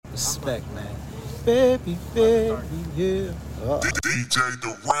respect, man. Baby, yeah. DJ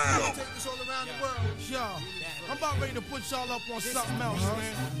The Ram. Take this all around the world. Yo, I'm about ready to put y'all up on something else,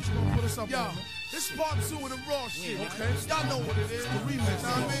 man. Put us up on, this is part 2 of the raw shit. Okay. Y'all know what it is. The remix, know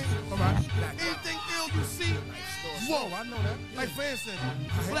what I mean? Alright. Anything ill you see, whoa. I know that. Like for instance,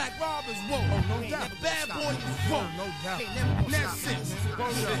 Black Rob is whoa. Oh, no doubt. Bad Boy is whoa. No doubt. That's it.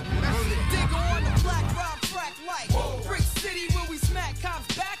 That's it. Digger on the Black Rob track like Brick City where we smack cops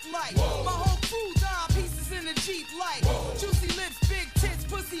back like my whole crew dime pieces in the Jeep like juicy lips, big tits,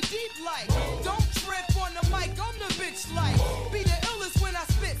 pussy deep like don't trip on the mic, I'm the bitch like be the illest when I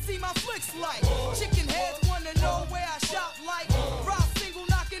spit, see my flicks like chicken heads wanna know where I shop like Rob single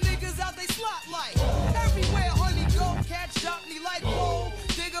knocking niggas out they slot like everywhere honey go, catch up me like whoa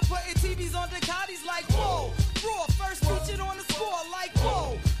Digger putting TVs on the Ducatis like whoa Raw first featured on the score like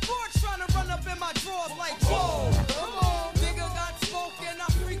whoa Raw trying to run up in my drawers like whoa come on nigga got smoke and I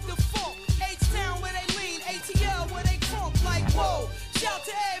freak the funk H-Town where they lean ATL where they crunk like whoa shout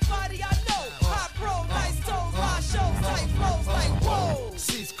to everybody I know hot bro nice toes live shows tight flows like whoa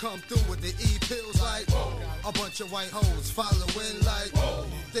C's come through with the E-pills like a bunch of white hoes following like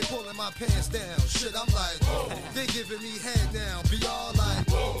they pulling my pants down shit I'm like they giving me head down be all like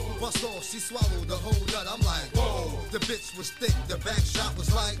bust off she swallowed the whole nut I'm like the bitch was thick the back shot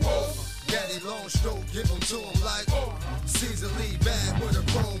was like daddy long stroke give him to him like Caesar Lee bad with a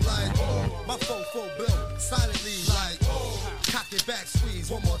chrome like my fofo bill silently like cock it back squeeze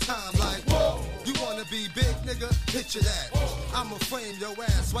one more time like you wanna be big nigga picture that I'ma frame your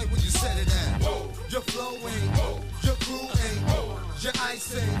ass right when you said it at your flow ain't your crew ain't your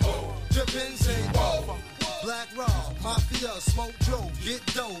ice ain't your Benz ain't Black Raw Mafia smoke Joe get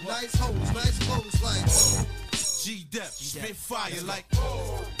dough nice hoes nice clothes like G-Dep, spit fire like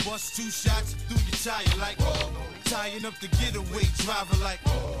bust 2 shots through your tire like tying up the getaway driver like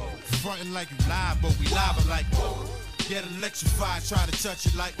frontin' like you live but we live like get electrified try to touch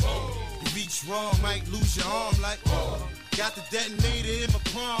it like you reach wrong might lose your arm like got the detonator in my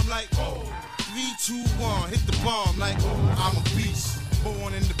palm like 3, 2, 1 hit the bomb like I'm a beast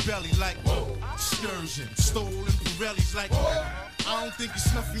born in the belly like excursion stolen Pirellis like I don't think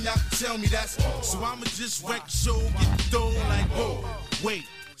it's nothing y'all can tell me that's so I'ma just wreck the show get the dough like whoa wait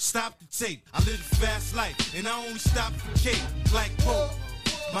stop the tape I live a fast life and I only stop for cake like whoa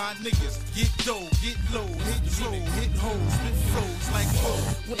my niggas get dough, get low, hit roll, hit hoes, spit flows like whoa.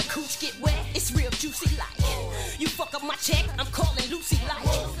 When the cooch get wet, it's real juicy like you fuck up my check, I'm calling Lucy like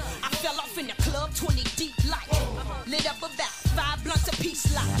I fell off in the club 20 deep like lit up about 5 blunts a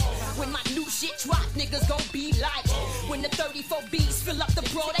piece like when my new shit drop, niggas gon' be like when the 34 B's fill up the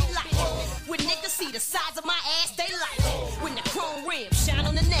broad they like when niggas see the size of my ass they like when the chrome rims shine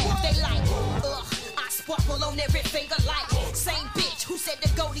on the neck they like ugh I sparkle on every finger like same bitch who said the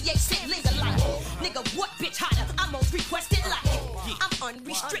Goldie ain't sit linger like nigga what bitch hotter I'm most requested like I'm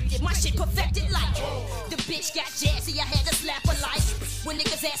unrestricted my shit perfected like the bitch got jazzy I had to slap her like when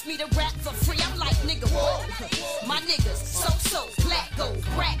niggas ask me to rap for free I'm like nigga whoa my niggas so black gold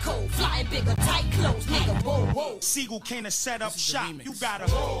crack cold flying bigger tight clothes nigga whoa Siegel came to set up shop you gotta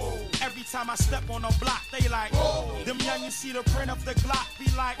every time I step on a block they like them young you see the print of the Glock be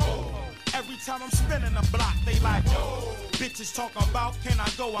like every time I'm spinning the block they like bitches talking about can I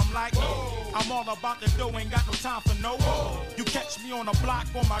go I'm like I'm all about the dough ain't got no time for no you catch me on the block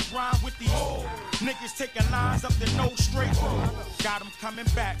on my grind with these niggas taking lines up the nose straight got them coming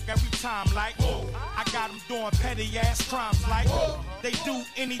back every time like I got them doing petty ass crimes like they do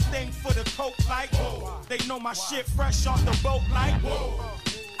anything for the coke like they know my shit fresh off the boat like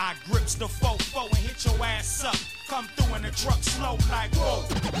I grips the fofo and hit your ass up come through in the truck slow like whoa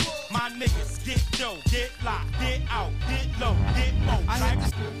my niggas get dough get locked get out get low get more like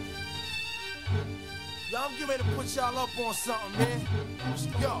Y'all, I'm getting ready to put y'all up on something, man.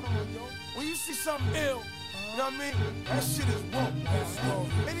 Yo, when you see something ill, you know what I mean? That shit is woke.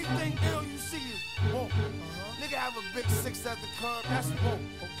 Anything ill you see is woke. Nigga have a big 6 at the curb, that's woke.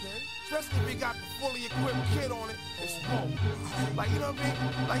 Okay. Especially if he got the fully equipped kid on it, it's woke. Like, you know what I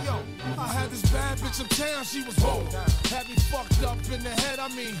mean? Like, yo, I had this bad bitch uptown, she was woke. Had me fucked up in the head, I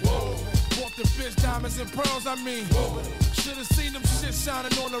mean. Bought the bitch diamonds and pearls, I mean. Should've seen them shit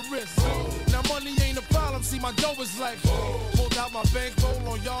shining on the wrist. Now money ain't a problem, see my dough is like pulled out my bankroll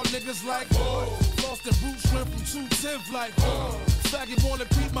on y'all niggas like lost the boots went from 210 like faggot wanna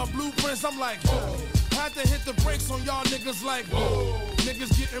peep my blueprints, I'm like had to hit the brakes on y'all niggas like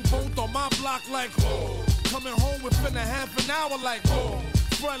niggas getting both on my block like coming home within a half an hour like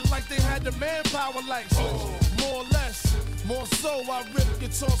front like they had the manpower like more or less. More so, I rip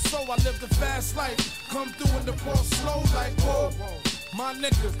guitar so I live the fast life. Come through in the ball slow like whoa. My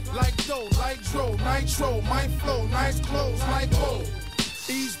nigga, like dough, like dro, nitro, my flow, nice clothes, like whoa.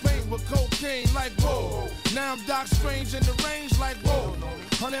 Ease pain with cocaine, like whoa. Now I'm Doc Strange in the range, like whoa.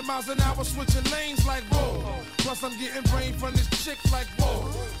 100 miles an hour switching lanes, like whoa. Plus I'm getting brain from this chick, like whoa.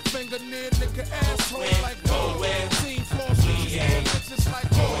 Finger near nigga asshole, like whoa. Team floor switches, bitches,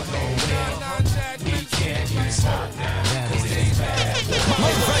 like whoa. 9-9 Jag, bitches, like whoa.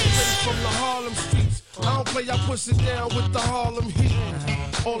 From the Harlem streets, I don't play, I push it down with the Harlem heat.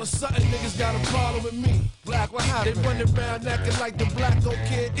 All of a sudden niggas got a problem with me. Black, what happened? They running around acting like the black don't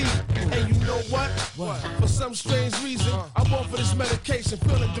can't eat. And you know what? For some strange reason, I'm on for this medication,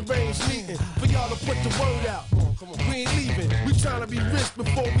 feeling deranged, needing for y'all to put the word out. We ain't leaving, we trying to be rich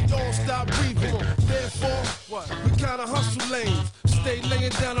before we all stop breathing. Therefore, we kinda hustle lanes, stay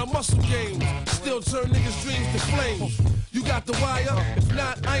laying down our muscle games, still turn niggas' dreams to flames. You got the wire? If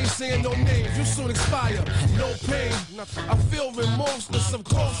not, I ain't saying no names, you soon expire. No pain, I feel remorseless, of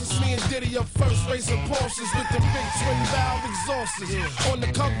course it's me and Diddy up first, racing Porsches with the big twin valve exhausters. On the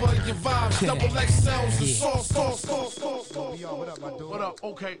cover of your vibes, double XLs and sauce. Yo, what up, my dude? What up?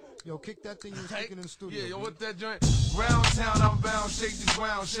 Okay. Yo, kick that thing you was kicking in the studio. Yeah, yo, what that joint? Round town, I'm bound, shake the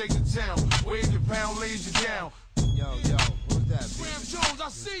ground, shake the town. Wave your pound, lays you down. Yo, what's that? Graham Jones, I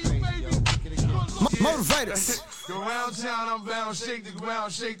see you, baby. Motivators. Go round town, I'm bound, shake the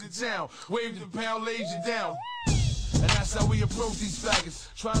ground, shake the town. Wave the pound, lays you down. And that's how we approach these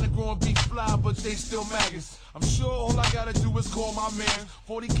faggots. Trying to grow and be fly, but they still maggots. I'm sure all I gotta do is call my man.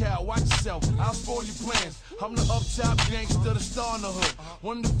 40 cal, watch yourself, I'll spoil your plans. I'm the up top gangster, the star in the hood.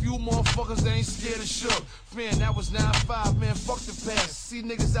 One of the few motherfuckers that ain't scared of shook. Man, that was 9-5, man, fuck the past. See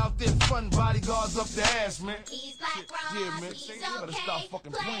niggas out there frontin', bodyguards up the ass, man. He's like Yeah, man, he's you better okay. stop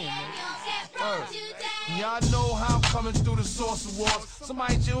fucking playing, man. You'll get Y'all know how I'm coming through the Source Awards.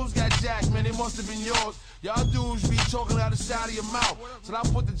 Somebody Jules got jacked, man, they must have been yours. Y'all dudes be talking out the side of your mouth. So I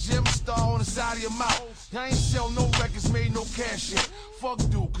put the gym star on the side of your mouth. Y'all ain't sell no records, made no cash yet. Fuck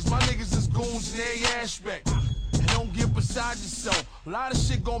dude, cause my niggas is goons in every aspect. And don't get beside yourself. A lot of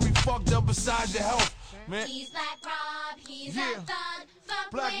shit gonna be fucked up besides your health, man. He's like Rob, he's Yeah. a thug.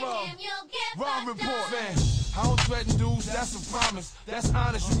 Fuck Black with Rob. him, you'll get Rob fucked report, up. man. I don't threaten dudes, that's a promise. That's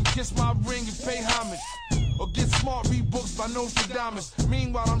honest, you can kiss my ring and pay homage. Or get smart, read books by Nostradamus.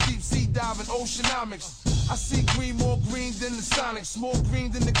 Meanwhile, I'm deep sea diving, oceanomics. I see green, more green than the Sonics. More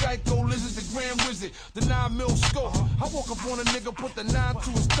green than the Geico lizard, the Grand Wizard, the 9mm scope. I walk up on a nigga, put the 9 to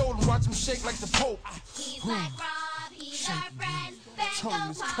his throat and watch him shake like the Pope. He's like Rob, he's our friend. Telling Then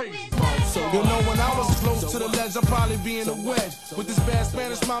this go pop crazy. his friends. You know, when I was close to the ledge, I'd probably be in a wedge. With this bad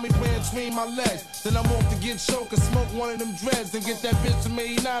Spanish mommy playing between my legs. Then I'm off to get choked and smoke one of them dreads. And get that bitch from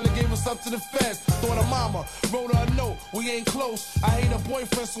 89 and gave us up to the feds. Thought her mama, wrote her a note, we ain't close. I hate her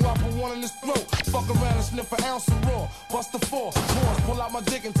boyfriend, so I put one in his throat. Fuck around and sniff an ounce of raw. Bust the 4, pause, pull out my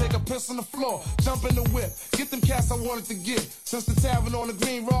dick and take a piss on the floor. Jump in the whip, get them cats I wanted to get. Since the tavern on the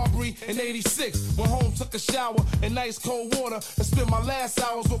Green robbery in 86. Went home, took a shower in nice cold water. And spent my last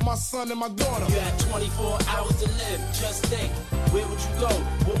hours with my son and my daughter. You had 24 hours to live, just think. Where would you go?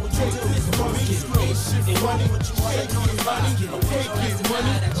 What would you do? Get money, what you wanna do to money.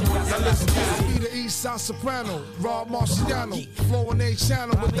 Now listen, this be the East Side Soprano, Rob Marciano, flow on A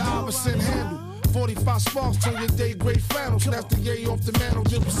channel with the Iverson handle. 45 sparks turn your day great flannel. Snap the yay off the mantle,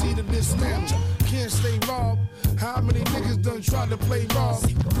 then proceed to dismantle. Can't stay robbed. How many niggas done tried to play rob?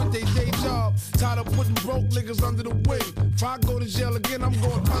 Quit they day job, tired of putting broke niggas under the wing. If I go to jail again, I'm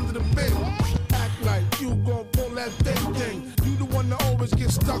going under the bed. Act like you gon' pull that thing. You the one that always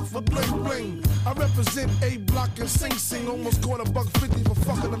get stuck for bling bling. I represent A Block and Sing Sing. Almost caught $150 for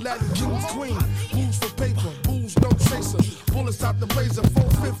fucking a Latin king's queen. Booze for paper, booze no chaser. Bullets out the blazer,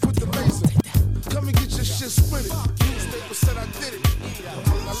 4/5 with the laser. Come and get your shit sprinted. Newspaper said I did it.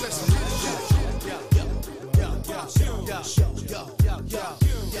 Now listen,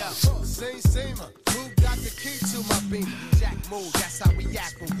 Same, who got the key to my beam? Jack move, that's how we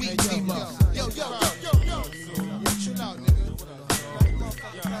act when we team up. Yo. Chill out, nigga.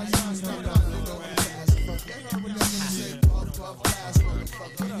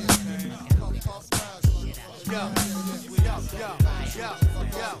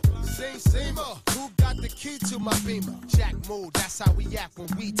 Same, who got the key to my beamer? Jack move, that's how we act when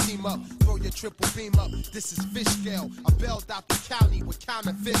we team up. Throw your triple beam up, this is fish scale. I bailed out the county with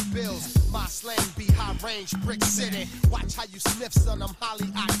counterfeit bills. My slang be high range, brick city. Watch how you sniff, son, I'm highly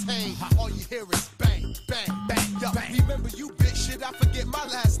octane. All you hear is bang, bang, bang, yo. Remember you bitch shit, I forget my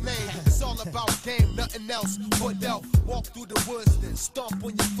last name. It's all all about game, nothing else but elf. Walk through the woods, then stomp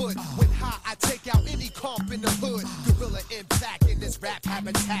on your foot. When high, I take out any comp in the hood. Gorilla impact in this rap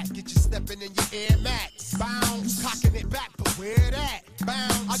habitat. Get you stepping in your Air Max. Bounce, you cocking it back, but where that?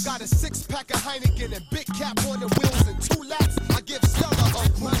 Bounce. I got a 6-pack of Heineken and big cap on the wheels and 2 laps. I give Stella a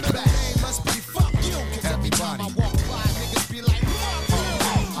cruise back. My name must be fuck you, cause every time I walk by, niggas be like, fuck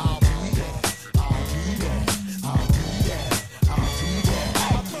you. I'll be there, I'll be there, I'll be there, I'll be there.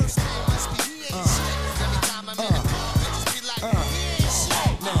 My first name must be he ain't shit. Cause every time I'm in the car, niggas be like, he ain't shit.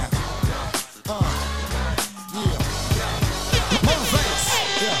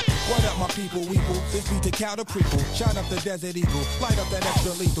 What up, my people, weeple? This beat to counter people. Shine up the Desert Eagle, light up that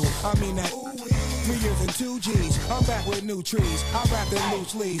extra lethal. I mean that 3 years and 2 G's. I'm back with new trees. I rap in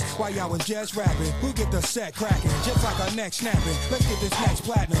loose leaves while y'all was just rapping. We get the set cracking, just like our neck snapping. Let's get this next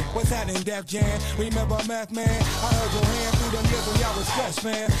platinum. What's happening, Def Jam? Remember Meth Man? I heard your hand through them years when y'all was stressed,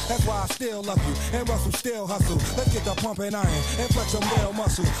 man. That's why I still love you and Russell still hustle. Let's get the pumping iron and flex some real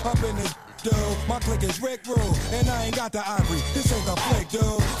muscle up in this. Dude, my clique is Rick Rule, and I ain't got the ivory. This ain't the flick,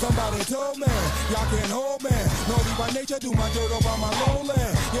 dude. Somebody told me, y'all can't hold me. Naughty by nature, do my dirt over my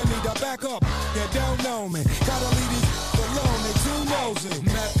lowland. You need to back up, you don't know me. Gotta leave these alone, they too nosy.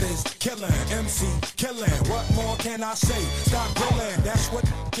 Methods killing, MC killing. What more can I say? Stop grilling, that's what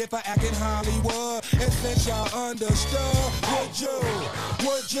get for acting Hollywood. And since y'all understood, would you?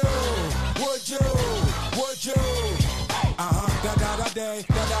 Da da da day,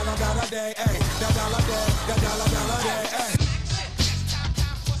 da da da da day, ay, da da da day, da da da da day, ay.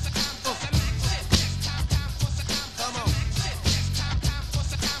 Come on.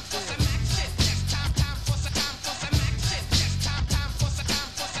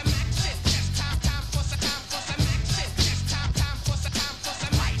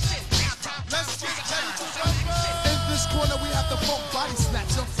 Let's get ready to rumble. In this corner we have the funk body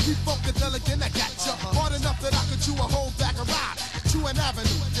snatcher. We funkadelic and I got ya. Hard enough that I could chew a whole bag of rock. To an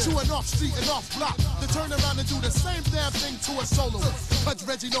avenue, to an off street and off block. To turn around and do the same damn thing to a soloist. Touch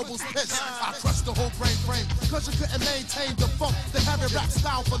Reggie Noble's piss. I crushed the whole brain frame. Cause you couldn't maintain the funk. They have it rap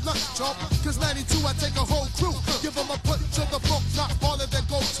style for lunch, chump. Cause 92 I take a whole crew. Give them a punch to the funk, not all of them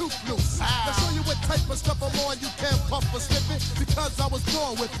go too loose. Now show you what type of stuff I'm on. You can't pump or slip it. Because I was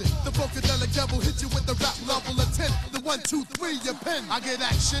born with it. The Funkadelic Devil hit you with the rap level of 10. The 1, 2, 3, your pen. I get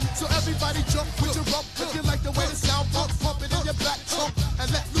action. So everybody jump with your rump. If you like the way the sound pump, pump it in your back. And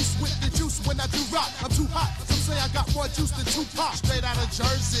let loose with the juice when I do rock. I'm too hot. Some say I got more juice than Tupac. Straight out of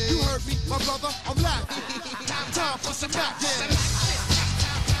Jersey. You heard me, my brother. I'm live. Time for some rap.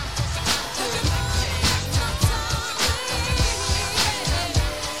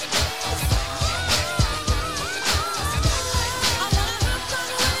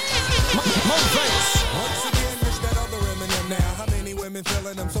 Once again, it's that other Eminem now. How many women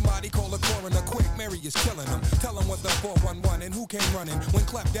feeling them? Somebody call a coroner quick. Mary is killing them. Tell them what the 411 and who came running. When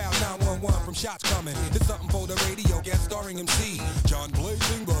clapped down 911 from shots coming. It's something for the radio, guest starring MC. John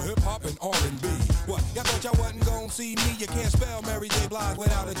Blazing, the hip hop and R&B. What? Y'all thought y'all wasn't gonna see me? You can't spell Mary J. Blige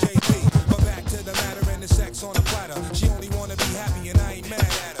without a JP. But back to the matter and the sex on a platter. She only wanna be happy and I ain't mad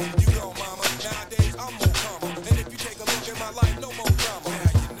at her. You know, mama, nowadays I'm more calmer. And if you take a look at my life, no more drama. Now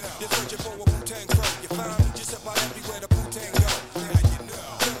you know. You're searching for a Wu-Tang crow. You find me just about everywhere the Wu-Tang go. Now you know.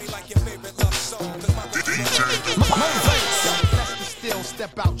 Tell me like your favorite love song. Cause my Still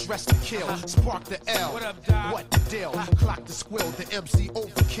step out, dress to kill. Spark the L. What up, Doc? What the deal? Clock the squill, the MC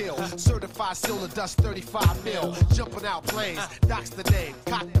overkill. Certified silver dust, 35 mil. Jumping out planes, Doc's the name.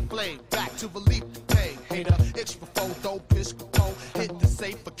 Cock the flame, back to believe the pain. Hater, itch before dough, piss capone. Hit the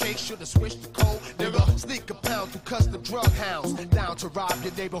safe for case, should've switched the code. Nigga, sneak a pound through custom drug hounds. Down to rob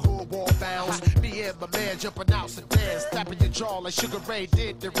your neighborhood wall bounds. Me and my man jumping out sedans. Tapping your jaw like Sugar Ray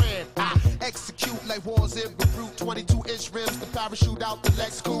did the Ran. I execute like wars in Beirut. 22-inch rims, the parachute out the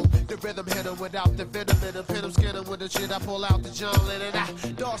leg scoop. The rhythm hit him without the venom in him. Pin him, skin him with the shit. I pull out the John Lennon.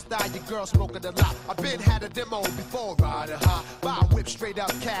 Dog style, your girl smoking a lot. I been had a demo before riding high. Buy a whip straight up,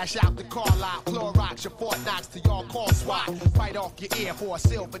 cash out the car lot. Clorox your Fort Knox to y'all call SWAT. Fight off your ear for a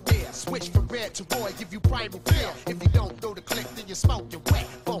silver deer. Switch from red to Roy, give you primal fear. If you don't know the click, then you smoking wet.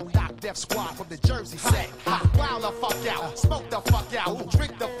 Phone Doc Def Squad from the Jersey set. Wild the fuck out, smoke the fuck out,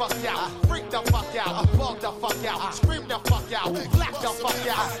 drink the fuck out, freak the fuck out, bug the fuck out, scream the fuck out, black the fuck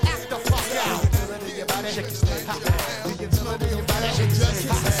out, act the fuck out. Shake your stick, hot man. Do you feel it in your body? Shake your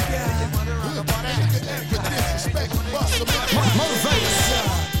stick, hot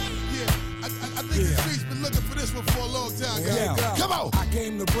I think the streets been looking for this one for a long time, guys. Yeah. Come on. I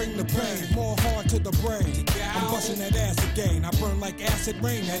came to bring the pain, more hard to the brain. I'm busting that ass again. I burn like acid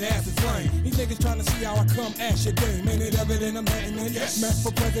rain, that ass is flame. These niggas trying to see how I come ash your game. Ain't it evident I'm heading in? Yes. Mess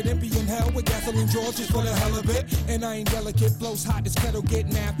for president, be in hell with gasoline George just for the hell of it. And I ain't delicate, flows hot, this kettle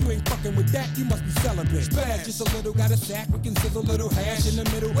getting out. You ain't fucking with that, you must be celibate. Bad, just a little, got a sack, we can sizzle a little hash in the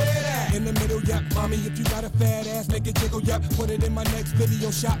middle. Where that? In the middle, yep. Mommy, if you got a fat ass, make it jiggle, yep. Put it in my next video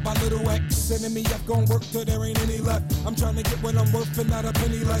shot by Little X. Sending me up, gon' work till there ain't any left. I'm trying to get what I'm worth and not a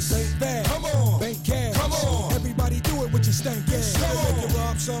penny less. Ain't bad. Come on, bank cash. Come on, everybody do it with your stank ass. Make you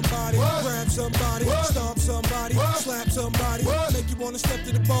rob somebody, grab somebody, stomp somebody, slap somebody. Make you wanna step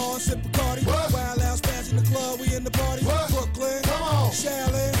to the bar, sip Bacardi. Wild out, spaz in the club, we in the party. Brooklyn, come on,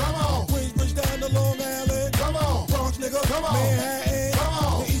 Shaolin, come on, Queensbridge down to Long Island, come on, Bronx nigga, come on, Manhattan, come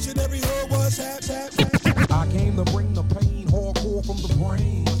on. Each and every hood was hap. I came to bring the pain, hardcore from the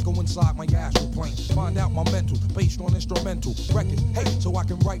brain. Let's go inside my astral plane, find out my mental, based on instrumental records. Hey, so I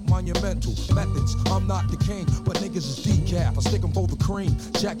can write monumental methods. I'm not the king, but niggas is decaf. I stick 'em for the cream.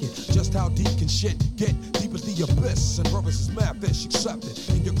 Check it, just how deep can shit get? Deep as the abyss, and brothers is mad fish, accept it.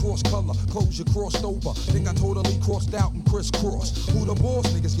 In your cross color, clothes you crossed over. Think I totally crossed out and crisscrossed. Who the boss?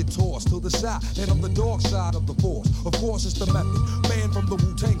 Niggas get tossed to the side, and I'm the dark side of the force. Of course it's the method, man from the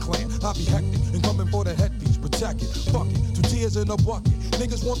Wu-Tang Clan. I be hectic and coming for the headpiece, protect it. Fuck it, 2 tears in a bucket.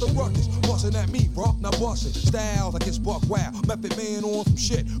 Niggas want the ruckus, bustin' at me, bro. Now bust it. Styles like it's buck wow. Method man on some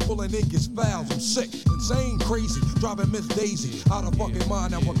shit, pulling niggas fouls. I'm sick, insane, crazy, driving Miss Daisy out of fucking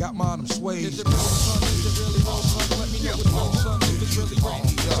mind. Now I got mine, I'm swayed. Is it real, son? Is it really real, son? Let me know it's real, son. If it's really real,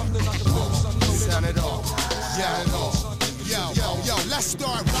 something I can blow, son. Sound it all. Yeah, it all. Yo, let's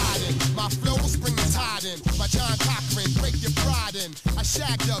start riding. My flows bring the tide in. My John Cochran, break your pride in. I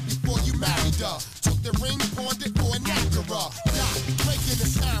shagged her before you married her. Took the ring, pawned it for an Acura. Breaking the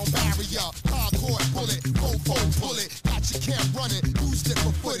sound barrier. Hardcore bullet, mofo bullet. Got your camp running, used it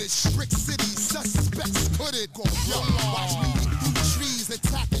for footage. Brick City, suspects could it. Yo, watch me through trees,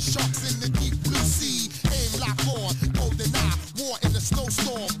 attacking sharks in the deep blue sea. Aim lock on, golden eye, war in the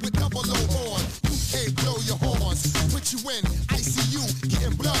snowstorm with double O on. UK blow your horns, put you in ICU,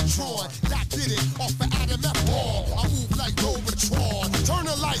 getting blood drawn. That did it off of Adam F. Hall. I move like Robotron. Turn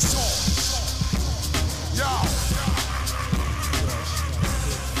the lights on. Yo.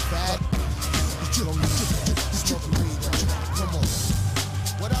 Come on.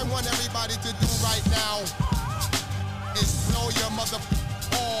 What I want everybody to do right now is blow your mother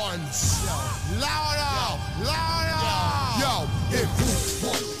horns. Louder, louder. Yo, if you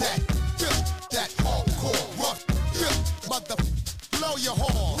want that hardcore rough, mother, blow your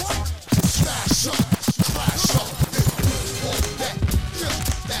horns. Smash up, crash up. If you want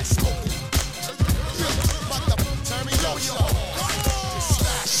that smoking, mother, turn me on your horns.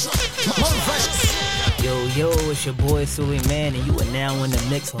 Smash up. Yo, it's your boy Sully Man, and you are now in the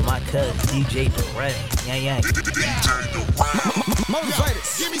mix with my cousin DJ Durrell. Yeah.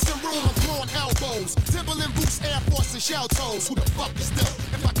 Motivators. Give me some room, I'm throwing elbows. Timberland boots, Air Force, and shell toes. Who the fuck is them?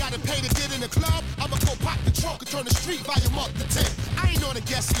 If I gotta pay to get in the club, I'ma go pop the trunk and turn the street volume up to 10. I ain't on the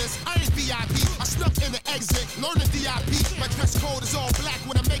guest list, I ain't VIP. I snuck in the exit, learn the DIP. My dress code is all black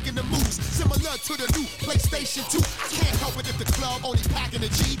when I'm making the moves. Similar to the new PlayStation 2. I can't help it if the club only packing a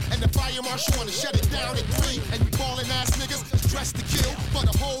G. And the fire marshal wanna shut it down at 3. And you ballin' ass niggas dressed to kill. For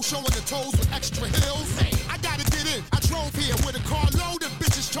the whole showing the toes with extra heels. Hey, I gotta get in. I drove here with a car load of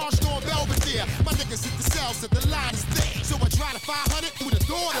bitches charged on Belvedere. My niggas hit the cells so the line is thick. So I drive the 500 through the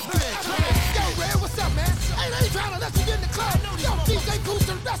door to bed. Yo, Red, what's up, man? Hey, they ain't trying to let you get in the club. Yo, DJ Goose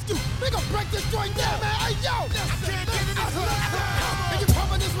to the rescue. We gon' break this joint down, man. Hey, yo. I can't get in this club. And you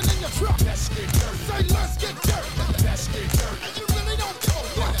pumping this one in your truck. Let's get dirty. Say, let's get dirty. Let's get dirty. And you really don't give a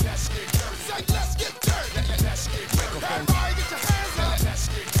fuck. Let's get dirty. Say, let's get dirty. Let's get dirty. Everybody get your hands up. Let's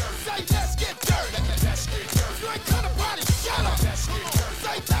get dirty. Say, let's get dirty. Let's get dirty. You ain't cut a body. Shut up. Let's get dirty.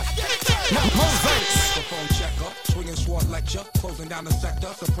 Say, let's get dirty. Microphone checker, swinging sword lecture, closing down the sector,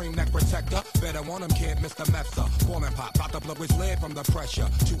 supreme neck protector. Better want him, kid, Mr. Messer. Ballin' pop, about to blow his lid from the pressure.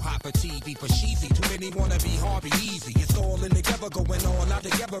 Too hot for TV, for cheesy. Too many wanna be Harvey Easy. It's all in together, going on out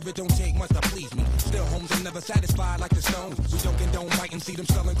together. It don't take much to please me. Still homes are never satisfied like the Stones. We don't condone biting, see them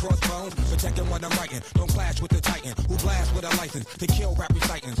selling crossbones. Protecting what I'm writing, don't clash with the Titan. Who blast with a license to kill rap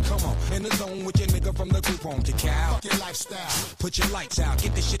recitants. Come on, in the zone with your nigga from the group home to Cal. Fuck your lifestyle. Put your lights out,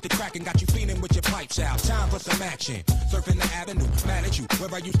 get this shit to crackin', got you feeling with your pipes out. Time for some action, surfing the avenue, Mad at you, where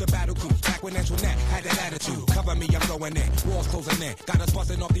I used to battle crews. Back when Antoinette had that attitude. Cover me, I'm going in. Walls closing in. Got us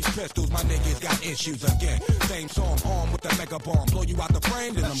busting off these pistols. My niggas got issues again. Same song, armed with the mega bomb. Blow you out the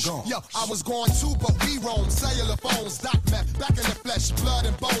frame, then I'm gone. Yo, I was going too, but we roam. Cellular phones, doc meth, back in the flesh, blood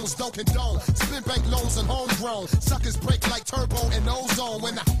and bones, don't condone. Spin bank loans and homegrown. Suckers break like turbo and ozone.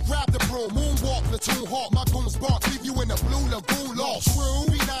 When I grab the broom, moonwalk, platoon hawk, my goons bark, leave you in the blue lagoon lost. True,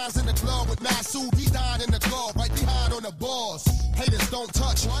 B9's in the club with Masood, he died in the club, right behind on the bars. Haters don't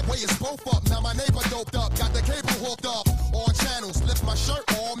touch, way is both up. Now my neighbor doped up, got the cable hooked up. On channels, lift my shirt,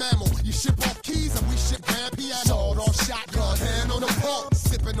 all mammal. You ship off keys and we ship grand piano. Sawed off shotgun, hand on the pump,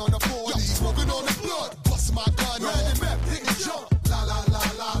 sipping on the 40, smoking on the blood. Bust my gun, random map, hit and jump. La la la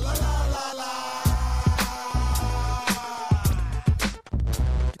la la la la la.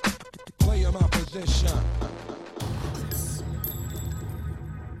 Play my position.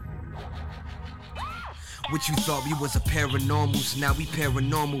 What you thought we was a paranormal, so now we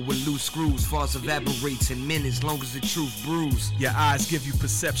paranormal with loose screws. False evaporates in minutes, as long as the truth brews. Your eyes give you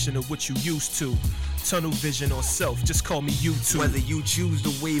perception of what you used to. Tunnel vision or self, just call me YouTube. Whether you choose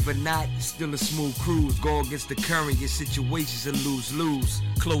the wave or not, it's still a smooth cruise. Go against the current, your situation's a lose-lose.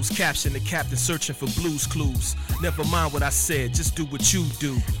 Closed caption, the captain searching for blues clues. Never mind what I said, just do what you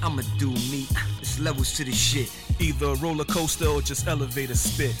do. I'ma do me, it's levels to the shit. Either a roller coaster or just elevator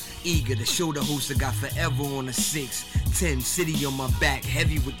spit. Eager to show the host I got forever on a 6'10", city on my back,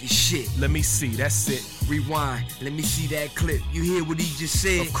 heavy with this shit. Let me see, that's it. Rewind, let me see that clip. You hear what he just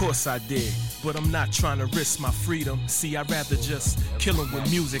said? Of course I did, but I'm not trying to risk my freedom. See, I'd rather just kill him with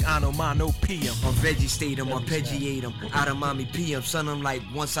music. I know mine, no PM. On veggie state him, arpeggiate him. Out of mommy PM, son, I'm like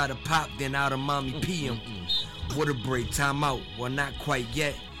one side of pop, then out of mommy PM. What a break, time out. Well, not quite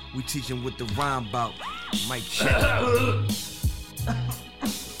yet. We teach him what the rhyme about. Mic check.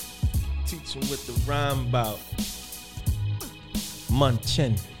 Teach him what the rhyme about.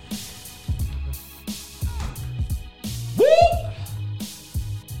 Munchin. Woo!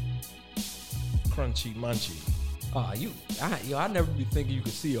 Crunchy munchy. I never be thinking you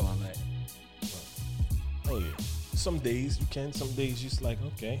could see all that. Oh yeah. Some days you can, some days you just like,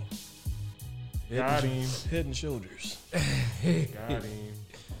 okay. Head and shoulders. Got him.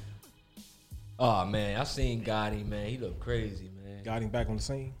 Oh man, I seen Gotti, man. He look crazy, man. Got him back on the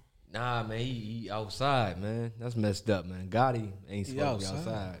scene? Nah, man, he outside, man. That's messed up, man. Gotti ain't supposed to be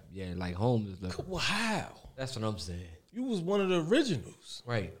outside. Yeah, like homeless. Well, how? That's what I'm saying. You was one of the originals.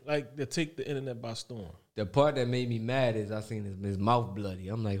 Right. Like, to take the internet by storm. The part that made me mad is I seen his mouth bloody.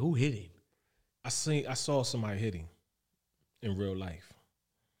 I'm like, who hit him? I saw somebody hit him in real life.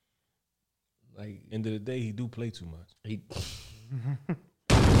 Like, end of the day, he do play too much. He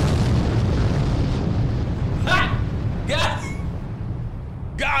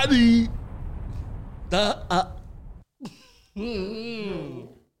Got him.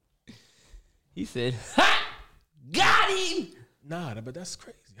 He said, ha! Got him. Nah, but that's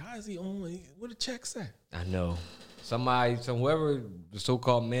crazy. How is he only? Where the checks at? I know. Whoever the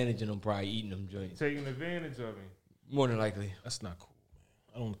so-called managing them probably eating them joints. Taking advantage of him. More than likely. That's not cool, man.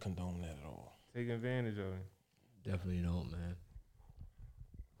 I don't condone that at all. Taking advantage of him. Definitely don't, man.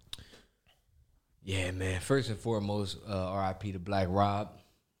 Yeah, man. First and foremost, R.I.P. to Black Rob.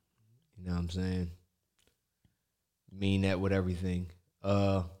 You know what I'm saying? Mean that with everything.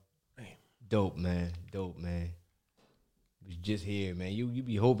 Dope, man. Dope, man. Was just here, man. You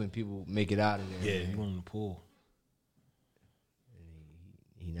be hoping people make it out of there. Yeah, man. you want him to pull.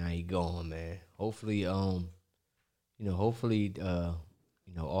 Now he gone, man. Hopefully, hopefully,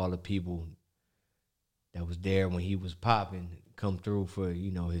 all the people that was there when he was popping come through for,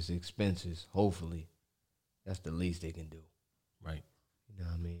 his expenses. Hopefully. That's the least they can do. Right. You know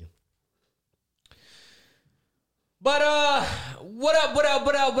what I mean? But what up?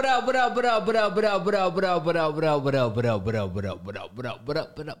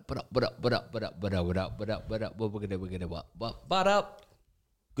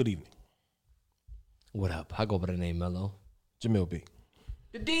 Good evening. What up? I go by the name Mello. Jamil B.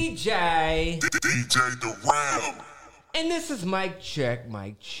 The DJ. DJ The Ram. And this is Mic Check.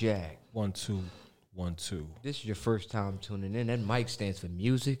 1 2 1 2. This is your first time tuning in. That mic stands for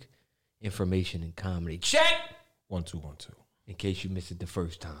music, information, and comedy. Check. 1 2 1 2. In case you missed it the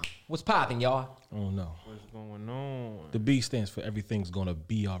first time. What's popping, y'all? Oh no. What's going on? The B stands for everything's gonna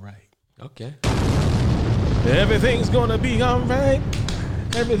be all right. Okay. Everything's gonna be all right.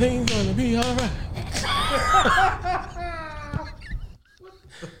 Everything's gonna be all right.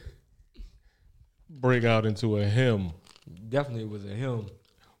 Break out into a hymn. Definitely was a hymn.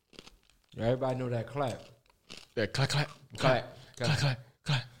 Everybody know that clap. That clap, clap, Clap. clap, clap, clap,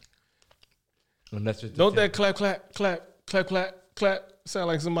 clap. Unless it's Don't that clap, clap, clap, clap, clap, clap sound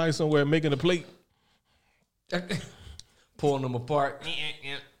like somebody somewhere making a plate. Pulling them apart,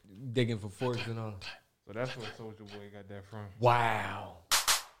 digging for forks and all. So that's where Soulja Boy got that from. Wow.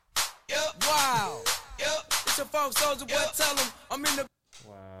 Yep, wow. Yep, it's your folks, Soulja Boy. Tell them I'm in the.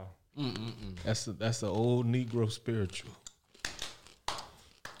 Wow. That's an old Negro spiritual.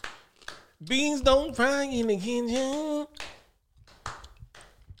 Beans don't fry in the kitchen.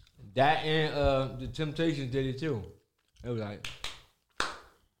 That and the Temptations did it too. It was like,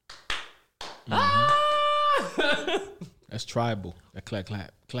 that's tribal. That clap,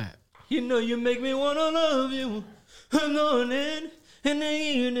 clap, clap. you know you make me wanna love you. I'm going in the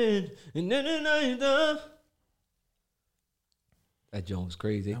evening and then the night up. That joint was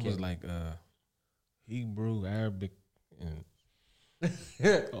crazy. That was like Hebrew, Arabic, and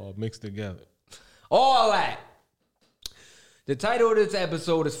all mixed together. All that. The title of this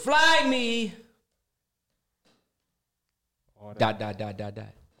episode is Fly Me. All Dot.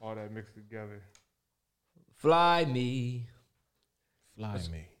 All that mixed together. Fly me. Fly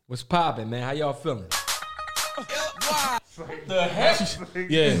me. What's poppin', man? How y'all feeling? The heck?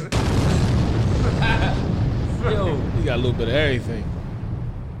 Yeah. Yo. You got a little bit of everything.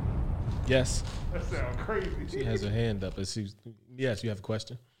 Yes. That sounds crazy. She has her hand up. Yes, you have a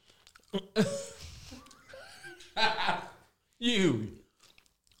question? You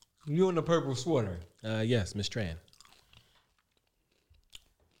in the purple sweater. Yes, Miss Tran.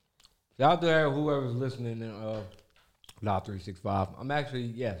 Out there, whoever's listening in Live 365, I'm actually,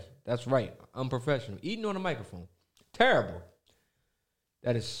 yes, that's right. I'm professional. Eating on a microphone. Terrible.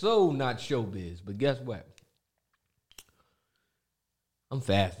 That is so not showbiz. But guess what? I'm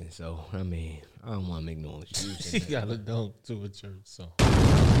fasting, so, I mean, I don't want to make no excuse. She got a dunk to a church, so.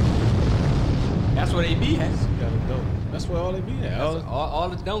 That's where they be at. She got a dunk. That's where all they be at. All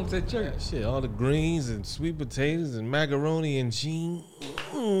the dunks at church. Shit, all the greens and sweet potatoes and macaroni and cheese.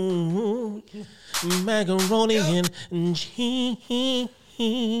 Mm-hmm. Macaroni and cheese.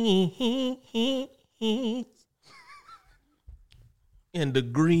 And the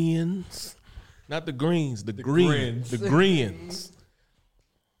greens. Not the greens, the greens. The greens.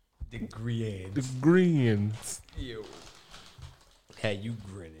 The greens. The greens. Ew. Hey, you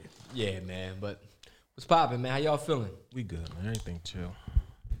grinning. Yeah, man. But what's poppin', man? How y'all feeling? We good, man. Everything chill.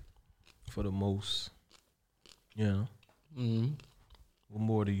 For the most. You know. Mm-hmm. What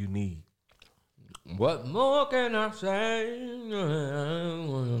more do you need? What more can I say?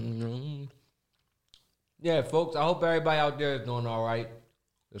 Yeah, folks, I hope everybody out there is doing all right.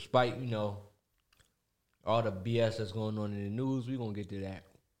 Despite, all the BS that's going on in the news, we're going to get to that.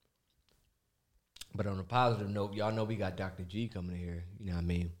 But on a positive note, y'all know we got Dr. G coming here. You know what I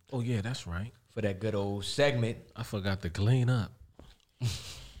mean? Oh, yeah, that's right. For that good old segment. I forgot to clean up.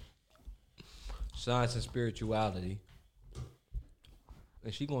 Science and Spirituality.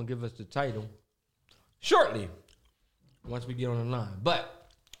 And she going to give us the title shortly once we get on the line. But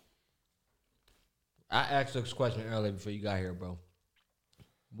I asked this question earlier before you got here, bro.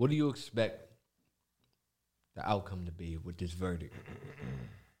 What do you expect the outcome to be with this verdict?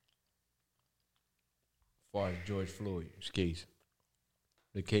 As far as George Floyd's case.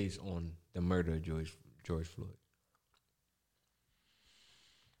 The case on the murder of George Floyd.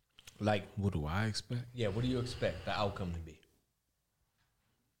 Like, what do I expect? Yeah, what do you expect the outcome to be?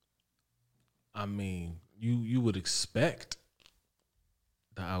 I mean, you would expect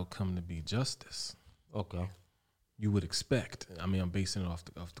the outcome to be justice. Okay. You would expect. I mean, I'm basing it off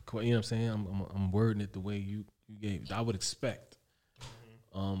the you know what I'm saying? I'm wording it the way you gave it. I would expect.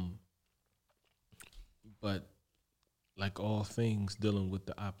 But like all things dealing with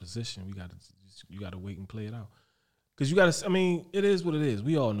the opposition, you gotta wait and play it out. Because it is what it is.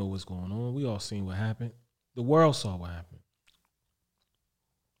 We all know what's going on. We all seen what happened. The world saw what happened.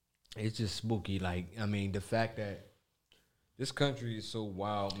 It's just spooky. The fact that this country is so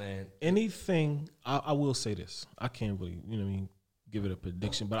wild, man. Anything, I will say this. I can't really, give it a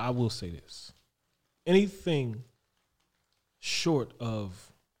prediction, but I will say this. Anything short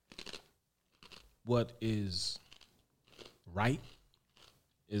of what is right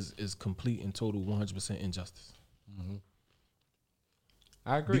is complete and total 100% injustice. Mm-hmm.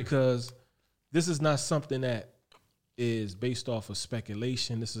 I agree. Because this is not something that is based off of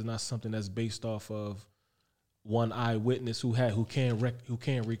speculation. This is not something that's based off of one eyewitness who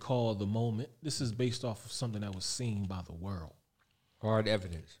can't recall the moment. This is based off of something that was seen by the world. Hard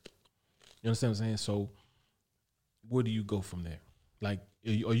evidence. You understand what I'm saying? So where do you go from there? Like,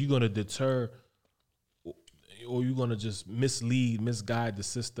 are you going to deter, or are you going to just misguide the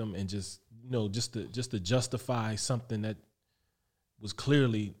system and just to justify something that was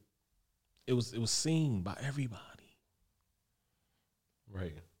clearly it was seen by everybody.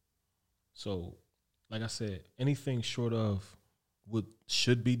 Right. So, like I said, anything short of what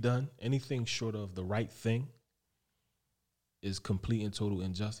should be done, anything short of the right thing, is complete and total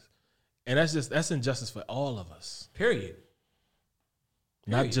injustice. And that's injustice for all of us. Period.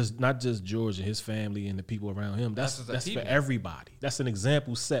 Not just George and his family and the people around him. That's for everybody. That's an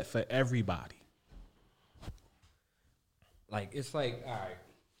example set for everybody. Like, it's like, all right,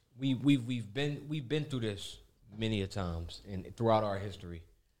 we've been through this many a times and throughout our history.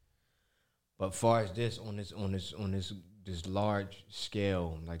 But far as this on this large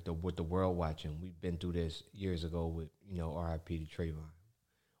scale, like with the world watching, we've been through this years ago with, R.I.P. to Trayvon.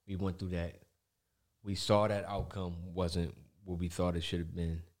 We went through that. We saw that outcome wasn't what we thought it should have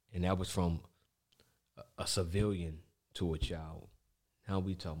been, and that was from a civilian to a child. Now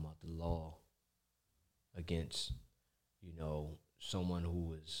we talking about the law against, someone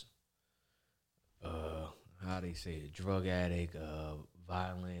who was, how they say it, drug addict,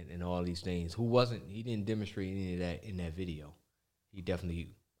 violent, and all these things. He didn't demonstrate any of that in that video. He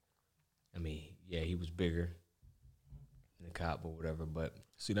definitely, he was bigger than a cop or whatever, but.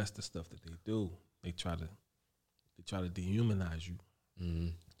 See, that's the stuff that they do. They try to dehumanize you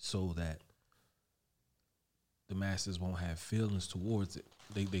so that the masses won't have feelings towards it.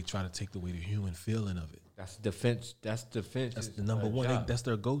 They try to take away the human feeling of it. That's defense. That's defense. That's the number one. That's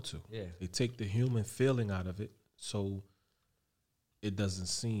their go-to. Yeah. They take the human feeling out of it so it doesn't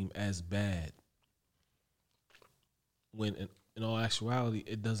seem as bad. When in all actuality,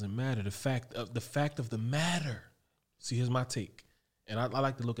 it doesn't matter. The fact of the matter. See, here's my take. And I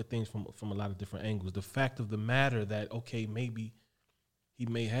like to look at things from a lot of different angles. The fact of the matter that, okay, maybe he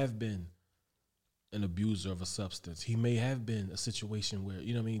may have been an abuser of a substance. He may have been a situation where,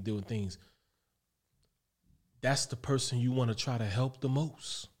 doing things. That's the person you want to try to help the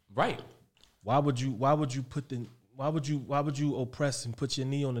most. Right. Why would you oppress and put your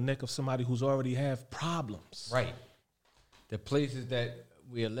knee on the neck of somebody who's already have problems? Right. The places that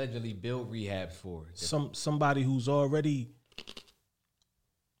we allegedly build rehabs for. Somebody who's already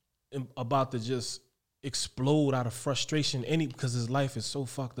about to just explode out of frustration because his life is so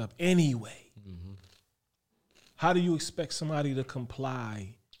fucked up anyway. Mm-hmm. How do you expect somebody to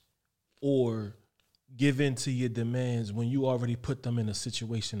comply or give in to your demands when you already put them in a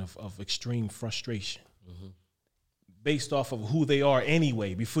situation of extreme frustration based off of who they are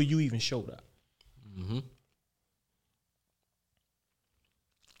anyway before you even showed up? Mm-hmm.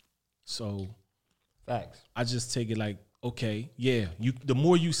 So, facts. I just take it like, okay, yeah. The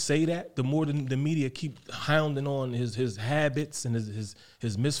more you say that, the more the media keep hounding on his habits and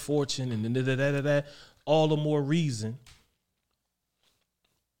his misfortune and all the more reason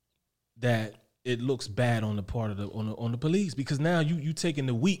that it looks bad on the part of on the police, because now you taking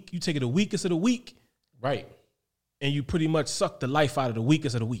the weakest of the weak, right? And you pretty much suck the life out of the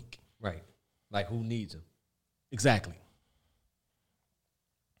weakest of the weak, right? Like, who needs them? Exactly.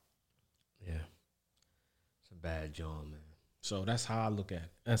 Yeah. Bad John, man. So that's how I look at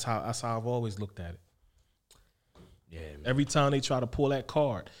it. That's how I've always looked at it. Yeah, man. Every time they try to pull that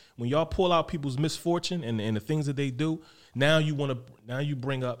card, when y'all pull out people's misfortune and the things that they do, now you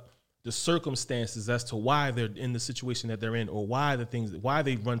bring up the circumstances as to why they're in the situation that they're in, or why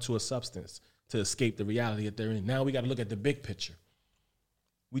they run to a substance to escape the reality that they're in. Now we got to look at the big picture.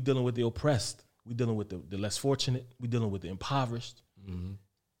 We dealing with the oppressed. We dealing with the less fortunate. We dealing with the impoverished. Mm-hmm.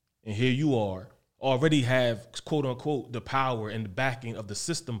 And here you are, already have, quote unquote, the power and the backing of the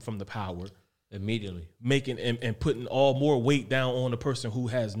system from the power. Immediately. Making and putting all more weight down on the person who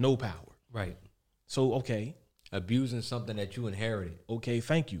has no power. Right. So, okay. Abusing something that you inherited. Okay,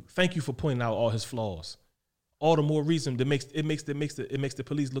 thank you. Thank you for pointing out all his flaws. All the more reason that makes the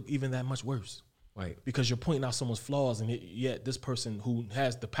police look even that much worse. Right. Because you're pointing out someone's flaws, and yet this person who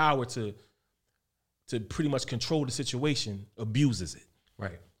has the power to pretty much control the situation abuses it.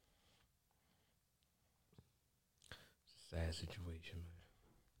 Right. Sad situation, man.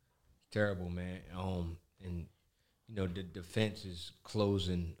 Terrible, man. And the defense's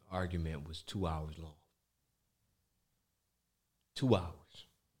closing argument was 2 hours long. 2 hours.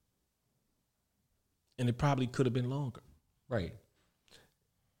 And it probably could have been longer. Right.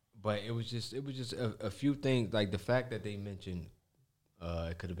 But it was just a few things, like the fact that they mentioned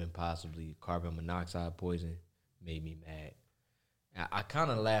it could have been possibly carbon monoxide poison made me mad. I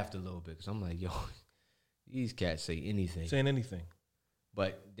kind of laughed a little bit because I'm like, yo, these cats say anything. Saying anything.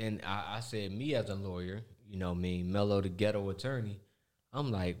 But then I said, me as a lawyer, Mello the ghetto attorney,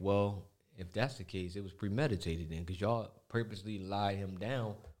 I'm like, well, if that's the case, it was premeditated then, because y'all purposely lied him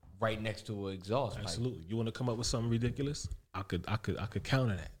down right next to an exhaust pipe. Absolutely. You want to come up with something ridiculous? I could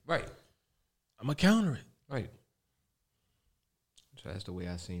counter that. Right. I'm gonna counter it. Right. So that's the way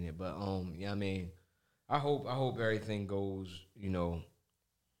I seen it. But yeah, I mean, I hope everything goes. You know,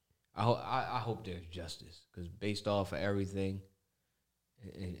 I hope there's justice because based off of everything,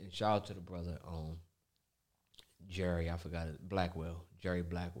 and shout out to the brother, Jerry. I forgot it, Jerry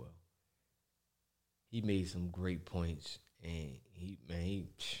Blackwell. He made some great points, and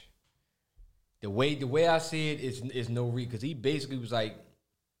the way I see it is no because he basically was like,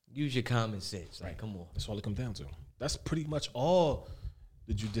 use your common sense. Like, come on. That's all it comes down to. That's pretty much all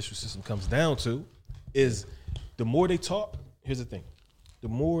the judicial system comes down to is the more they talk, here's the thing. The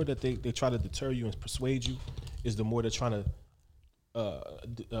more that they try to deter you and persuade you is the more they're trying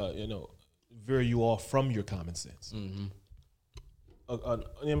to, veer you off from your common sense. Mm-hmm. You know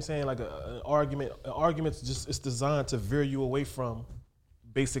what I'm saying? Like an argument's just it's designed to veer you away from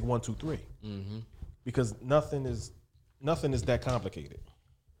basic 1, 2, 3. Mm-hmm. Because nothing is that complicated.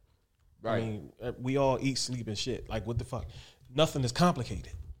 Right. I mean, we all eat, sleep, and shit. Like, what the fuck? Nothing is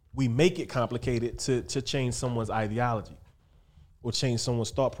complicated. We make it complicated to change someone's ideology or change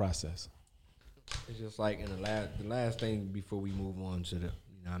someone's thought process. It's just like in the last thing before we move on to the,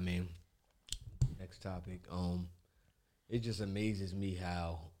 you know what I mean, next topic. It just amazes me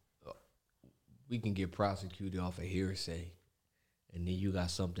how we can get prosecuted off of hearsay, and then you got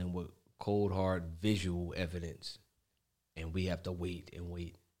something with cold hard visual evidence, and we have to wait and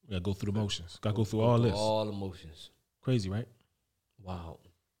wait. We gotta go through the motions. Gotta go through all this. All emotions. Crazy, right? Wow.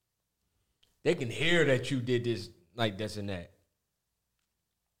 They can hear that you did this, like this and that.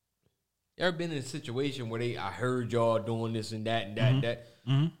 You ever been in a situation where I heard y'all doing this and that and that and that?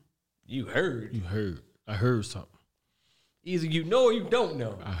 Mm-hmm. You heard. I heard something. Either you know or you don't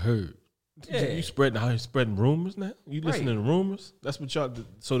know. I heard. Yeah. You spreading rumors now? You listening to rumors? That's what y'all.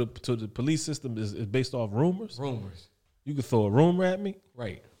 So the police system is based off rumors. Rumors. You could throw a rumor at me,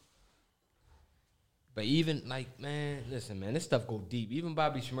 right? But even like, man, listen, man, this stuff go deep. Even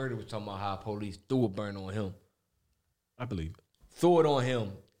Bobby Shmurda was talking about how police threw a burn on him. I believe it. Threw it on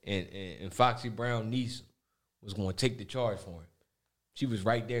him, and Foxy Brown niece was going to take the charge for him. She was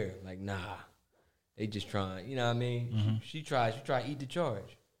right there, like, nah, they just trying. You know what I mean? Mm-hmm. She tried to eat the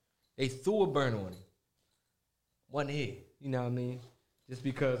charge. They threw a burn on him. One hit. You know what I mean? Just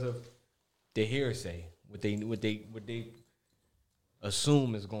because of the hearsay, what they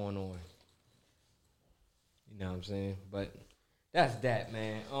assume is going on. You know what I'm saying? But that's that,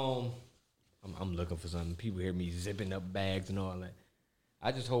 man. I'm looking for something. People hear me zipping up bags and all that.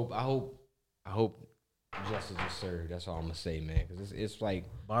 I hope justice is served. That's all I'm gonna say, man. Because it's like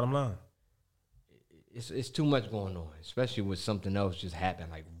bottom line. It's too much going on, especially with something else just happened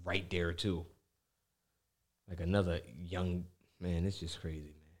like right there too. Like another young man. It's just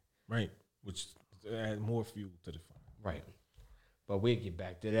crazy, man. Right. Which add more fuel to the fire. Right. But we'll get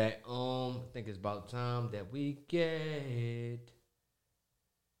back to that. I think it's about time that we get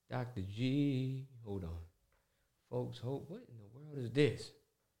Dr. G. Hold on. Folks, what in the world is this?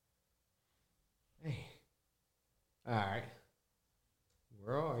 Hey. All right.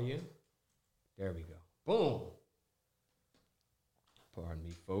 Where are you? There we go. Boom. Pardon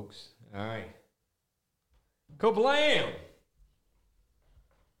me, folks. All right. Kablam!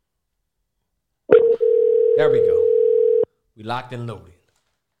 There we go. We locked and loaded.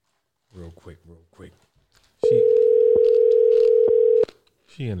 Real quick.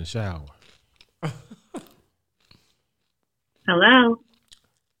 She in the shower. Hello.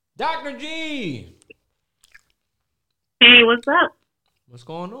 Dr. G. Hey, what's up? What's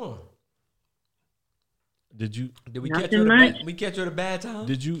going on? Did we Nothing catch you much. we catch you at a bad time?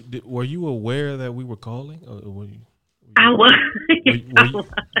 Were you aware that we were calling? Or were you? I was.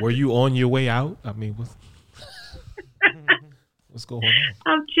 Were you on your way out? I mean, what's going on?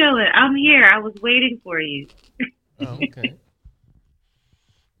 I'm chilling. I'm here. I was waiting for you. Oh, okay.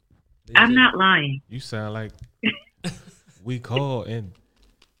 I'm not lying. You sound like we called and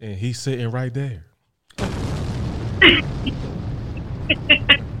he's sitting right there.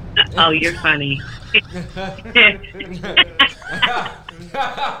 Oh, you're funny.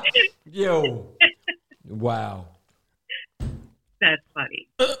 Yo. Wow. That's funny.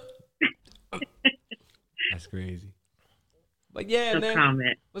 That's crazy. But yeah, No man.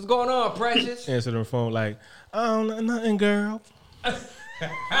 comment. What's going on, Precious? Answer the phone like, I don't know nothing, girl. you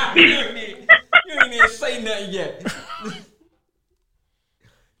ain't even say nothing yet.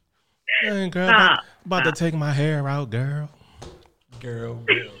 Nothing, girl. About to take my hair out, girl. Girl.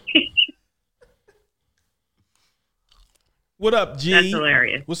 What up, G? That's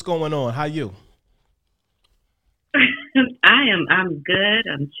hilarious. What's going on? How you? I'm good.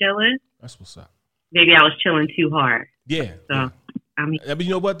 I'm chilling. That's what's up. Maybe I was chilling too hard. Yeah. So But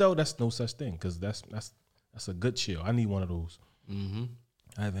you know what though? That's no such thing because that's a good chill. I need one of those. Mm-hmm.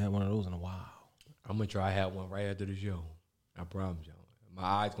 I haven't had one of those in a while. I'm gonna try to have one right after the show. I promise y'all. My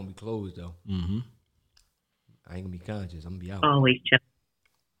eyes gonna be closed though. Mm-hmm. I ain't gonna be conscious. I'm gonna be out. Always chill.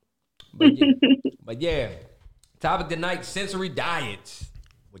 But yeah, topic tonight: sensory diets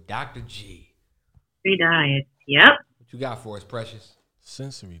with Dr. G. Sensory diets. Yep. What you got for us, Precious?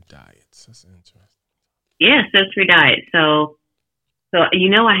 Sensory diets. That's interesting. Yeah, sensory diet. So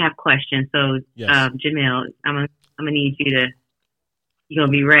I have questions. So Yes. Jamil, I'm gonna need you to. You're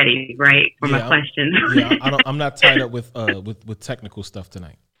gonna be ready, right, for my questions? I'm not tied up with technical stuff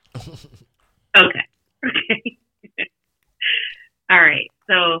tonight. Okay. All right.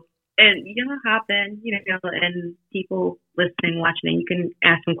 So, and hop in, and people listening, watching, and you can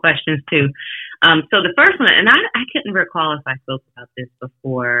ask some questions too. So the first one, and I couldn't recall if I spoke about this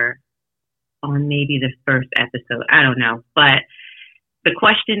before on maybe the first episode. I don't know, but the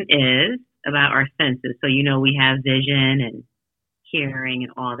question is about our senses. So we have vision and hearing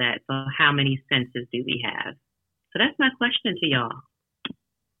and all that. So how many senses do we have? So that's my question to y'all.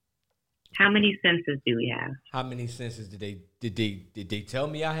 How many senses do we have? How many senses did they tell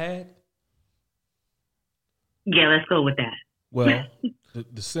me I had? Yeah, let's go with that. Well,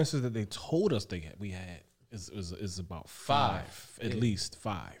 the senses that they told us we had is about five, at least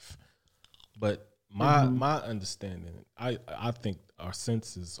five. But my understanding, I think our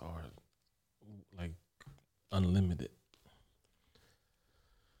senses are like unlimited.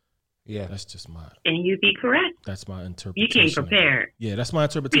 Yeah, that's just my. And you'd be correct. That's my interpretation. You came prepared. Yeah, that's my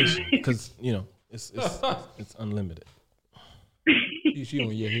interpretation because it's unlimited. She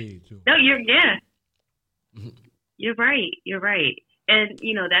on your head too. No, you're right. You're right. And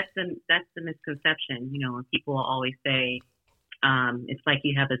that's the misconception. When people always say it's like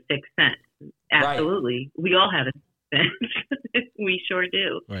you have a sixth sense. Absolutely, right. We all have a sixth sense. We sure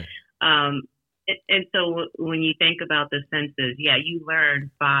do. Right. And so when you think about the senses, you learn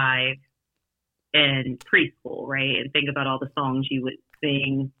 5 in preschool, right? And think about all the songs you would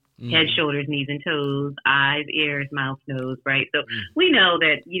sing: head, shoulders, knees, and toes, eyes, ears, mouth, nose, right? So we know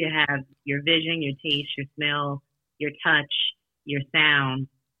that you have your vision, your taste, your smell, your touch, your sound.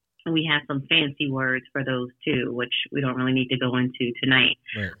 And we have some fancy words for those too, which we don't really need to go into tonight.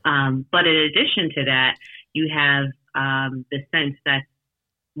 Right. But in addition to that, you have the sense that's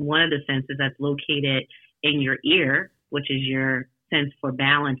one of the senses that's located in your ear, which is your sense for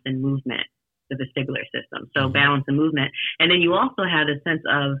balance and movement, the vestibular system. So balance and movement. And then you also have the sense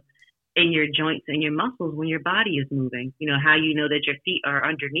of in your joints and your muscles when your body is moving. How you know that your feet are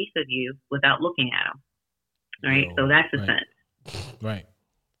underneath of you without looking at them. Right? So that's a sense. Right.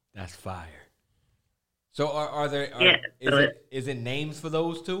 That's fire. So are there? Is it names for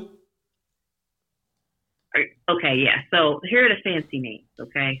those two? Okay, yeah. So here are the fancy names.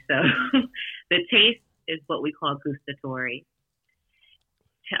 Okay, so the taste is what we call gustatory.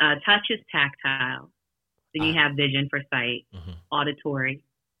 Touch is tactile. Then you have vision for sight, auditory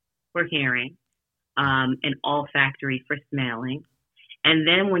for hearing, and olfactory for smelling. And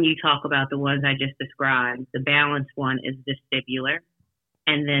then when you talk about the ones I just described, the balanced one is vestibular.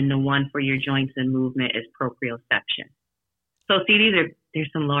 And then the one for your joints and movement is proprioception. So see,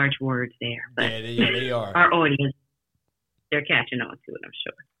 there's some large words there. But they are. Our audience, they're catching on to it, I'm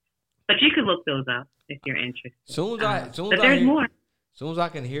sure. But you can look those up if you're interested. There's more. As soon as I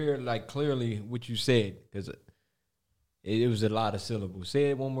can hear like clearly what you said, because it was a lot of syllables. Say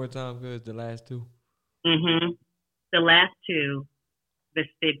it one more time, because the last two. The last two,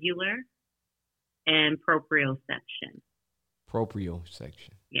 vestibular and proprioception.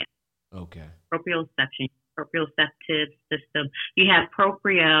 Proprioception. Yeah. Okay. Proprioception. Proprioceptive system. You have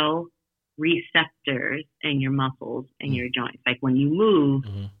proprioceptors in your muscles and your joints. Like when you move,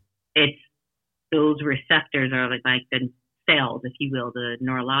 it's those receptors are like the cells, if you will, the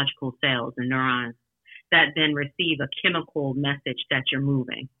neurological cells and neurons that then receive a chemical message that you're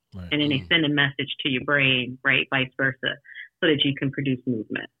moving. Right. And then they send a message to your brain, right, vice versa, so that you can produce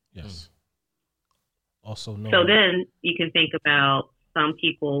movement. Yes. Also known. So then you can think about some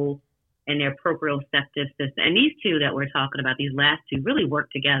people and their proprioceptive system. And these two that we're talking about, these last two, really work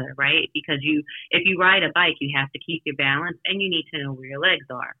together, right? Because if you ride a bike, you have to keep your balance and you need to know where your legs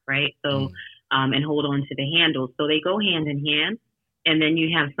are, right? So, and hold on to the handles. So they go hand in hand. And then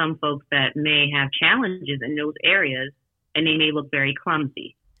you have some folks that may have challenges in those areas and they may look very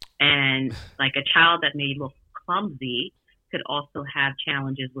clumsy. And like a child that may look clumsy could also have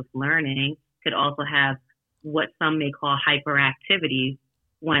challenges with learning, could also have what some may call hyperactivity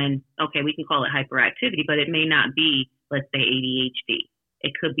when, okay, we can call it hyperactivity, but it may not be, let's say, ADHD.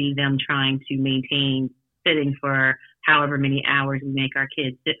 It could be them trying to maintain sitting for however many hours we make our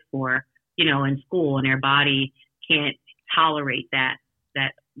kids sit for, in school, and their body can't tolerate that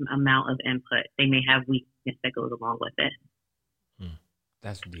amount of input. They may have weakness that goes along with it.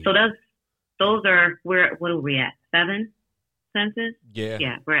 That's deep. So those are what are we at? 7 senses? Yeah.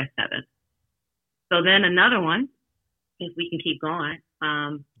 Yeah, we're at 7. So then another one, if we can keep going.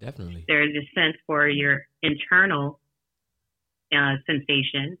 Definitely. There's a sense for your internal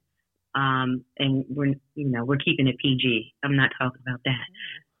sensation. And we're keeping it PG. I'm not talking about that.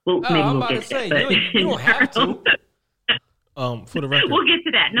 Maybe I'm we'll about get to say, that. you don't have to. For the record, we'll get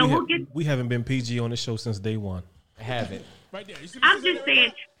to that. No, we'll get. We haven't been PG on the show since day one. I haven't. Right there. I'm just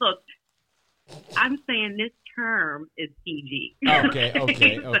saying. Look, I'm saying this term is PG.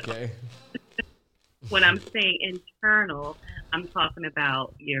 Okay. When I'm saying internal, I'm talking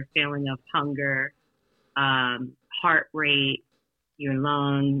about your feeling of hunger, heart rate, your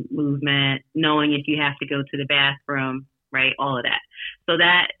lung movement, knowing if you have to go to the bathroom, right? All of that. So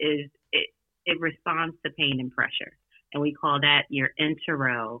that is it responds to pain and pressure. And we call that your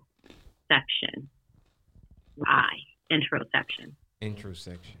interoception. Interoception.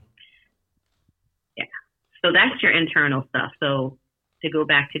 Introsection. Yeah. So that's your internal stuff. So to go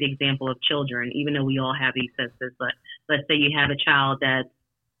back to the example of children, even though we all have these senses, but let's say you have a child that's,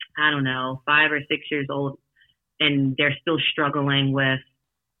 5 or 6 years old, and they're still struggling with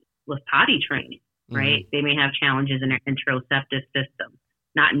potty training, right? They may have challenges in their interoceptive system,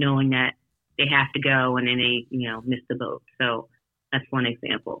 not knowing that they have to go and then they, miss the boat. So that's one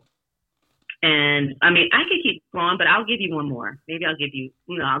example. And I could keep going, but I'll give you one more. Maybe I'll give you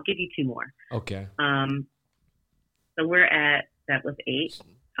 2 more. Okay. So that was 8.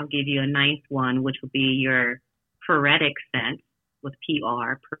 I'll give you a 9th one, which will be your phoretic sense with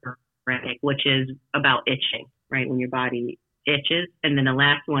PR, phoretic, which is about itching, right? When your body itches. And then the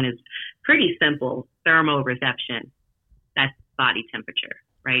last one is pretty simple, thermoreception. That's body temperature,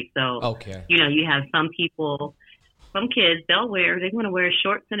 right? So, you have some kids, they want to wear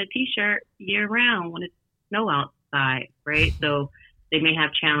shorts and a t-shirt year round when it's snow outside, right? So they may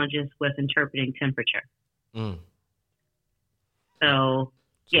have challenges with interpreting temperature. So,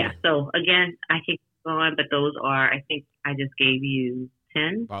 yeah. So again, I can go on, but those are, I think I just gave you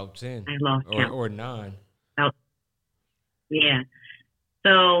 10. About 10. I lost count. Or 9. Yeah.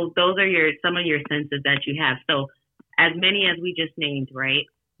 So those are some of your senses that you have. So as many as we just named, right?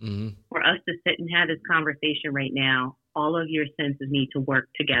 Mm-hmm. For us to sit and have this conversation right now, all of your senses need to work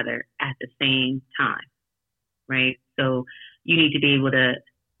together at the same time, right? So you need to be able to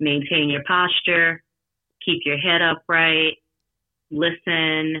maintain your posture, keep your head upright,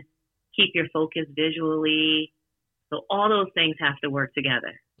 listen, keep your focus visually. So all those things have to work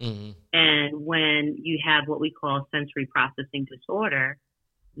together. Mm-hmm. And when you have what we call sensory processing disorder,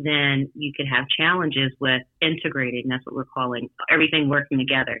 then you can have challenges with integrating. That's what we're calling everything working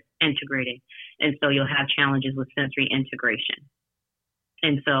together, integrating. And so you'll have challenges with sensory integration.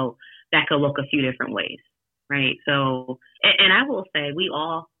 And so that could look a few different ways, right? So, and I will say we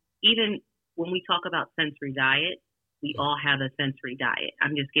all, even when we talk about sensory diet, we all have a sensory diet.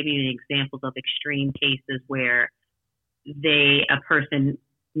 I'm just giving you examples of extreme cases where a person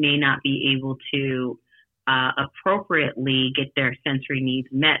may not be able to appropriately get their sensory needs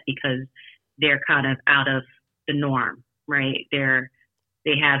met because they're kind of out of the norm, right?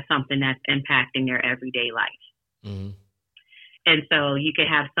 They have something that's impacting their everyday life. Mm-hmm. And so you could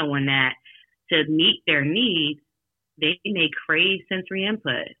have someone that to meet their needs, they may crave sensory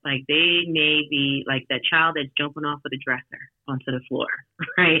input. Like they may be like that child that's jumping off of the dresser onto the floor,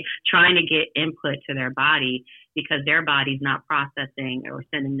 right? Trying to get input to their body because their body's not processing or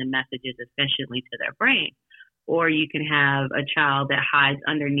sending the messages efficiently to their brain. Or you can have a child that hides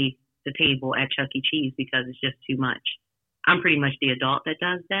underneath the table at Chuck E. Cheese because it's just too much. I'm pretty much the adult that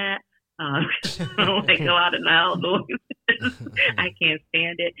does that. I don't like go out in the house. I can't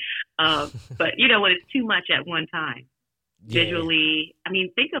stand it. But when it's too much at one time, visually,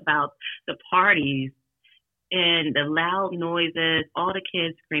 think about the parties and the loud noises, all the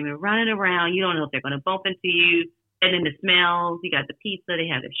kids screaming, running around. You don't know if they're going to bump into you. And then the smells, you got the pizza, they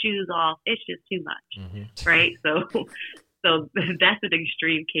have their shoes off. It's just too much, right? So that's an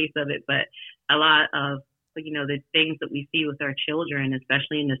extreme case of it. But a lot of, the things that we see with our children,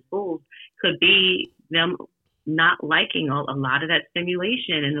 especially in the schools, could be them not liking a lot of that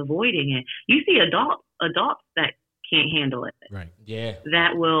stimulation and avoiding it. You see adults that can't handle it. Right. Yeah.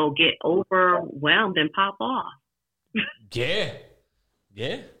 That will get overwhelmed and pop off. Yeah.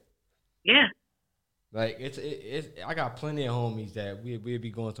 Yeah. Yeah. Like it's I got plenty of homies that we'll be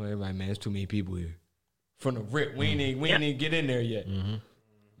going to everybody, man, it's too many people here. From the rip, we ain't even get in there yet. Mm-hmm.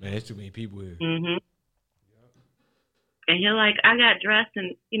 Man, it's too many people here. Mm-hmm. And you're like, I got dressed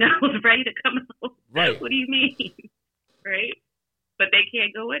and was ready to come home. Right. What do you mean? right? But they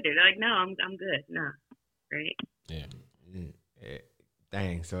can't go with it. They're like, no, I'm good. No, right? Yeah.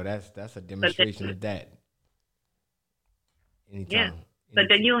 Dang. So that's a demonstration of that. Anytime. Yeah. But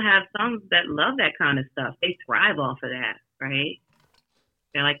then you'll have some that love that kind of stuff. They thrive off of that, right?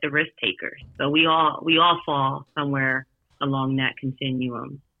 They're like the risk takers. So we all fall somewhere along that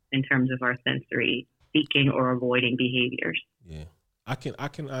continuum in terms of our sensory seeking or avoiding behaviors. Yeah. I can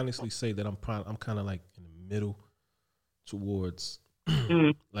honestly say that I'm kind of like in the middle towards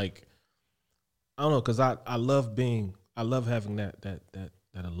like, I don't know, because I love having that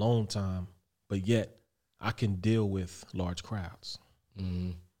alone time, but yet I can deal with large crowds.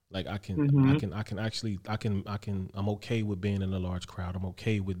 Mm-hmm. Like I'm okay with being in a large crowd. I'm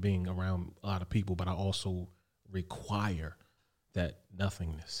okay with being around a lot of people, but I also require that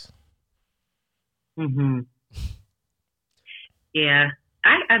nothingness. Mm-hmm. Yeah.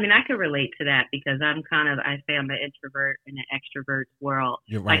 I mean, I could relate to that because I say I'm an introvert in an extrovert world.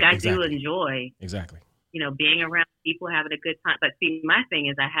 You're right. Like I exactly. do enjoy, exactly, being around people, having a good time. But see, my thing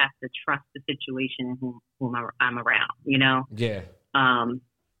is I have to trust the situation and whom I'm around, Yeah.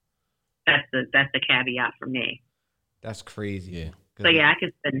 That's the caveat for me. That's crazy. Yeah. So yeah, I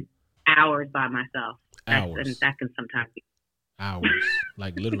can spend hours by myself. Hours. And that can sometimes be hours,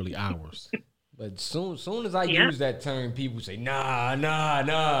 like literally hours. But soon as I use that term, people say, nah.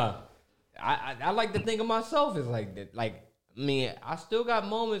 I like to think of myself as like that. Like, I mean, I still got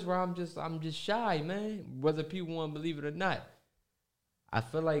moments where I'm just shy, man. Whether people want to believe it or not, I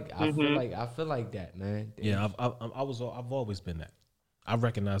feel like that, man. Yeah, I've always been that. I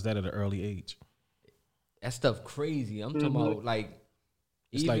recognized that at an early age. That stuff crazy. I'm talking about like,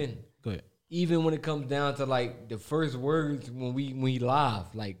 it's even like, go ahead. Even when it comes down to like the first words when we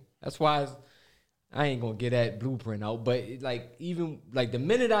live, like that's why I ain't gonna get that blueprint out. But like even like the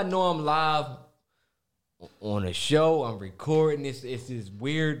minute I know I'm live on a show, I'm recording. It's this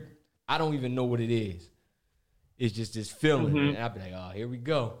weird. I don't even know what it is. It's just this feeling, and I'll be like, oh, here we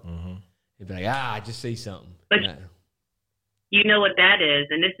go. Mm-hmm. They'd be like, just say something. But you know what that is,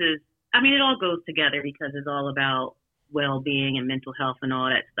 and this is, I mean, it all goes together because it's all about well-being and mental health and all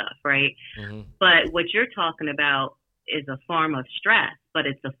that stuff, right? Mm-hmm. But what you're talking about is a form of stress, but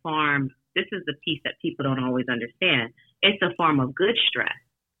it's a form, this is the piece that people don't always understand. It's a form of good stress.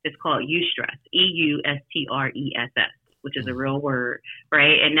 It's called eustress, EUSTRESS, which is a real word,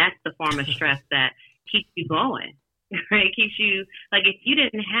 right? And that's the form of stress that keeps you going, right? Keeps you, like if you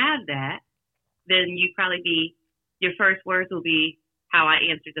didn't have that, then you'd probably be, your first words will be, how I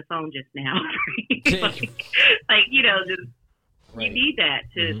answered the phone just now. Just right. You need that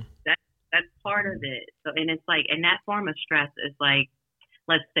to that's part of it. So and it's like, and that form of stress is like,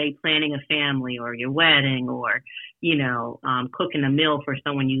 let's say planning a family or your wedding or cooking a meal for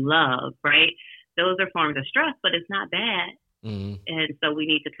someone you love, right? Those are forms of stress, but it's not bad. Mm-hmm. And so we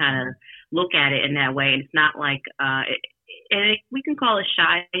need to kind of look at it in that way. And it's not like we can call it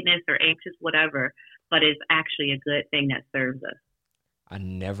shyness or anxious, whatever, but it's actually a good thing that serves us. I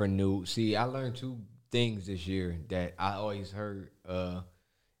never knew. See, I learned two things this year that I always heard.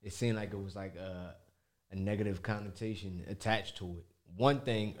 It seemed like it was like a negative connotation attached to it. One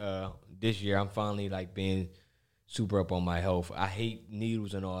thing this year, I'm finally like being super up on my health. I hate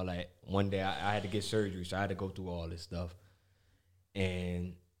needles and all that. One day I had to get surgery, so I had to go through all this stuff.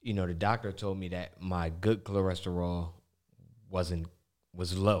 And, the doctor told me that my good cholesterol was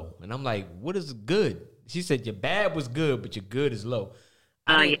low. And I'm like, what is good? She said, your bad was good, but your good is low.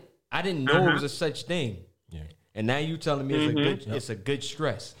 I didn't know it was a such thing. Yeah. And now you telling me it's a good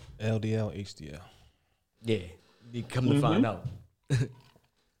stress. LDL, HDL. Yeah. You come to find out.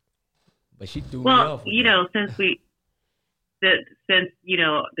 But she threw me well, off. Since the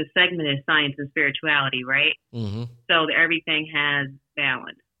segment is science and spirituality, right? Mm-hmm. So everything has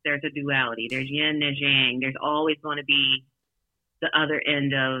balance. There's a duality. There's yin, there's yang. There's always going to be the other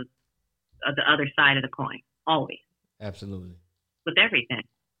end of the other side of the coin. Always. Absolutely. With everything.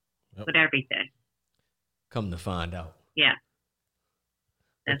 Yep. With everything. Come to find out. Yeah.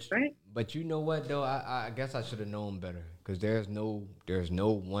 That's right. But you know what though? I guess I should have known better because there's no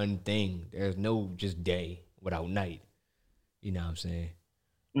one thing. There's no just day without night. You know what I'm saying?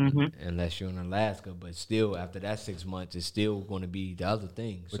 Mm-hmm. Unless you're in Alaska, but still after that 6 months, it's still going to be the other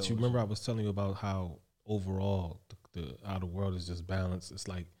thing. But you remember I was telling you about how overall how the world is just balanced. It's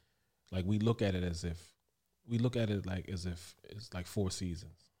like we look at it as if it's like 4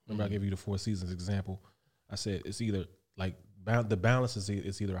 seasons. Remember I gave you the 4 seasons example. I said it's either like the balance is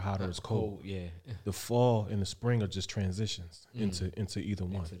it's either hot or it's cold. Yeah. The fall and the spring are just transitions into either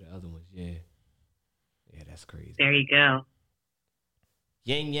one. Into the other ones, yeah. Yeah, that's crazy. There you go.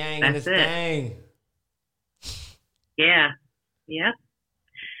 Yin yang and this thing. Yeah. Yep.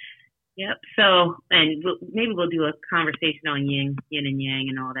 Yep. So, and maybe we'll do a conversation on yin and yang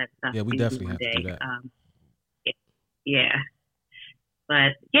and all that stuff. Yeah, we maybe definitely one have to do that. Yeah.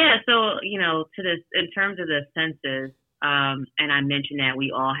 But yeah, so to this in terms of the senses, and I mentioned that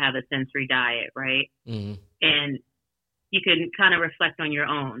we all have a sensory diet, right? Mm-hmm. And you can kind of reflect on your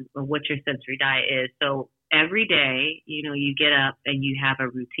own of what your sensory diet is. So every day, you get up and you have a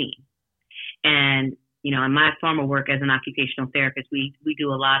routine. And in my former work as an occupational therapist, we do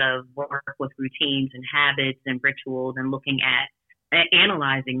a lot of work with routines and habits and rituals and looking at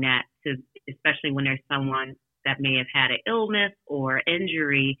analyzing that, to especially when there's someone that may have had an illness or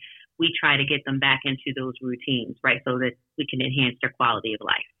injury, we try to get them back into those routines, right? So that we can enhance their quality of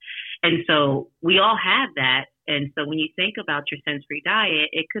life. And so we all have that. And so when you think about your sensory diet,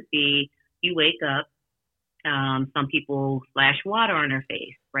 it could be you wake up, some people splash water on their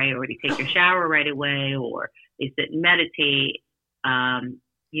face, right? Or they take their shower right away, or they sit and meditate. I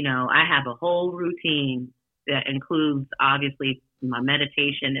have a whole routine that includes obviously my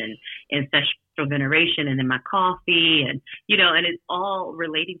meditation and ancestral veneration, and then my coffee, and it's all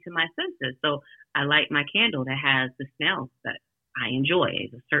relating to my senses. So I light my candle that has the smell that I enjoy.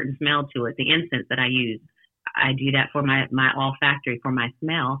 There's a certain smell to it. The incense that I use, I do that for my olfactory, for my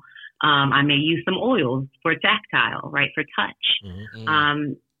smell. I may use some oils for tactile, right, for touch.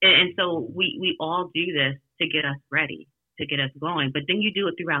 Mm-hmm. And so we all do this to get us ready, to get us going. But then you do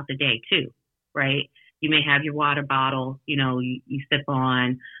it throughout the day too, right? You may have your water bottle, you sip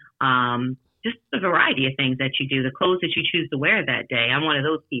on, just a variety of things that you do, the clothes that you choose to wear that day. I'm one of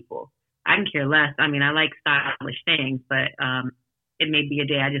those people. I can care less. I mean, I like stylish things, but it may be a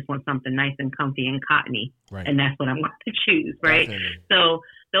day I just want something nice and comfy and cottony, right. And that's what I'm going to choose, right? Definitely. So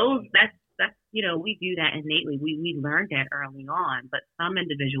that's we do that innately. We learned that early on, but some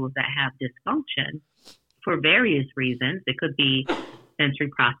individuals that have dysfunction for various reasons, it could be sensory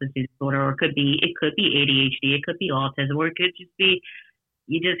processing disorder, or it could be ADHD, it could be autism, or it could just be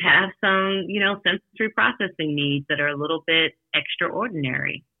you just have some, sensory processing needs that are a little bit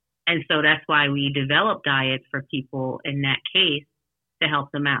extraordinary. And so that's why we develop diets for people in that case to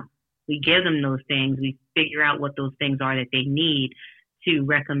help them out. We give them those things. We figure out what those things are that they need to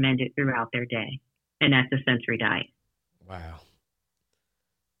recommend it throughout their day. And that's a sensory diet. Wow.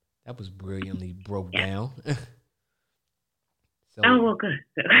 That was brilliantly broke down. So, well, good.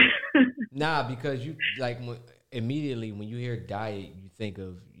 Nah, because you immediately when you hear diet, you think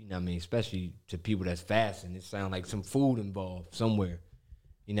of, especially to people that's fasting, it sounds like some food involved somewhere.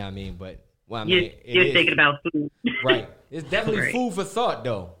 You know what I mean? But you're thinking about food. Right. It's definitely right. food for thought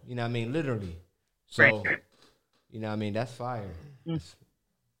though. You know what I mean? Literally. So right. You know what I mean? That's fire.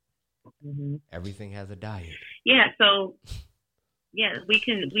 Mm-hmm. Everything has a diet. Yeah, so we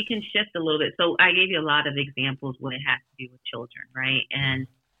can shift a little bit. So I gave you a lot of examples when it has to do with children, right? And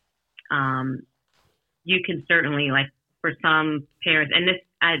you can certainly, like, for some parents, and this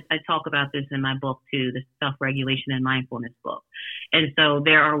I talk about this in my book too, the self-regulation and mindfulness book. And so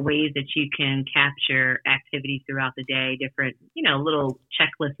there are ways that you can capture activities throughout the day, different, little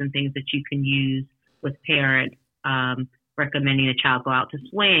checklists and things that you can use with parents, recommending a child go out to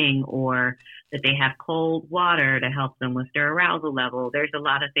swing, or that they have cold water to help them with their arousal level. There's a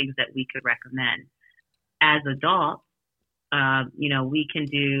lot of things that we could recommend. As adults, we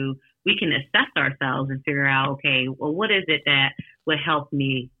can assess ourselves and figure out, okay, well, what is it that would help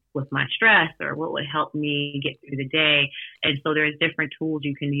me with my stress, or what would help me get through the day? And so there's different tools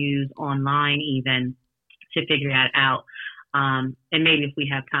you can use online even to figure that out. And maybe if we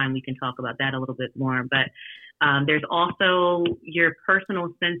have time, we can talk about that a little bit more. But there's also your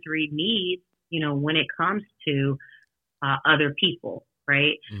personal sensory needs, when it comes to other people,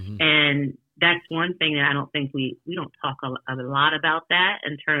 right? Mm-hmm. And that's one thing that I don't think we don't talk a lot about that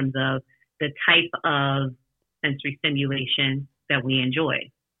in terms of the type of sensory stimulation that we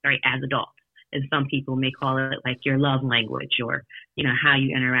enjoy, right, as adults. And some people may call it like your love language, or, how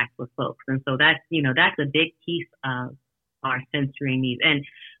you interact with folks. And so that's a big piece of our sensory needs. And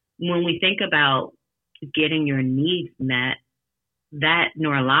when we think about getting your needs met, that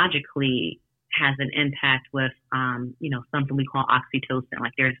neurologically has an impact with, something we call oxytocin.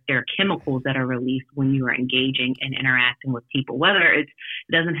 Like there are chemicals that are released when you are engaging and interacting with people, whether it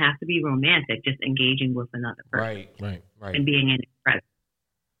doesn't have to be romantic, just engaging with another person. Right. And being in it present.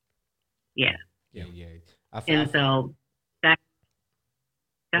 Yeah. So that.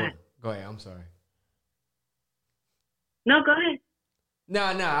 Go ahead. Go ahead. I'm sorry. No, go ahead. No,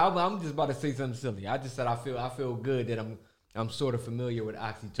 I'm just about to say something silly. I just said I feel good that I'm sort of familiar with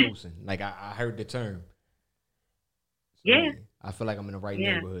oxytocin. Like I heard the term. So yeah. I feel like I'm in the right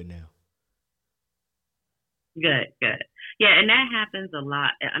neighborhood now. Good, good. Yeah, and that happens a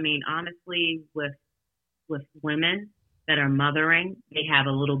lot. I mean, honestly, with women that are mothering, they have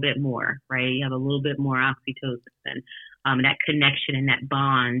a little bit more, right? You have a little bit more oxytocin, that connection and that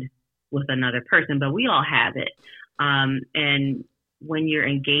bond with another person. But we all have it. And when you're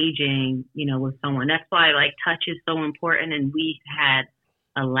engaging, with someone, that's why like touch is so important. And we had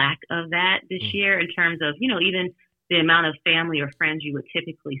a lack of that this year in terms of, even the amount of family or friends you would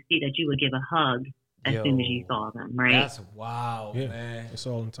typically see that you would give a hug as soon as you saw them, right? That's wow, man. It's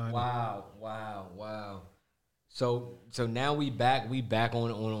all in time. Wow. So now we back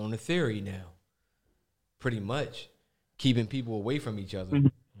on the theory now. Pretty much. Keeping people away from each other.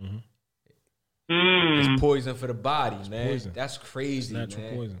 Mm-hmm. It's poison for the body, man. Poison. That's crazy, It's natural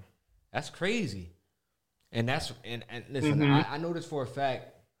man. poison. That's crazy. And listen, I know this for a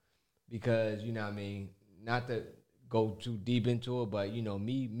fact because, what I mean, not to go too deep into it, but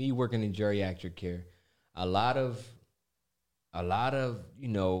me working in geriatric care, a lot of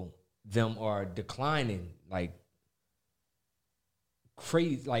them are declining like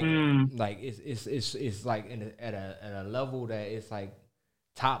crazy, like it's like at a level that it's like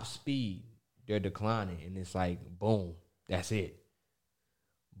top speed. They're declining, and it's like boom, that's it.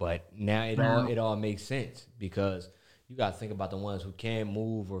 But now it all makes sense because you got to think about the ones who can't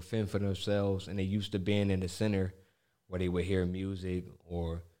move or fend for themselves, and they used to being in the center where they would hear music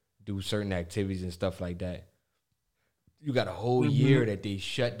or do certain activities and stuff like that. You got a whole year that they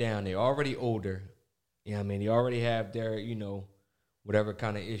shut down. They're already older. They already have their, whatever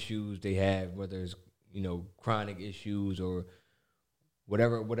kind of issues they have, whether it's, chronic issues or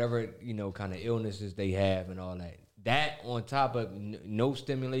whatever, kind of illnesses they have and all that. That on top of no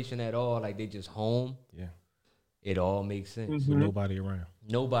stimulation at all, like they just home. Yeah. It all makes sense. With nobody around.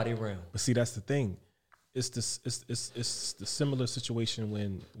 Nobody around. But see, that's the thing. It's the similar situation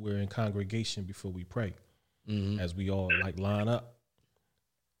when we're in congregation before we pray, as we all like line up.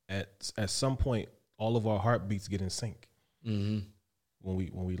 At some point, all of our heartbeats get in sync when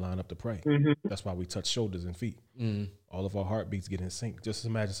we line up to pray. That's why we touch shoulders and feet. All of our heartbeats get in sync. Just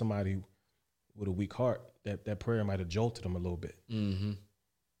imagine somebody with a weak heart, that prayer might have jolted them a little bit. And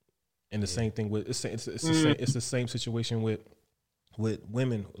the same thing with it's the same situation with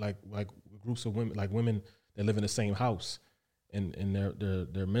women, like groups of women, like women that live in the same house, and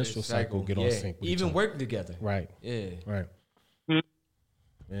their menstrual cycle get on sync. With even work together. Right. Yeah. Right.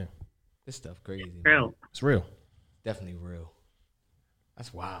 Yeah. This stuff crazy. Real. It's real. Definitely real.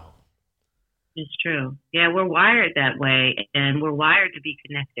 That's wild. It's true. Yeah, we're wired that way, and we're wired to be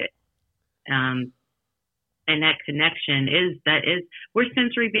connected. And that connection we're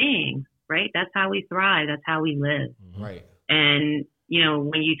sensory beings, right? That's how we thrive. That's how we live. Right. And,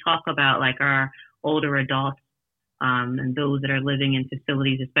 when you talk about like our older adults, and those that are living in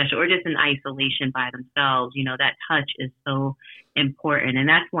facilities, especially, or just in isolation by themselves, that touch is so important. And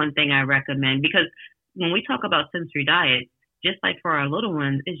that's one thing I recommend, because when we talk about sensory diet, just like for our little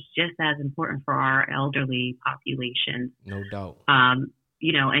ones, it's just as important for our elderly population. No doubt. And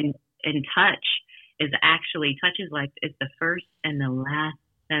touch is like, it's the first and the last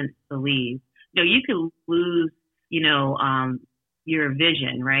sense to leave. You could lose, your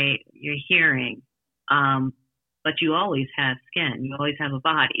vision, right? Your hearing. But you always have skin. You always have a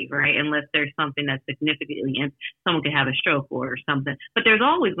body, right? Unless there's something that's significantly, someone could have a stroke or something. But there's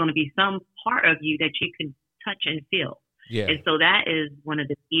always going to be some part of you that you can touch and feel. Yeah. And so that is one of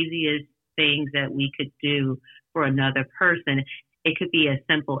the easiest things that we could do for another person. It could be as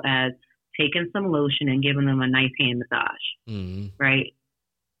simple as taking some lotion and giving them a nice hand massage, right?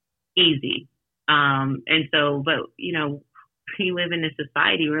 Easy. And so, but, we live in a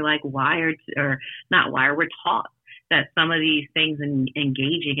society, we're like we're taught that some of these things and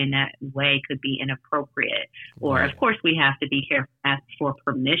engaging in that way could be inappropriate. Or, of course, we have to be careful, ask for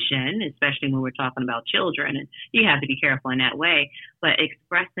permission, especially when we're talking about children, and you have to be careful in that way. But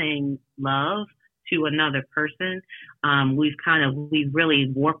expressing love to another person, we've really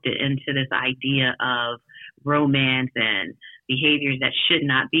warped it into this idea of romance and behaviors that should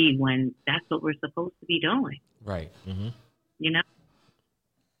not be, when that's what we're supposed to be doing. Right. Yep.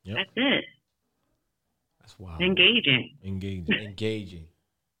 That's it. That's wild. Engaging.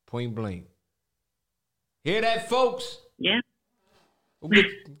 Point blank. Hear that, folks? Yeah.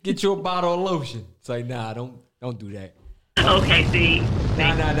 Get you a bottle of lotion. It's like, nah, don't do that. Okay, see. Nah.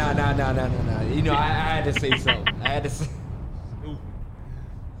 I had to say something.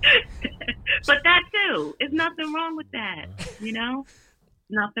 But that too, there's nothing wrong with that.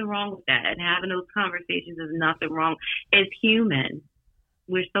 Nothing wrong with that. And having those conversations is nothing wrong. As human,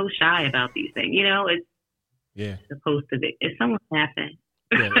 we're so shy about these things. It's supposed to be. Is someone laughing?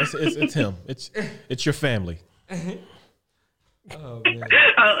 Yeah, it's him. It's your family. Oh man.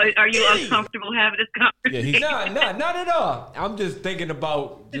 Are you uncomfortable having this conversation? No, not at all. I'm just thinking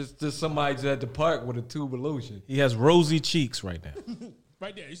about just somebody just at the park with a tube of lotion. He has rosy cheeks right now.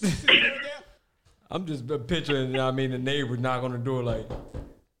 Right there. You see it right there? I'm just picturing, the neighbor knock on the door like,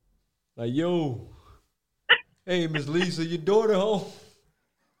 yo, hey, Miss Lisa, your daughter home?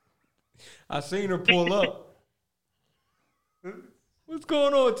 I seen her pull up. What's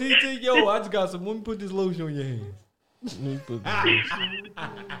going on, TT? Yo, I just got some. Let me put this lotion on your hands.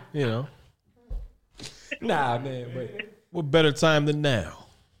 You know. Nah, man, but what better time than now?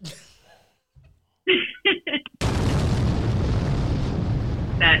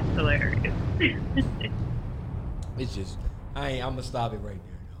 That's hilarious. It's just, I'm gonna stop it right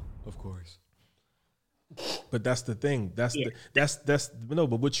there, though. Of course. But that's the thing. But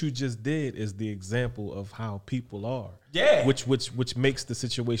what you just did is the example of how people are. Yeah. Which makes the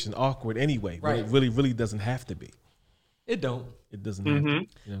situation awkward anyway. Right. But it really doesn't have to be. It don't. It doesn't have to. You know what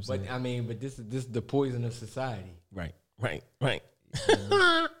I'm But saying? but this is the poison of society. Right. It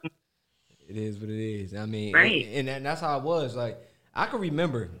is what it is. Right. And that's how it was. Like, I can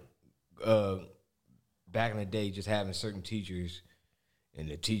remember back in the day just having certain teachers, and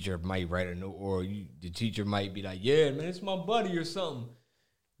the teacher might write a note, or the teacher might be like, yeah, man, it's my buddy or something.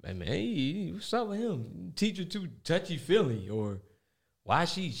 Man, hey, what's up with him? Teacher too touchy-feely, or why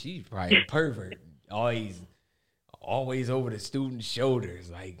she's probably a pervert. Always over the student's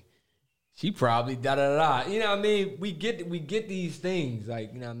shoulders. Like, she probably da-da-da. You know what I mean? We get these things.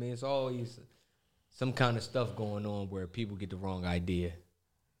 Like, you know what I mean? It's always some kind of stuff going on where people get the wrong idea.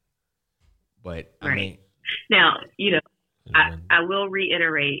 But, I mean. Now, I will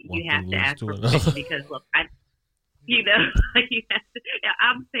reiterate, you have to ask for permission because, look, you have to,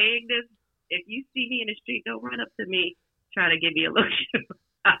 I'm saying this. If you see me in the street, don't run up to me trying to give me a lotion.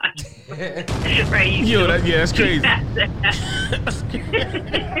 Right? That's crazy.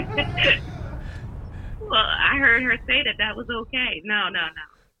 Well, I heard her say that was okay. No.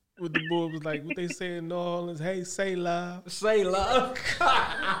 What the boy was like, what they say in New Orleans, hey, say love. Say love.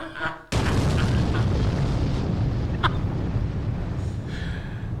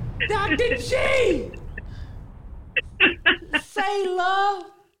 Dr. G! Say love.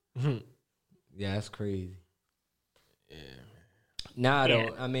 Yeah, that's crazy. Yeah. Nah,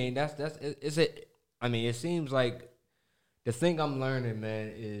 though. I mean, it seems like the thing I'm learning,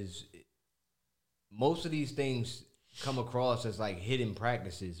 man, is most of these things come across as like hidden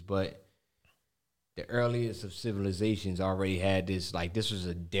practices, but the earliest of civilizations already had this. Like, this was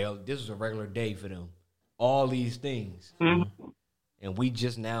a regular day for them. All these things. Mm-hmm. And we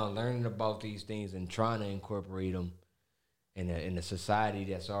just now learning about these things and trying to incorporate them in a society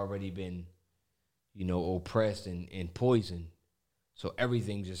that's already been, oppressed and poisoned. So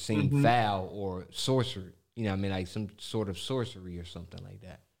everything just seemed foul or sorcery. You know what I mean? Like some sort of sorcery or something like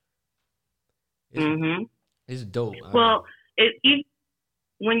that. It's dope. Well,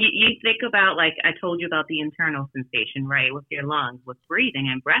 when you think about, like I told you about the internal sensation, right, with your lungs, with breathing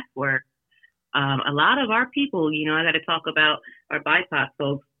and breath work, a lot of our people, I got to talk about our BIPOC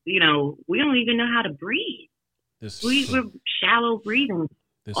folks, we don't even know how to breathe. We're shallow breathing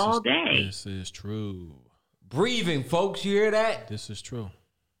all day. This is true. Breathing, folks, you hear that? This is true.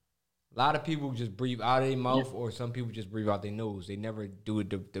 A lot of people just breathe out of their mouth, or some people just breathe out their nose. They never do it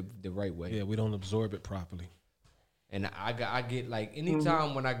the right way. Yeah, we don't absorb it properly. And I get like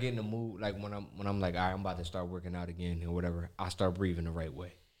anytime when I get in the mood, like when I'm like, all right, I'm about to start working out again or whatever, I start breathing the right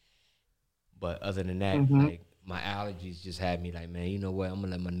way. But other than that, like my allergies just had me like, man, you know what? I'm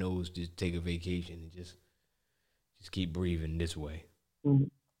gonna let my nose just take a vacation and just keep breathing this way. Mm-hmm.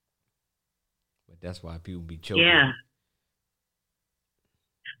 But that's why people be choking. Yeah.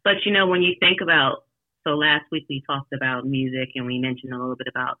 But when you think about, so last week we talked about music and we mentioned a little bit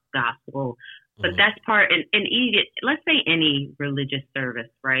about gospel, but that's part, and let's say any religious service,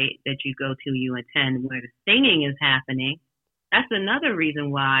 right, that you go to, you attend, where the singing is happening, that's another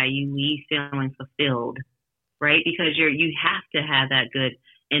reason why you leave feeling fulfilled, right? Because you have to have that good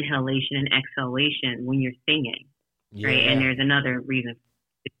inhalation and exhalation when you're singing, right? And there's another reason,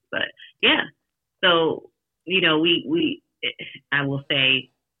 but yeah. So, I will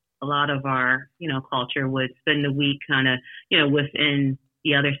say a lot of our, culture would spend the week kind of, within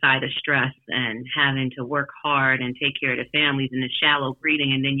the other side of stress and having to work hard and take care of the families and the shallow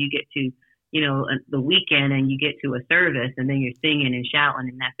breathing. And then you get to, the weekend and you get to a service and then you're singing and shouting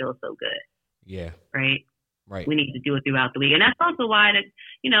and that feels so good. Yeah. Right. Right. We need to do it throughout the week. And that's also why that,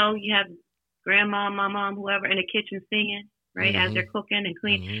 you have grandma, my mom, whoever in the kitchen singing, right, as they're cooking and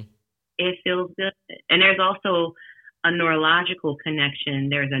cleaning. It feels good. And there's also a neurological connection.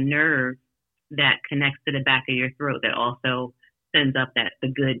 There's a nerve that connects to the back of your throat that also sends up the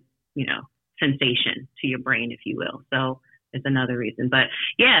good, sensation to your brain, if you will. So it's another reason. But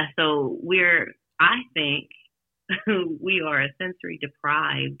yeah, so I think we are a sensory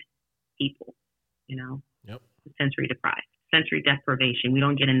deprived people, Yep. Sensory deprived, sensory deprivation. We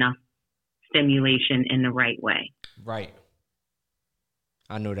don't get enough stimulation in the right way. Right.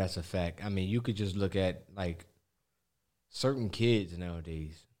 I know that's a fact. I mean, you could just look at like certain kids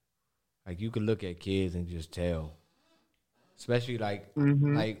nowadays. Like you could look at kids and just tell, especially like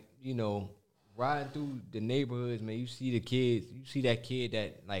riding through the neighborhoods, man. You see the kids. You see that kid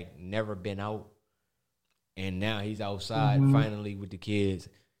that like never been out, and now he's outside finally with the kids.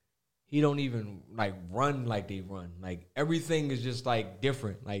 He don't even like run like they run. Like everything is just like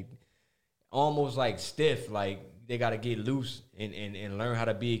different. Like almost like stiff. Like they got to get loose and learn how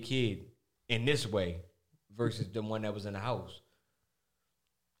to be a kid in this way versus the one that was in the house.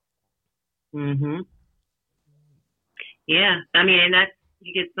 Mhm. Yeah, I mean, and that's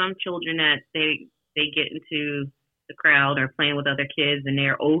you get some children that they get into the crowd or playing with other kids and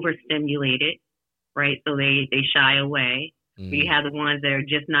they're overstimulated, right? So they shy away. But you have the ones that are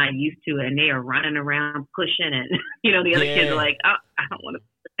just not used to it and they are running around pushing and the other kids are like, oh, I don't want to,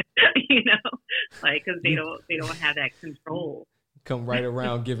 like because they don't have that control. Come right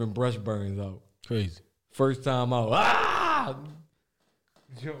around giving brush burns out. Crazy. First time out,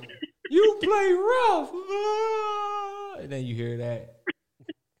 Yo, you play rough, and then you hear that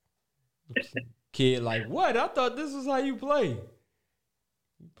kid like, what? I thought this was how you play.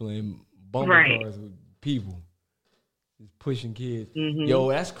 You playing bumper cars with people. Just pushing kids. Yo,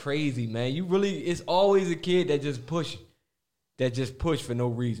 that's crazy, man. It's always a kid that just push for no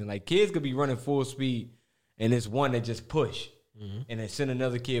reason. Like kids could be running full speed and it's one that just push and then send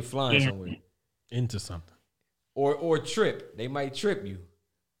another kid flying somewhere. Into something. Or trip. They might trip you.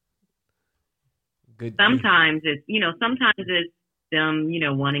 Good. Sometimes it's them,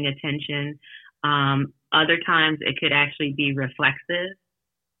 wanting attention. Other times it could actually be reflexive.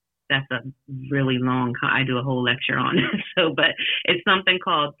 That's a really long, I do a whole lecture on it. But it's something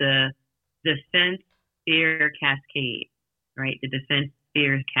called the defense fear cascade, right? The defense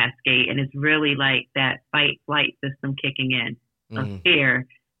fear cascade. And it's really like that fight flight system kicking in of fear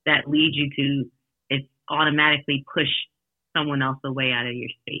that leads you to, it automatically push someone else away out of your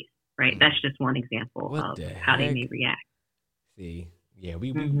space, right? That's just one example of how they may react. See, yeah,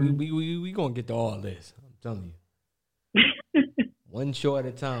 we gonna get to all this. I'm telling you. One show at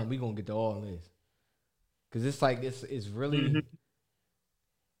a time, we gonna get to all this. Cause it's like it's really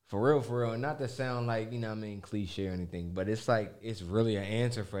for real. Not to sound like cliche or anything, but it's like it's really an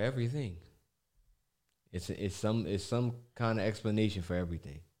answer for everything. It's some kind of explanation for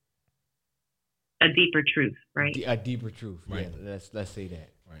everything. A deeper truth, right? A deeper truth, right? Yeah, let's say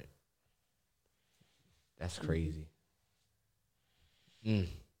that. Right. That's crazy. Yeah.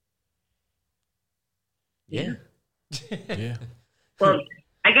 Yeah. Well,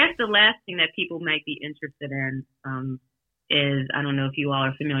 I guess the last thing that people might be interested in is, I don't know if you all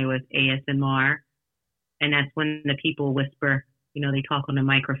are familiar with ASMR, and that's when the people whisper, they talk on the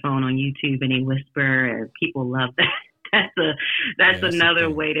microphone on YouTube and they whisper, and people love that. That's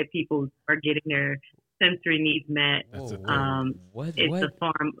another way that people are getting their sensory needs met. It's a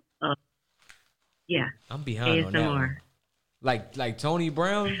form of, I'm behind ASMR. on that one. Like Tony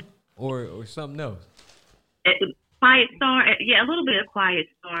Brown or something else. Quiet Storm, a little bit of Quiet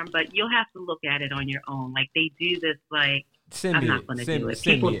Storm, but you'll have to look at it on your own. Like they do this, like I'm not going to do it.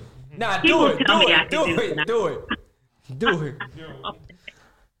 Do it.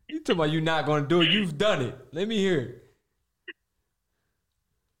 You talking about you not going to do it? You've done it. Let me hear it.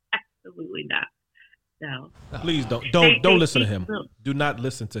 Absolutely not. No. Please don't listen to him. Do not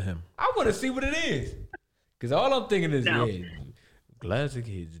listen to him. I want to see what it is. Because all I'm thinking is, Classic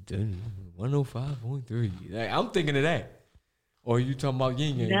Hits 105.3. Like, I'm thinking of that. Or you talking about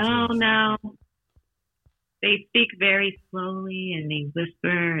Yin Yang? No. They speak very slowly and they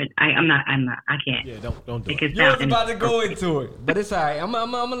whisper. And I'm not. I can't. Yeah, don't do it. You was about to go into it, but it's all right. I'm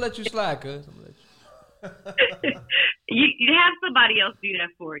gonna let you slide, cuz. You have somebody else do that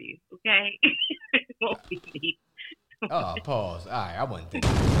for you, okay? It won't be me. Oh, pause. All right, I wasn't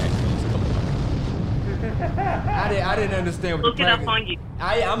thinking that. I didn't understand what look the it up on you.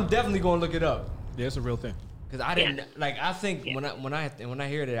 I'm definitely gonna look it up. Yeah, it's a real thing. Cause I didn't I think when I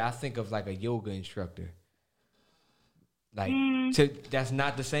hear that, I think of like a yoga instructor. Like that's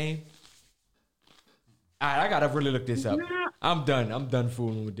not the same. All right, I gotta really look this up. No. I'm done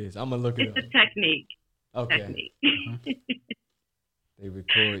fooling with this. I'm gonna look it up. It's a technique. Okay. Technique. They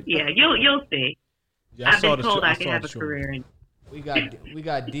record. Yeah, you'll see. Yeah, I I've saw been the told show- I I could saw have the a show. career in. We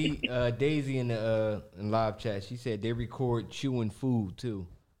got Daisy in the in live chat. She said they record chewing food too.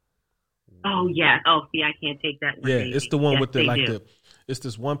 Oh yeah. Oh, see, I can't take that one. Yeah, baby. it's the one Yes, with the they like do. the. It's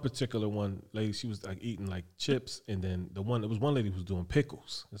this one particular one lady. She was like eating like chips, and then the one. It was one lady who was doing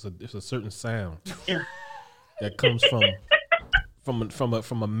pickles. It's a certain sound that comes from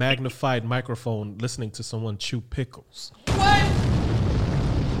a magnified microphone listening to someone chew pickles.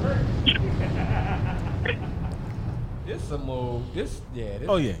 This some old. This This,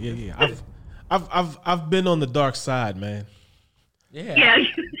 Oh yeah. I've been on the dark side, man. Yeah.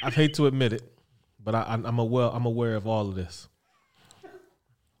 I hate to admit it, but I'm aware of all of this.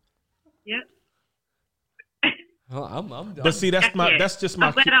 Yep. But see, that's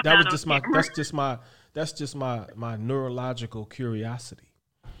just my neurological curiosity.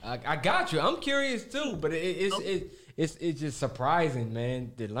 I got you. I'm curious too, but it's just surprising,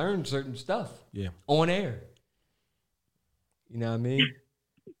 man, to learn certain stuff. Yeah. On air. You know what I mean?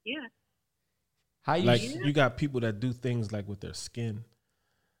 Yeah. How you Like you got people that do things like with their skin,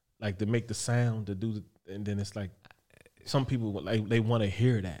 like to make the sound to do, and then it's like some people like they want to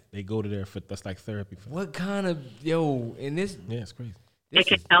hear that. They go to there for that's like therapy. For what kind of in this? Yeah, it's crazy. It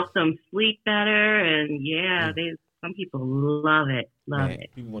can help them sleep better, and some people love it. Love Man, it.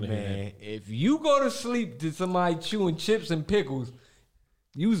 People want to hear Man, if you go to sleep to somebody chewing chips and pickles,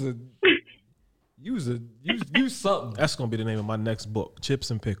 use something. That's gonna be the name of my next book,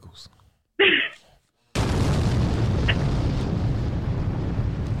 Chips and Pickles.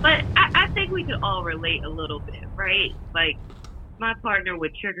 But I think we could all relate a little bit, right? Like, my partner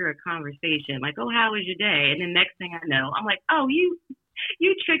would trigger a conversation, like, "Oh, how was your day?" And then next thing I know, I'm like, "Oh, you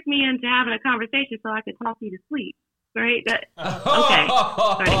tricked me into having a conversation so I could talk you to sleep." Right? Okay.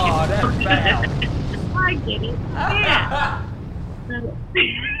 That's bad. I get it. Yeah.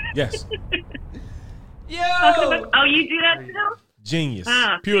 Yes. Yo. Oh, you do that too? Genius.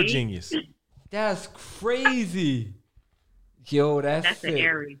 Ah, Pure see? genius. That's crazy. Yo, that's That's an sick.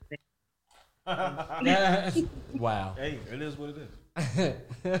 Aries thing. Wow. Hey, it is what it is.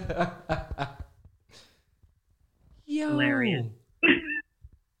 Yo. Hilarious.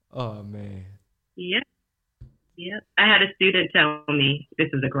 Oh man. Yep. Yep. I had a student tell me, this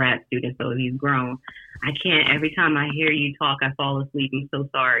is a grad student, so he's grown. "I can't, every time I hear you talk, I fall asleep. I'm so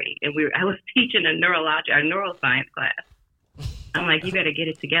sorry." And I was teaching a neuroscience class. I'm like, "You better get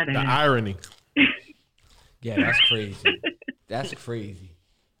it together." The now." irony. Yeah, that's crazy. That's crazy.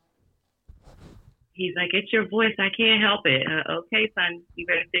 He's like, "It's your voice. I can't help it." Okay, son, you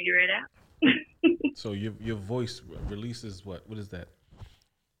better figure it out. So your voice releases what? What is that?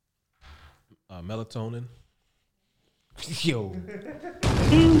 Melatonin. Yo.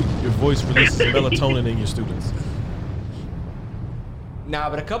 Your voice releases melatonin in your students. Nah,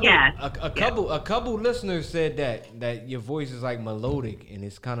 but Yeah. a couple listeners said that your voice is like melodic and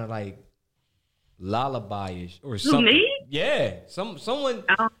it's kind of like lullaby-ish or something. me? Yeah, someone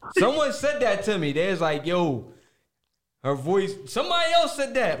said that to me. There's like, yo, her voice. Somebody else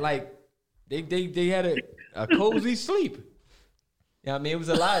said that. Like they had a cozy sleep. Yeah, I mean it was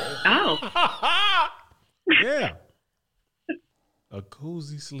a lot. Oh, Yeah. A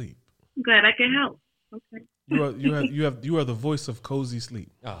cozy sleep. I'm glad I could help. Okay. You are the voice of cozy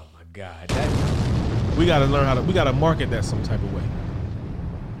sleep. Oh my God, We gotta learn we gotta market that some type of way.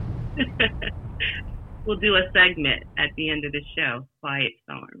 We'll do a segment at the end of the show. Quiet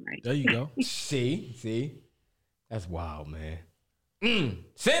storm, right? There you go. See, that's wild, man.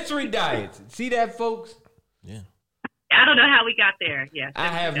 Sensory diets. See that, folks? Yeah. I don't know how we got there. Yeah. I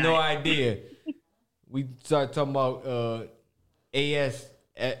have no idea. We started talking about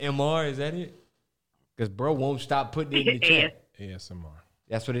ASMR. Is that it? Because bro won't stop putting it in the chat. ASMR.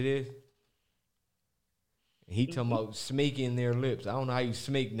 That's what it is. And he talking about smaking their lips. I don't know how you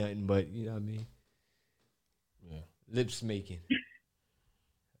smake nothing, but you know what I mean. Yeah. Lip smaking.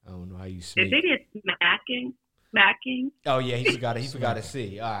 I don't know how you smake. Maybe it's smacking. Oh yeah, he forgot it. He forgot to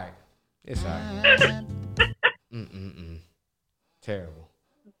see. All right, it's all right. Terrible.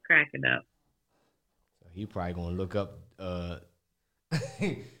 Cracking up. So he probably gonna look up.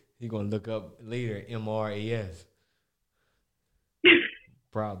 He gonna look up later. MRAS.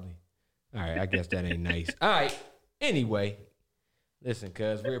 Probably. All right. I guess that ain't nice. All right. Anyway, listen,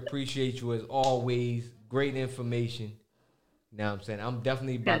 cuz we appreciate you as always. Great information. You know what I'm saying? I'm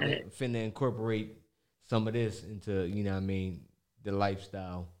definitely about to finna incorporate some of this into, you know what I mean, the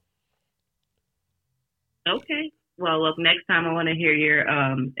lifestyle. Okay. Well, look, next time I want to hear your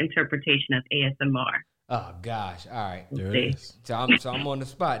interpretation of ASMR. Oh gosh! All right, there it is. So I'm on the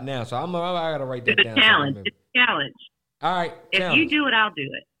spot now. So I gotta write that It's a down. challenge. It's a challenge. All right. If you do it, I'll do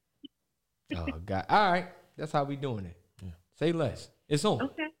it. Oh God! All right, that's how we doing it. Yeah. Say less. It's on.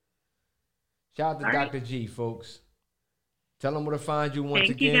 Okay. Shout out to All right. Dr. G, folks. Tell them where to find you once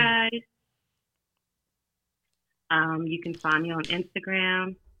Thank again. you, guys. You can find me on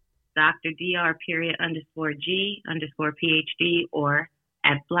Instagram, Dr.Dr.G_PhD, or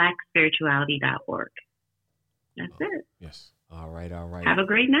at blackspirituality.org. That's it. Yes. All right. Have a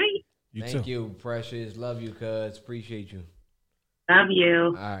great night. Thank you, Precious. Love you, cuz. Appreciate you. Love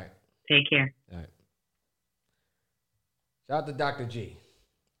you. All right. Take care. All right. Shout out to Dr. G.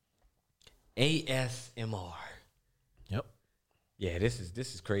 ASMR. Yep. Yeah, this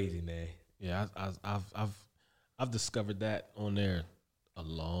is crazy, man. Yeah, I've discovered that on there a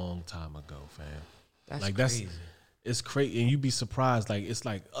long time ago, fam. That's like crazy. It's crazy, and you'd be surprised. Like it's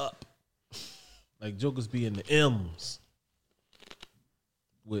like up, like jokers be in the M's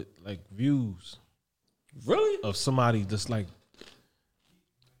with like views. Really? Of somebody just like,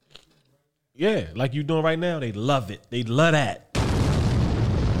 yeah, like you doing right now. They love it. They love that.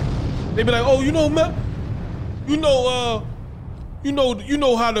 They be like, oh, you know, man, you know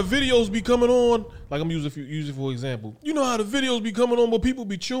how the videos be coming on. Like I'm using for example. You know how the videos be coming on where people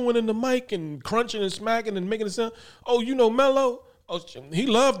be chewing in the mic and crunching and smacking and making it sound. Oh, you know Mello? Oh, he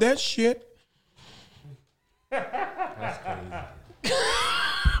loved that shit. That's crazy.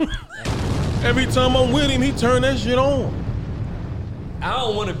 Every time I'm with him, he turn that shit on. I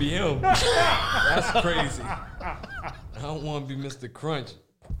don't want to be him. That's crazy. I don't want to be Mr. Crunch.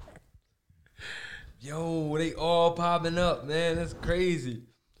 Yo, they all popping up, man. That's crazy.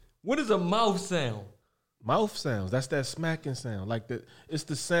 What is a mouth sound? Mouth sounds. That's that smacking sound. Like it's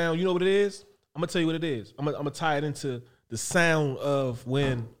the sound. You know what it is? I'm gonna tell you what it is. I'm gonna tie it into the sound of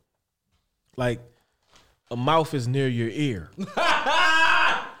when, like, a mouth is near your ear.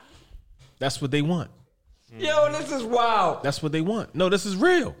 That's what they want. Yo, this is wild. That's what they want. No, this is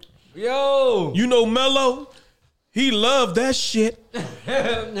real. Yo, you know Mello? He loved that shit.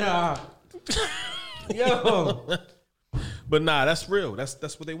 Nah. Yo. But nah, that's real.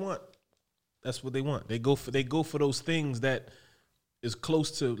 That's what they want. That's what they want. They go for those things that is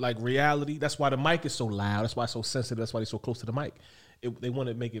close to like reality. That's why the mic is so loud. That's why it's so sensitive. That's why they're so close to the mic. They want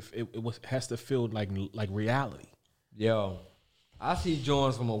to make it has to feel like reality. Yo, I see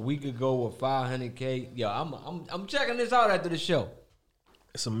joints from a week ago with 500K. Yo, I'm checking this out after the show.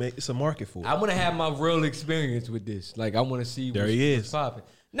 It's a market for it. I want to have my real experience with this. Like I want to see there he is popping.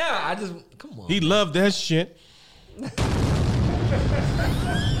 Nah, I just come on. He loved that shit.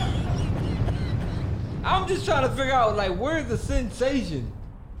 I'm just trying to figure out like where's the sensation.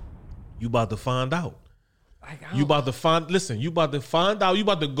 You about to find out. You about to find out. You about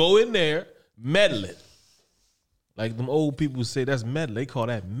to go in there meddling. Like them old people say that's meddling. They call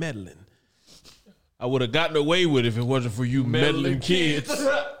that meddling. I would have gotten away with it if it wasn't for you meddling kids.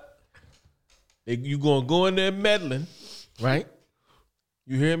 You gonna go in there meddling, right?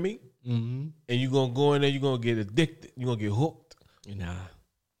 You hear me? Mm-hmm. And you gonna go in there, you gonna get addicted. You gonna get hooked. Nah.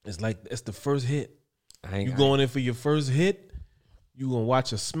 It's like it's the first hit. You going in for your first hit, you gonna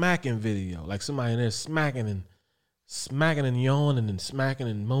watch a smacking video. Like somebody in there smacking and yawning and smacking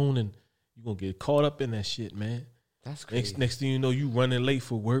and moaning. You gonna get caught up in that shit, man. That's crazy. Next thing you know, you running late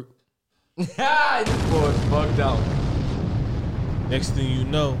for work. This boy's bugged out. Next thing you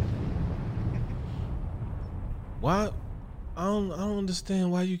know, why? I don't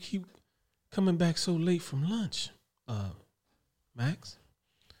understand why you keep coming back so late from lunch, Max.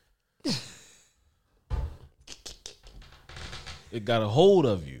 It got a hold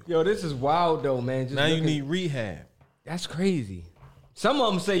of you. Yo, this is wild though, man. Just now you need rehab. That's crazy. Some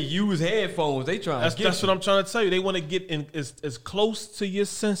of them say use headphones. They trying. That's what I'm trying to tell you. They want to get in as close to your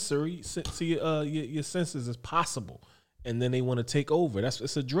sensory, to your senses as possible, and then they want to take over.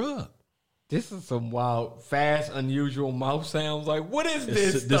 It's a drug. This is some wild, fast, unusual mouth sounds. Like, what is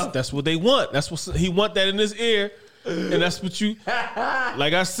this stuff? That's what they want. That's what he want that in his ear, and that's what you.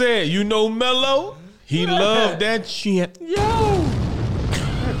 Like I said, you know, Mello. He loved that shit. Yo.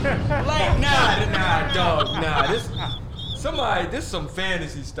 Like, nah, dog. Nah, this some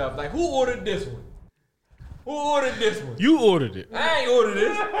fantasy stuff. Like, who ordered this one? Who ordered this one? You ordered it. I ain't ordered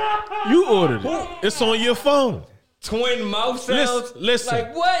this. You ordered it. It's on your phone. Twin mouth sounds? Listen.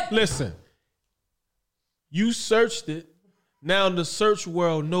 Like, what? Listen. You searched it. Now the search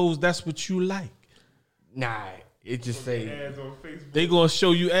world knows that's what you like. Nah. It just say they gonna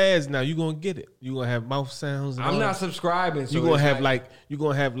show you ads now. You gonna get it. You gonna have mouth sounds. And I'm not subscribing. So you gonna have like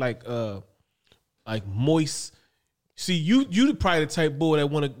moist. See, you probably the type boy that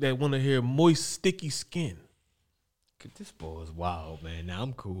wanna hear moist, sticky skin. This boy is wild, man. Now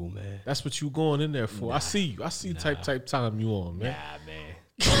I'm cool, man. That's what you going in there for. Nah, I see you. I see type time you on, man. Nah, man.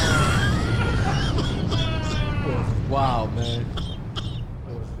 Wow, man.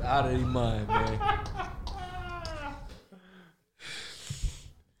 Out of your mind, man.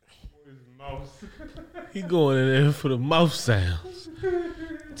 He going in there for the mouth sounds.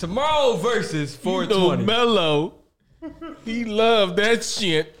 Tomorrow versus 420. You know Mello, he loved that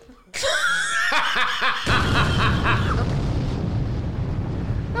shit.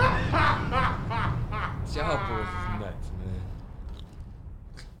 Y'all boys is nuts, man.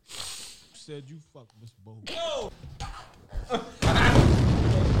 Said you fuck Miss Bo.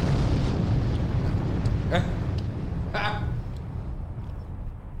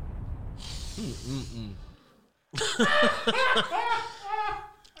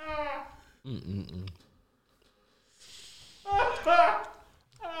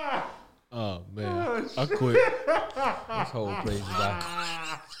 Oh man, I quit. This whole place is out.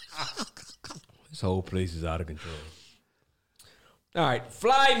 This whole place is out of control. All right,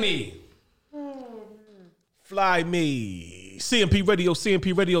 fly me. Fly me. CMP Radio,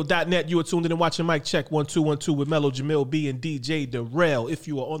 CMPRadio.net. You are tuned in and watching Mic Check 1212 with Mello, Jamil B, and DJ Darrell. If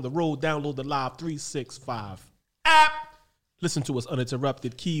you are on the road, download the Live 365 app. Listen to us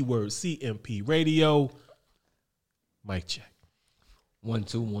uninterrupted. Keyword CMP Radio. Mic Check. 1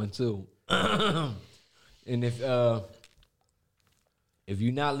 2 1 2. And if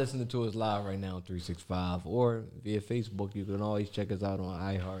you're not listening to us live right now on 365 or via Facebook, you can always check us out on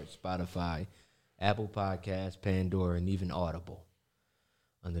iHeart, Spotify, Apple Podcasts, Pandora, and even Audible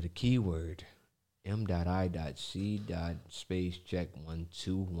under the keyword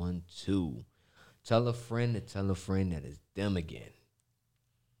m.i.c.spacecheck1212. Tell a friend to tell a friend that it's them again.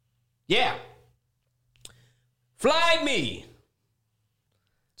 Yeah. Fly me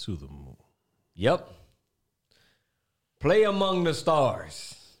to the moon. Yep. Play among the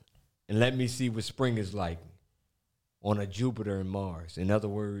stars and let me see what spring is like on a Jupiter and Mars. In other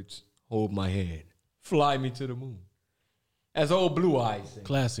words, hold my hand. Fly me to the moon. As old Blue Eyes sing.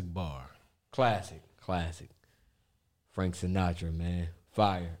 Classic bar. Classic. Frank Sinatra, man.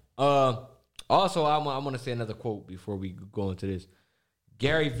 Fire. Also, I want to say another quote before we go into this.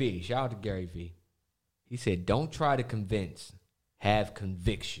 Gary V. Shout out to Gary V. He said, don't try to convince, have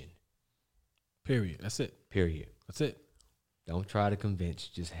conviction. Period. That's it. Period. That's it. Don't try to convince,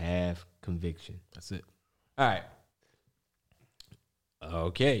 just have conviction. That's it. All right.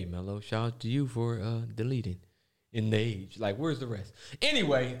 Okay, Mello, shout out to you for deleting in the age. Like, where's the rest?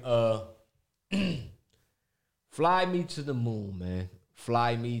 Anyway, fly me to the moon, man.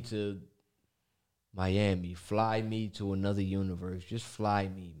 Fly me to Miami. Fly me to another universe. Just fly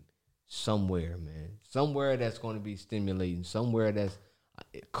me somewhere, man. Somewhere that's going to be stimulating. Somewhere that's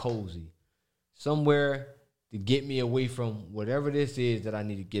cozy. Somewhere to get me away from whatever this is that I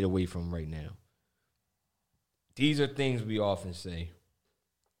need to get away from right now. These are things we often say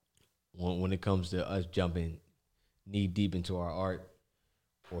when it comes to us jumping knee deep into our art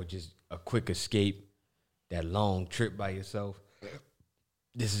or just a quick escape, that long trip by yourself.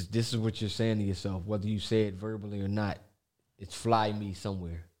 This is what you're saying to yourself, whether you say it verbally or not. It's fly me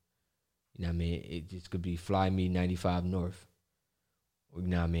somewhere. You know what I mean? It just could be fly me 95 North. Or, you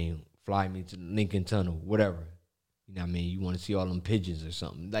know what I mean? Fly me to Lincoln Tunnel, whatever. You know what I mean? You want to see all them pigeons or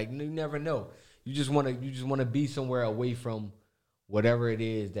something. Like, you never know. You just want to be somewhere away from whatever it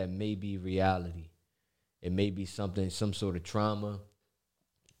is that may be reality. It may be some sort of trauma.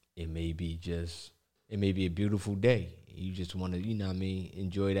 It may be a beautiful day. You just want to, you know what I mean,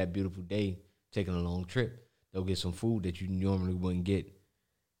 enjoy that beautiful day, taking a long trip. Go get some food that you normally wouldn't get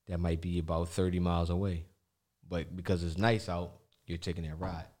that might be about 30 miles away. But because it's nice out, you're taking that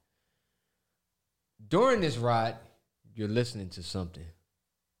ride. During this ride, you're listening to something,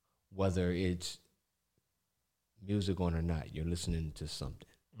 whether it's music on or not, you're listening to something.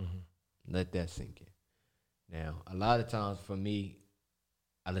 Mm-hmm. Let that sink in. Now, a lot of times for me,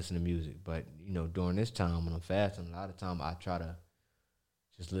 I listen to music, but, you know, during this time when I'm fasting, a lot of time I try to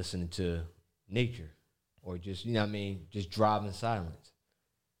just listen to nature or just, you know what I mean, just drive in silence.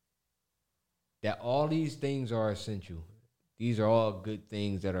 That all these things are essential. These are all good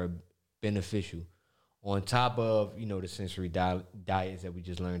things that are beneficial. On top of, you know, the sensory diets that we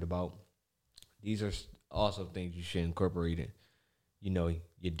just learned about, these are also things you should incorporate in, you know,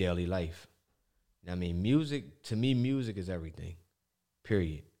 your daily life. I mean, music, to me, music is everything,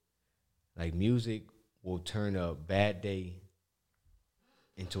 period. Like, music will turn a bad day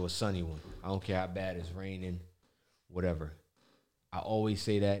into a sunny one. I don't care how bad it's raining, whatever. I always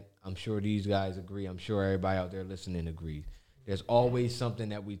say that. I'm sure these guys agree. I'm sure everybody out there listening agrees. There's always something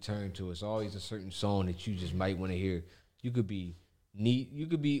that we turn to. It's always a certain song that you just might want to hear. You could be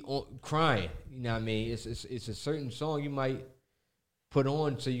crying. You know what I mean? It's a certain song you might put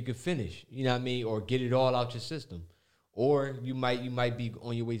on so you can finish. You know what I mean? Or get it all out your system. Or you might be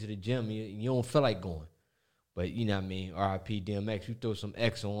on your way to the gym and you don't feel like going. But you know what I mean? RIP DMX, you throw some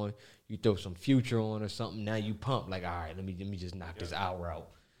X on, you throw some Future on or something, now you pump like, all right, let me just knock this hour out.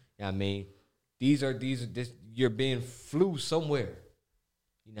 You know what I mean? You're being flew somewhere.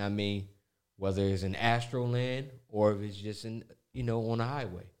 You know what I mean? Whether it's in Astroland or if it's just in, on the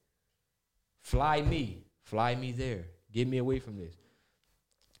highway. Fly me there. Get me away from this.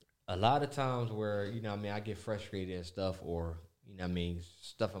 A lot of times where, I get frustrated and stuff or,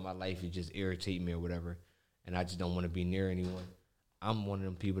 stuff in my life is just irritating me or whatever, and I just don't want to be near anyone. I'm one of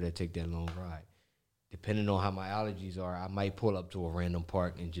them people that take that long ride. Depending on how my allergies are, I might pull up to a random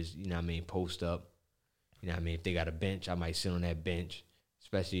park and just, post up. If they got a bench, I might sit on that bench.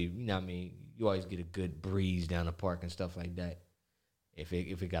 Especially, you always get a good breeze down the park and stuff like that. If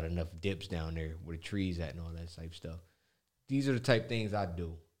it got enough dips down there where the trees at and all that type stuff. These are the type things I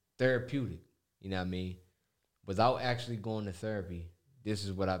do. Therapeutic, without actually going to therapy, this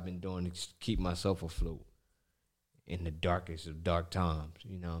is what I've been doing to keep myself afloat in the darkest of dark times,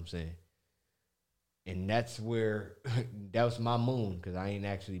 you know what I'm saying? And that's where, that was my moon, because I ain't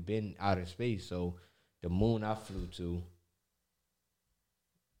actually been out of space, so the moon I flew to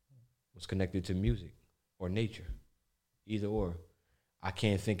was connected to music or nature, either or. I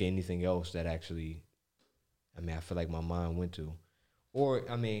can't think of anything else that actually, I feel like my mind went to. Or,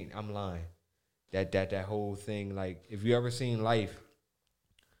 I'm lying. That whole thing, like, if you ever seen Life,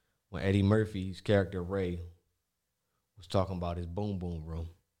 when Eddie Murphy's character Ray was talking about his boom boom room,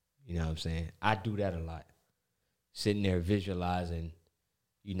 you know what I'm saying? I do that a lot. Sitting there visualizing,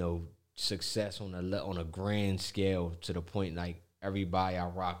 success on a grand scale to the point, like, everybody I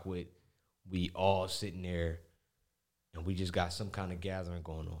rock with, we all sitting there and we just got some kind of gathering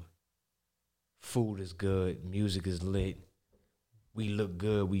going on. Food is good, music is lit, we look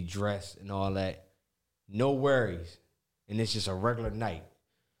good, we dress and all that. No worries. And it's just a regular night.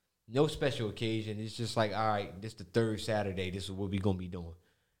 No special occasion. It's just like, all right, this is the third Saturday. This is what we going to be doing.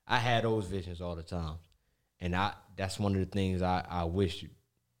 I had those visions all the time. And that's one of the things I wish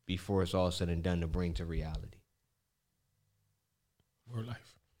before it's all said and done to bring to reality. Word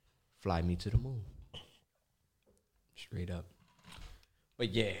life. Fly me to the moon. Straight up. But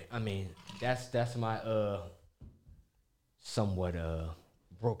yeah, that's my somewhat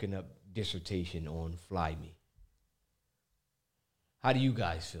broken up dissertation on Fly Me. How do you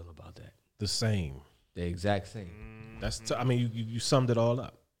guys feel about that? The same. The exact same. You summed it all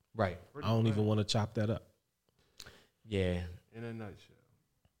up. Right. I don't even want to chop that up. Yeah. In a nutshell.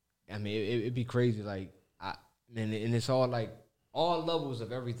 It'd be crazy. Like, and it's all like all levels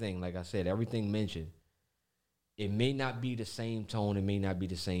of everything. Like I said, everything mentioned. It may not be the same tone. It may not be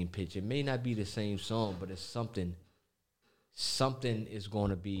the same pitch. It may not be the same song, but it's something. Something is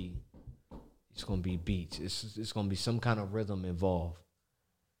going to be. It's going to be beats. It's going to be some kind of rhythm involved.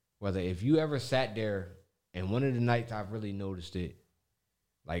 Whether if you ever sat there, and one of the nights I've really noticed it,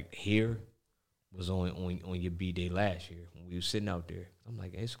 like here, was on your B-Day last year when we were sitting out there. I'm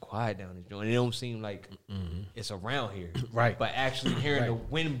like, it's quiet down this joint. It don't seem like it's around here. Right. But actually hearing the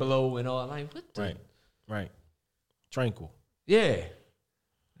wind blow and all, like, what the? Right. Tranquil. Yeah.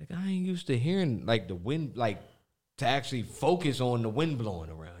 Like, I ain't used to hearing, like, the wind, like, to actually focus on the wind blowing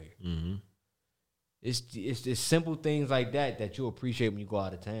around here. Mm-hmm. It's simple things like that you appreciate when you go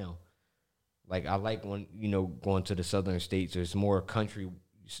out of town. Like, I like when, going to the southern states, there's more country,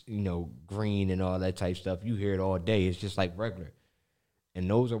 green and all that type stuff. You hear it all day. It's just like regular. And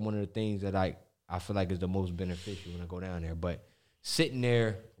those are one of the things that I feel like is the most beneficial when I go down there. But sitting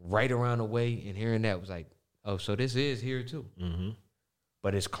there right around the way and hearing that was like, oh, so this is here too. Mm-hmm.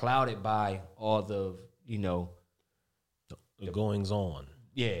 But it's clouded by all the, the goings on.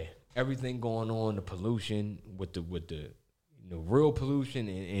 Yeah. Everything going on, the pollution with the real pollution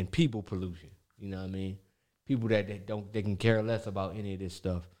and people pollution. You know what I mean? People that they can care less about any of this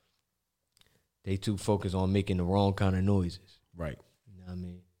stuff. They too focus on making the wrong kind of noises. Right. You know what I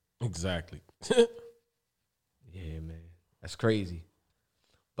mean? Exactly. Yeah, man. That's crazy.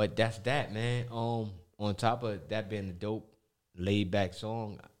 But that's that, man. On top of that being a dope, laid back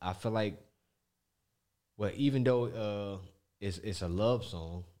song, I feel like, well, even though it's a love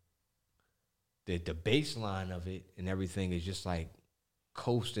song, the bass line of it and everything is just like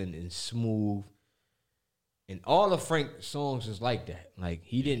coasting and smooth. And all of Frank's songs is like that. Like,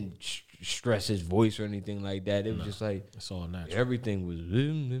 he didn't stress his voice or anything like that. It was just like, it's all natural. Everything was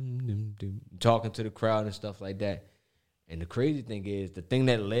talking to the crowd and stuff like that. And the crazy thing is, the thing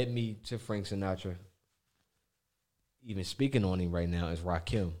that led me to Frank Sinatra, even speaking on him right now, is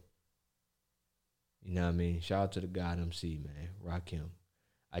Rakim. You know what I mean? Shout out to the God MC, man. Rakim.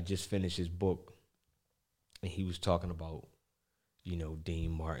 I just finished his book, and he was talking about, you know,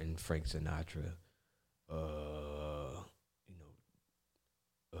 Dean Martin, Frank Sinatra,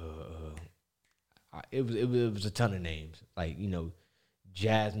 it was a ton of names, like, you know,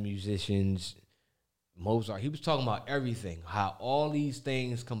 jazz musicians, Mozart. He was talking about everything, how all these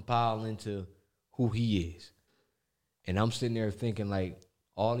things compile into who he is. And I'm sitting there thinking, like,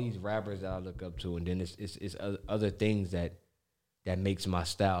 all these rappers that I look up to, and then it's other things that makes my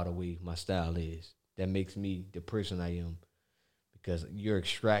style the way my style is, that makes me the person I am, because you're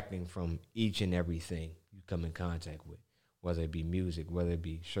extracting from each and everything you come in contact with, whether it be music, whether it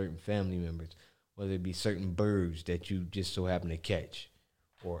be certain family members, whether it be certain birds that you just so happen to catch,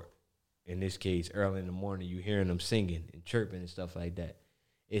 or in this case, early in the morning, you hearing them singing and chirping and stuff like that.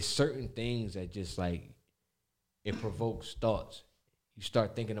 It's certain things that just, like, it provokes thoughts. You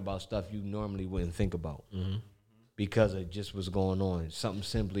start thinking about stuff you normally wouldn't think about because of just what's going on. Something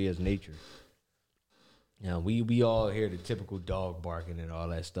simply as nature. Now, we all hear the typical dog barking and all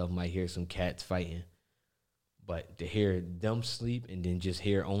that stuff. Might hear some cats fighting. But to hear them sleep and then just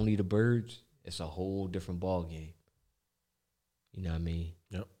hear only the birds, it's a whole different ball game. You know what I mean?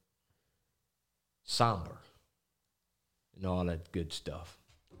 Yep. Somber. And all that good stuff.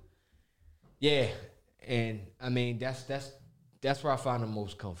 Yeah. And I mean, that's where I find the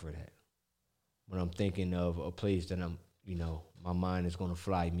most comfort at. When I'm thinking of a place that I'm, you know, my mind is going to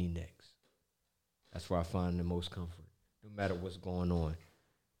fly me next. That's where I find the most comfort, no matter what's going on.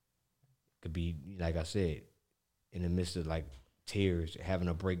 Could be, like I said, in the midst of, like, tears, having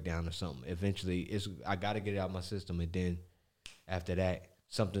a breakdown or something. Eventually, I got to get it out of my system, and then after that,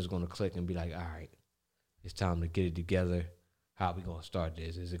 something's going to click and be like, all right, it's time to get it together. How we going to start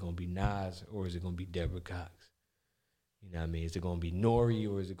this? Is it going to be Nas, or is it going to be Deborah Cox? You know what I mean? Is it going to be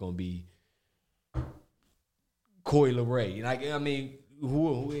Nori, or is it going to be Coi Leray? Like, I mean,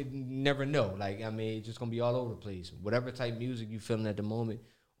 who would never know? Like, I mean, it's just going to be all over the place. Whatever type of music you feeling at the moment,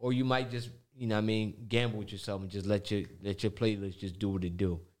 or you might just, you know what I mean, gamble with yourself and just let your playlist just do what it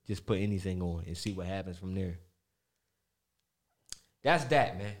do. Just put anything on and see what happens from there. That's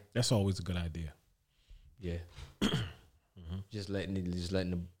that, man. That's always a good idea. Yeah. Just letting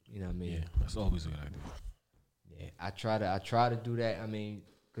the, you know what I mean? Yeah, that's always a good idea. Yeah, I try to do that. I mean,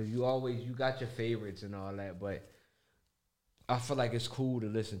 because you got your favorites and all that, but I feel like it's cool to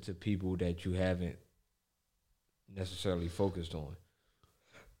listen to people that you haven't necessarily focused on.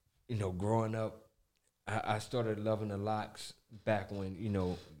 You know, growing up, I started loving the Lox back when, you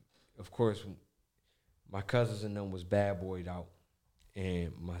know, of course, my cousins and them was bad boyed out,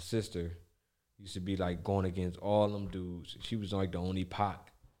 and my sister used to be like going against all them dudes. She was like the only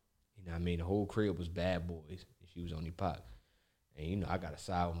Pac. You know what I mean? The whole crib was bad boys. And she was only Pac. And, you know, I got to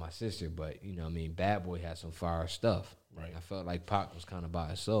side with my sister, but, you know what I mean? Bad Boy had some fire stuff. Right. I felt like Pac was kind of by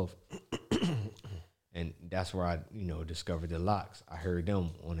himself. And that's where I, you know, discovered the Lox. I heard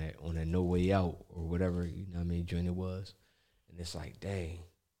them on that No Way Out or whatever, you know what I mean, joint it was. And it's like, dang,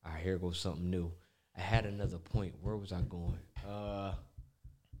 here goes something new. I had another point. Where was I going?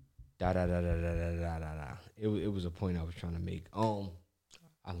 It was a point I was trying to make.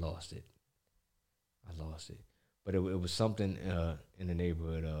 I lost it. But it was something in the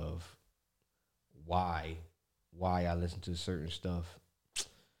neighborhood of why I listen to certain stuff.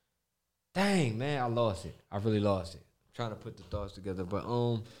 Dang, man, I lost it. I really lost it. I'm trying to put the thoughts together, but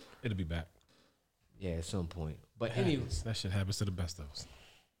it'll be back. Yeah, at some point. But anyway, that shit happens to the best of us.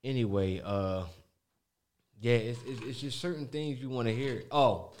 Anyway, yeah, it's just certain things you want to hear.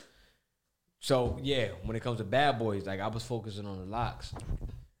 Oh, so yeah, when it comes to Bad Boys, like I was focusing on the Lox.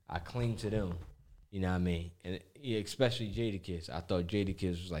 I cling to them. You know what I mean? And yeah, especially Jadakiss. I thought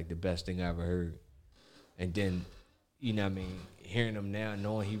Jadakiss was like the best thing I ever heard. And then, you know what I mean, hearing him now,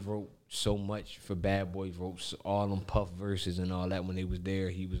 knowing he wrote so much for Bad Boys, wrote all them Puff verses and all that when they was there,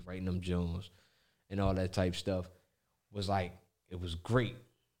 he was writing them Jones and all that type stuff, was like, it was great.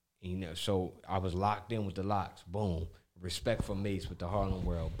 You know, so I was locked in with the Lox. Boom. Respect for Mace with the Harlem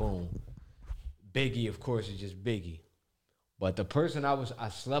World. Boom. Biggie, of course, is just Biggie. But the person I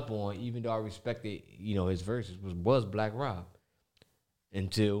slept on, even though I respected, you know, his verses, was Black Rob.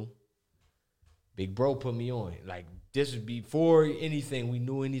 Until Big Bro put me on. Like, this is before anything, we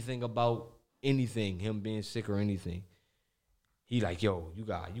knew anything about anything, him being sick or anything. He like, yo, you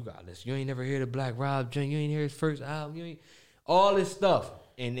got listen. You ain't never heard of Black Rob, you ain't heard his first album, you ain't all this stuff.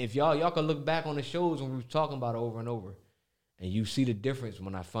 And if y'all can look back on the shows when we were talking about it over and over, and you see the difference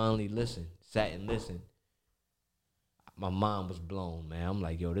when I finally sat and listened. My mind was blown, man. I'm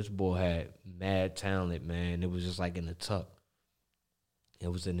like, yo, this boy had mad talent, man. It was just like in the tuck.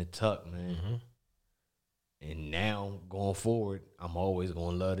 It was in the tuck, man. And now going forward, I'm always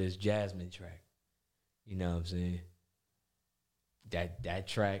gonna love this Jasmine track. You know what I'm saying? That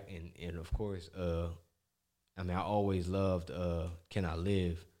track and of course, I mean, I always loved Can I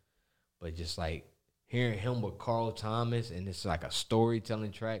Live, but just like hearing him with Carl Thomas and it's like a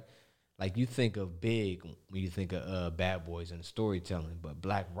storytelling track. Like you think of Big when you think of Bad Boys and storytelling, but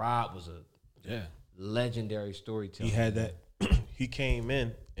Black Rob was a legendary storyteller. He had that. He came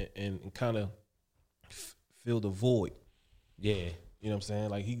in and kind of filled the void. Yeah, you know what I'm saying.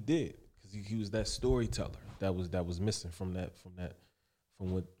 Like he did because he was that storyteller that was missing from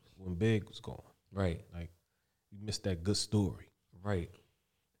when Big was gone. Right, like you missed that good story. Right,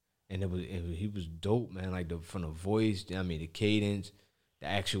 and he was dope, man. Like from the voice, I mean the cadence. The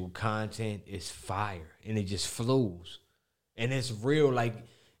actual content is fire, and it just flows, and it's real. Like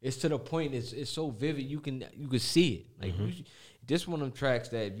it's to the point. It's so vivid. You can see it. Like this one of them tracks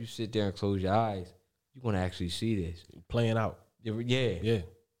that if you sit there and close your eyes, you're gonna actually see this playing out. Yeah. You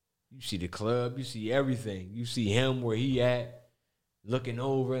see the club. You see everything. You see him where he at, looking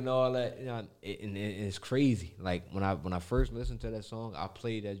over and all that. You know, and it's crazy. Like when I first listened to that song, I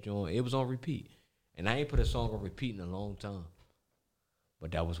played that joint. It was on repeat, and I ain't put a song on repeat in a long time. But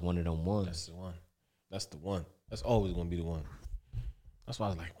that was one of them ones. That's the one. That's the one. That's always gonna be the one. That's why I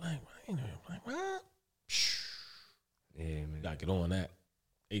was like, what? Yeah, man. Gotta get on that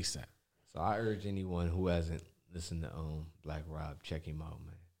ASAP. So I urge anyone who hasn't listened to Black Rob, check him out,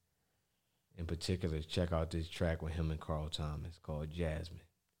 man. In particular, check out this track with him and Carl Thomas called Jasmine.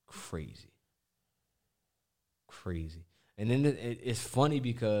 Crazy. And then it's funny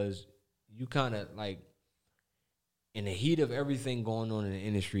because you kind of like, in the heat of everything going on in the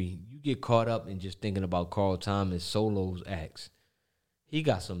industry, you get caught up in just thinking about Carl Thomas solos acts. He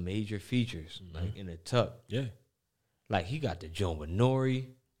got some major features, like in the tuck. Yeah. Like he got the joint with Nori.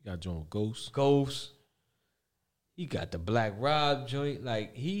 He got joint with Ghost. He got the Black Rob joint.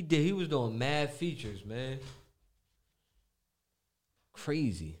 Like he was doing mad features, man.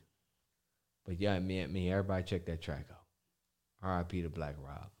 Crazy. But yeah, I mean, everybody check that track out. R.I.P. to Black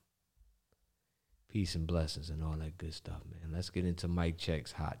Rob. Peace and blessings and all that good stuff, man. Let's get into Mike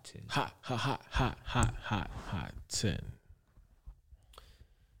Check's Hot 10. Hot 10.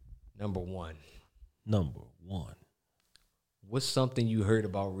 Number one. What's something you heard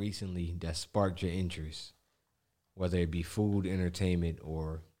about recently that sparked your interest, whether it be food, entertainment,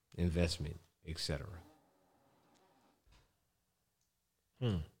 or investment, etc.?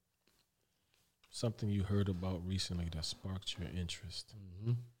 Something you heard about recently that sparked your interest.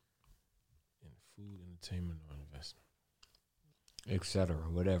 Food, entertainment, or investment, etc.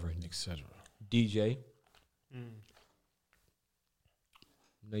 Whatever, etc. DJ, I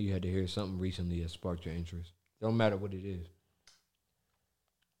know you had to hear something recently that sparked your interest. Don't matter what it is.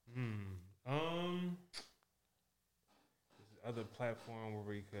 There's other platform where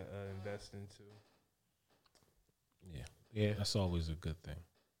we could invest into. Yeah, that's always a good thing.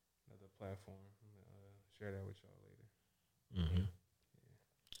 Another platform. Share that with y'all later.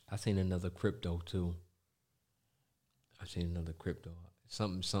 I seen another crypto too.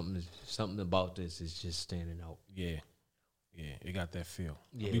 Something about this is just standing out. Yeah, it got that feel.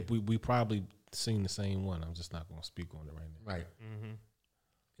 Yeah, we probably seen the same one. I'm just not gonna speak on it right now. Right.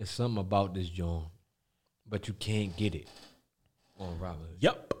 It's something about this joint, but you can't get it on Robinhood.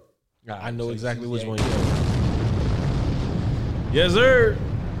 Yep, I know exactly which one. Yes, sir.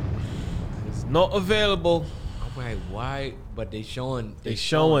 It's not available. I'm like, why? But they showing it. They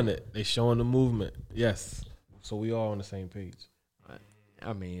showing the movement. Yes. So we all on the same page.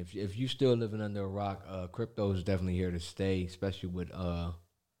 I mean, if you still living under a rock, crypto is definitely here to stay, especially with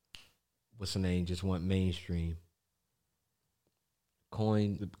what's the name? Just went mainstream.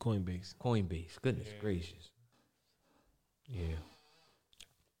 Coinbase. Goodness gracious.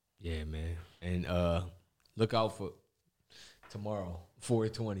 Yeah, man. And look out for tomorrow,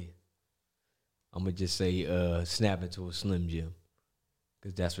 420. I'm gonna just say snap into a Slim Jim,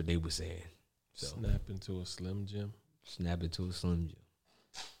 because that's what they were saying. So, snap into a Slim Jim.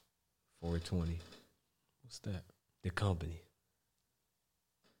 420. What's that? The company.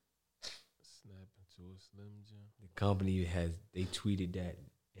 Snap into a Slim Jim. The company they tweeted that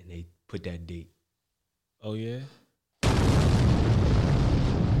and they put that date. Oh yeah.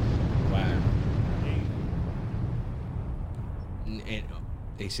 Wow. And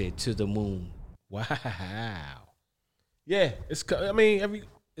they said to the moon. Wow. Yeah, it's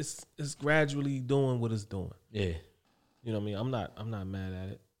it's gradually doing what it's doing. Yeah. You know what I mean? I'm not mad at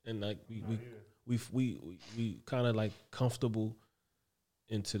it. And like we kind of like comfortable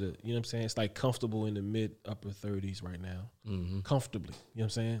into the, you know what I'm saying? It's like comfortable in the mid upper 30s right now. Mm-hmm. Comfortably. You know what I'm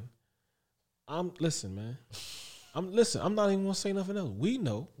saying? Listen, man. I'm not even gonna say nothing else. We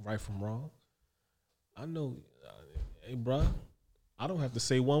know right from wrong. I know. Hey, bro, I don't have to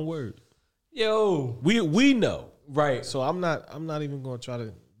say one word. Yo, we know, right? So I'm not even gonna try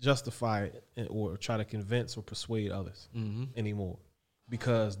to justify it or try to convince or persuade others anymore,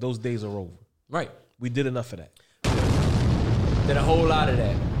 because those days are over. Right. We did enough of that. Did a whole lot of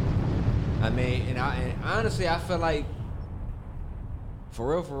that. I mean, and honestly, I feel like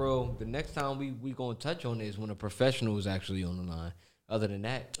for real, the next time we gonna touch on this when a professional is actually on the line. Other than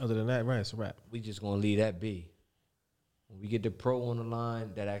that, right, it's a wrap. We just gonna leave that be. When we get the pro on the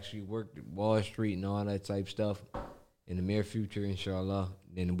line that actually worked at Wall Street and all that type stuff in the near future, inshallah,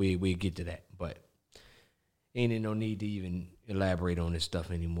 then we get to that. But ain't no need to even elaborate on this stuff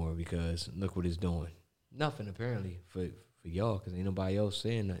anymore, because look what it's doing. Nothing apparently for y'all, because ain't nobody else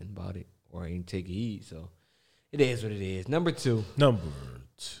saying nothing about it or ain't taking heed. So it is what it is. Number two.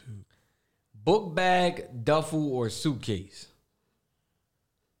 Book bag, duffel, or suitcase?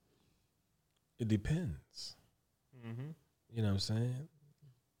 It depends. You know what I'm saying?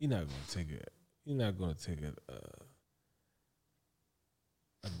 You're not gonna take a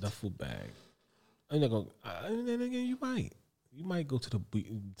duffel bag. I'm not gonna. And then again, you might go to the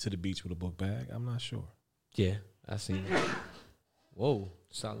beach with a book bag. I'm not sure. Yeah, I seen it. Whoa,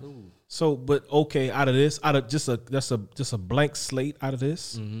 salud. So, but okay, out of just a blank slate. Out of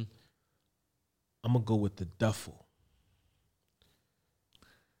this, I'm gonna go with the duffel.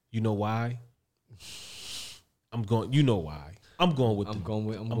 You know why? You know why? I'm going with the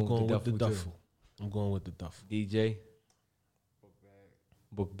duffel. I'm going with the duffel. DJ.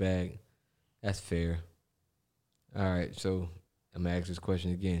 Book bag. That's fair. All right, so I'm gonna ask this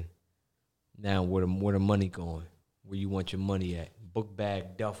question again. Now, where the money going? Where you want your money at? Book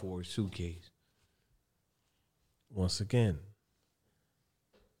bag, duffel, or suitcase? Once again,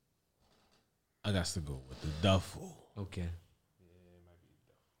 I got to go with the duffel. Okay.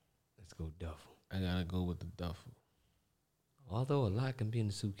 Let's go duffel. I gotta go with the duffel. Although a lot can be in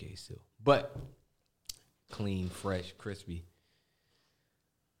the suitcase too, but clean, fresh, crispy.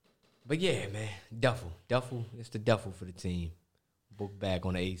 But yeah, man, duffel. It's the duffel for the team. Book bag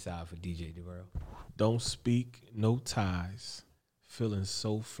on the A side for DJ Darrell. Don't speak, no ties. Feeling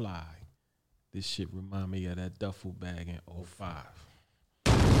so fly. This shit remind me of that duffel bag in 05.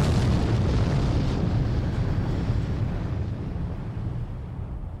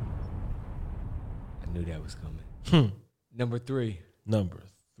 I knew that was coming. Number three. All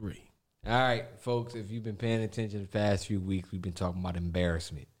right, folks, if you've been paying attention the past few weeks, we've been talking about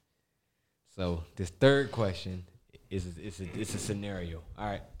embarrassment. So this third question is a scenario. All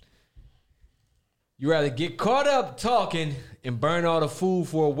right. You rather get caught up talking and burn all the food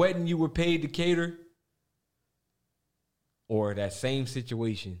for a wedding you were paid to cater, or that same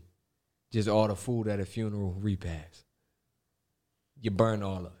situation, just all the food at a funeral repast? You burn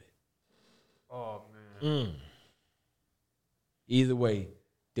all of it. Oh, man. Either way,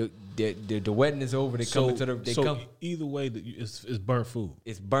 the wedding is over. They come into the. Either way, it's burnt food.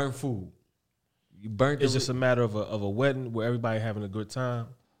 It's burnt food. You burnt. It's just a matter of a wedding where everybody having a good time,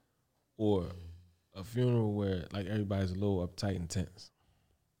 or a funeral where like everybody's a little uptight and tense.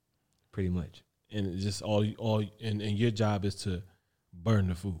 Pretty much. And it's just and your job is to burn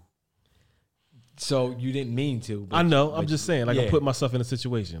the food. So you didn't mean to. I know. I'm just saying. Like, I put myself in a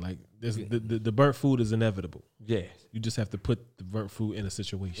situation. Like, the burnt food is inevitable. Yeah. You just have to put the burnt food in a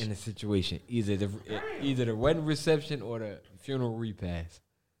situation. Either the wedding reception or the funeral repast.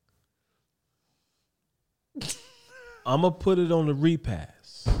 I'm gonna put it on the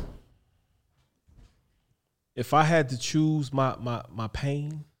repast. If I had to choose my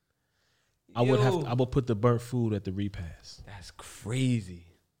pain, I would put the burnt food at the repast. That's crazy.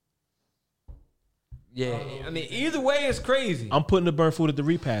 Yeah, I mean, either way, it's crazy. I'm putting the burnt food at the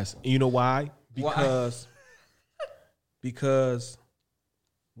repast. And you know why? Because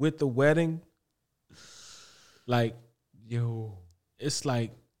with the wedding, like, it's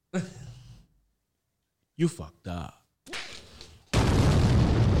like you fucked up.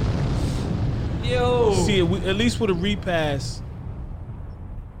 See, at least with a repast,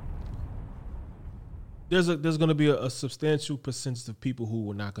 there's going to be a substantial percentage of people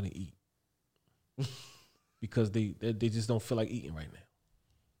who are not going to eat. Because they just don't feel like eating right now.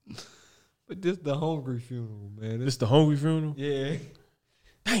 But this the hungry funeral, man. This the hungry funeral? Yeah.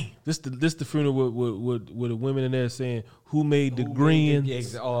 Dang. This the funeral with the women in there saying, who made the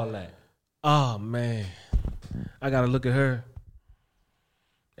greens? All that. Oh, man. I got to look at her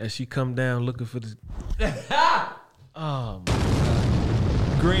as she come down looking for the... Oh, my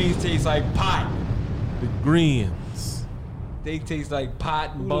God. Greens taste like pot. The greens. They taste like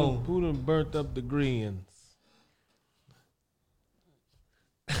pot and Who bone. done burnt up the greens?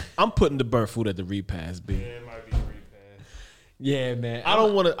 I'm putting the burnt food at the repast, B. Yeah, it might be repass. Yeah, man. I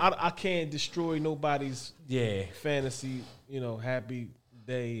don't want to. I can't destroy nobody's Yeah. fantasy. Happy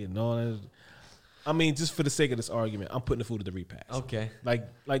day and all that. I mean, just for the sake of this argument, I'm putting the food at the repast. Okay.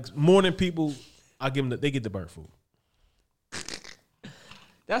 Like morning people, I give them. They get the burnt food.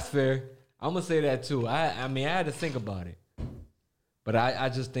 That's fair. I'm gonna say that too. I mean, I had to think about it, but I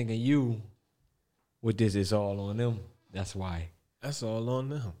just thinking you with this is all on them. That's why. That's all on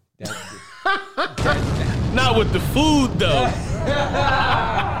them. That's Not with the food though.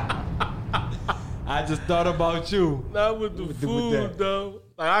 I just thought about you. Not with the With food that. though.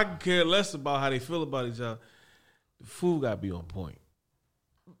 Like I can care less about how they feel about each other. The food gotta be on point.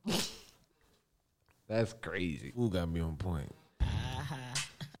 That's crazy. Food gotta be on point.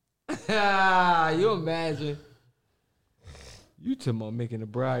 You imagine? You talking about making the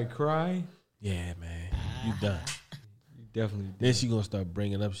bride cry? Yeah, man. You done. You definitely did. Then she gonna start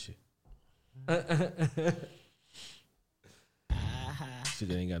bringing up shit. Shit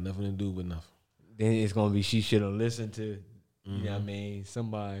that ain't got nothing to do with nothing. Then it's gonna be she should have listened to, you know what I mean,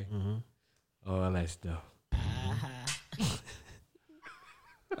 somebody, all that stuff.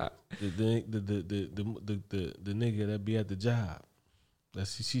 The nigga that be at the job.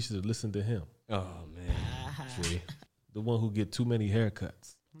 She should have listened to him. Oh man, see, the one who get too many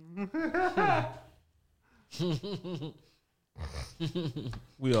haircuts.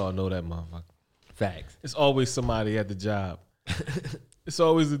 We all know that motherfucker. Facts. It's always somebody at the job. It's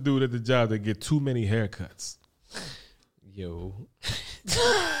always the dude at the job that get too many haircuts. Yo.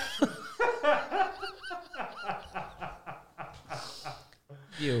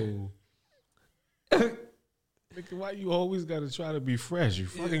 Yo. Nigga, why you always gotta try to be fresh? You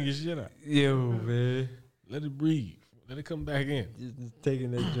fucking your shit up. Yo, man. Let it breathe. Let it come back in. Just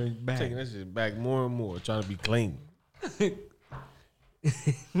taking that drink back. Taking that shit back more and more. Trying to be clean. Too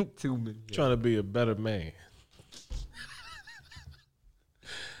many. Trying to be a better man.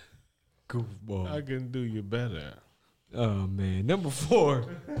 Goofball. I can do you better. Oh man. Number 4.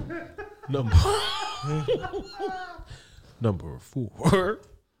 Number 4.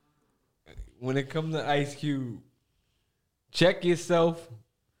 When it comes to Ice Cube, check yourself.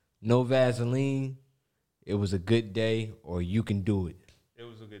 No Vaseline. It was a good day, or you can do it. It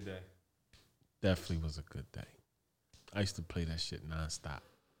was a good day. Definitely was a good day. I used to play that shit nonstop.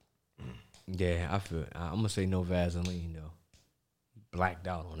 Yeah, I feel. I'm gonna say no Vaseline though. Blacked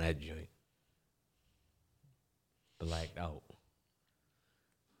out on that joint. Blacked out.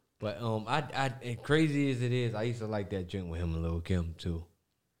 But and crazy as it is, I used to like that joint with him and Lil Kim too.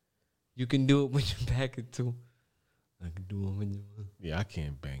 You can do it when you're back at 2. I can do it when you. Yeah, I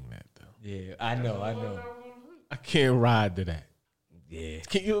can't bang that though. Yeah, I know. I can't ride to that. Yeah.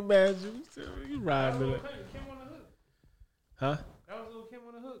 Can you imagine? You ride to that. Kim on the hook. Huh? That was Lil Kim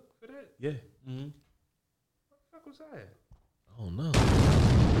on the hook for that. Yeah. Mm-hmm. What the fuck was that? I don't know.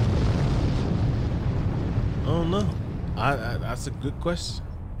 I don't know. That's a good question.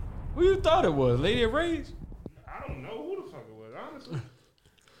 Who you thought it was? Lady of Rage? I don't know who the fuck it was, honestly.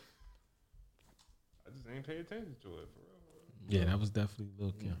 I just ain't pay attention to it, for real. Yeah, that was definitely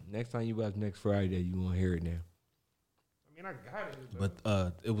Lil Kim. Next time you watch next Friday, you won't hear it now. I mean, I got it.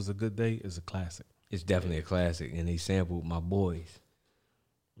 But It Was a Good Day is a classic. It's definitely a classic, and they sampled My Boys.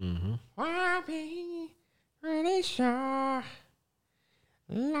 Mm-hmm. Really sure.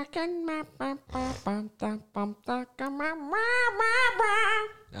 All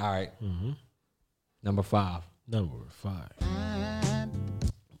right. Mm-hmm. Number 5. Number 5.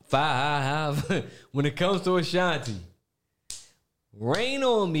 5. When it comes to Ashanti, Rain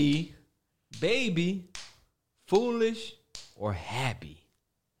on Me, Baby, Foolish, or Happy?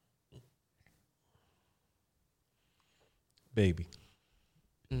 Baby.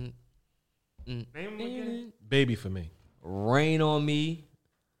 Name him again. Baby for me. Rain on Me,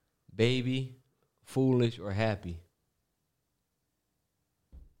 Baby, Foolish, or Happy?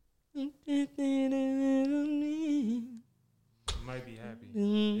 Might be happy.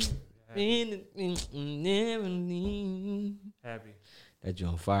 Happy. That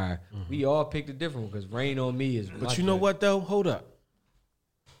joint fire. We all picked a different one because Rain on Me is. But you know what though? Hold up.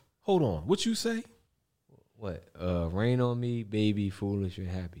 Hold on. What you say? What? Rain on Me, Baby, Foolish, or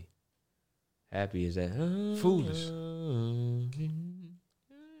Happy? Happy is that Foolish.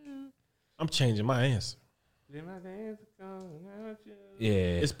 I'm changing my answer.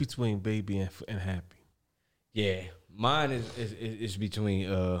 Yeah, It's between Baby and Happy. yeah. Mine is between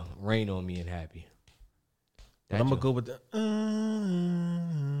Rain on Me and Happy. But I'm gonna go with the.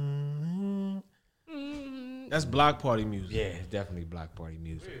 That's block party music. Yeah, it's definitely block party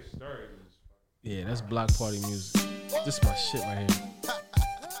music. Yeah, that's block party music. This is my shit right here.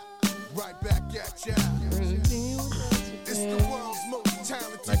 Right back at ya. It's the world's most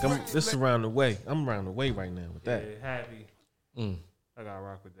talented. Like this is around the way. I'm around the way right now with that. Yeah, happy. I gotta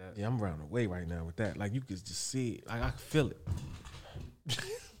rock with that. Yeah, I'm around the way right now with that. Like you can just see it. Like I can feel it.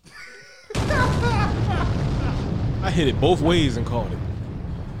 I hit it both ways and caught it.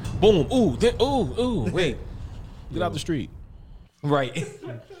 Boom. Ooh. Then, ooh. Wait. Get out the street. Right.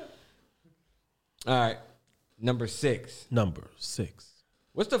 All right. Number 6. Number 6.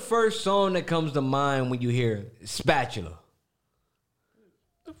 What's the first song that comes to mind when you hear Spatula?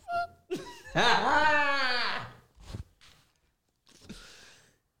 The fuck?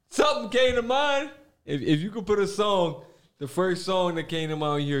 Something came to mind. If you could put a song, the first song that came to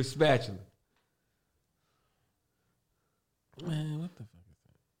mind when you hear Spatula. Man, what the fuck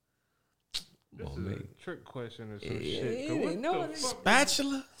is This that? is a trick question or some shit. 'Cause what no, the fuck?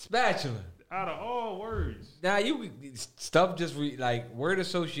 Spatula? Spatula. Out of all words. Now stuff just like word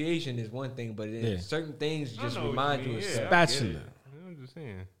association is one thing, but certain things just know what remind you you of mean. stuff. Spatula. I'm just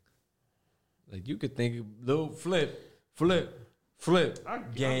saying. Like you could think of little flip,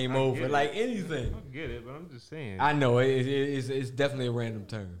 game I over, get like it. anything. I get it, but I'm just saying. I know it's definitely a random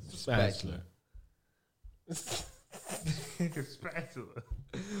term. Spatula. Spatula.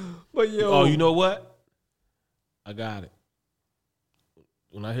 But yo, Oh, you know what? I got it.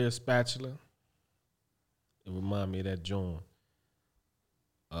 When I hear spatula, it remind me of that joint.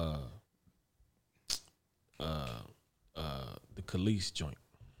 The Khalees joint.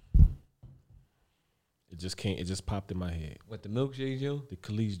 It just popped in my head. What, the milkshake joint? The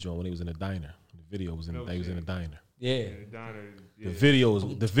Khalees joint when he was in the diner. The video was he was in the diner. Yeah. The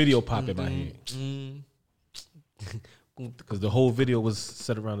video popped in my head. Because the whole video was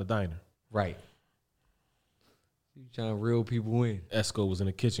set around the diner. Right. You trying to reel people in. Esco was in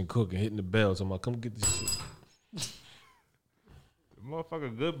the kitchen cooking, hitting the bell. So I'm like, come get this shit. The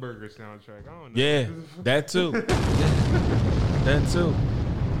motherfucker Good Burger soundtrack. I don't know. Yeah, that too. That too.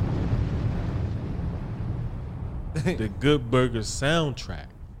 The Good Burger soundtrack.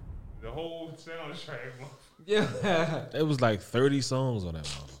 The whole soundtrack. Yeah. It was like 30 songs on that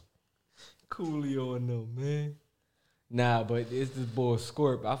one. Coolio and them, man. Nah, but it's this boy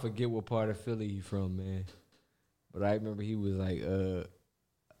Scorp. I forget what part of Philly he from, man. But I remember he was like,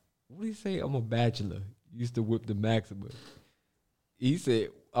 what did he say? I'm a bachelor. Used to whip the Maxima. He said,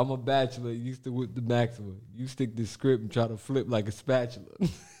 I'm a bachelor. Used to whip the Maxima. You stick this script and try to flip like a spatula.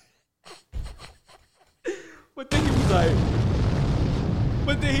 But then he was like,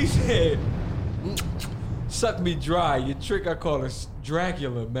 but then he said, suck me dry. Your trick I call her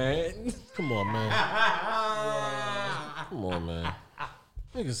Dracula, man. Come on, man. Come on, man.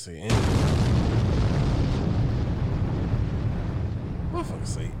 Niggas say anything. Motherfuckers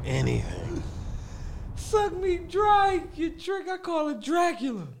say anything. Suck me dry. Your trick I call her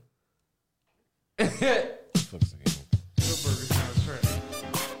Dracula. Motherfuckers say anything. Good Burger soundtrack.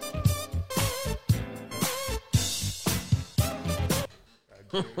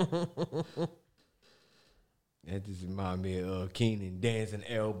 That just remind me of Keenan dancing,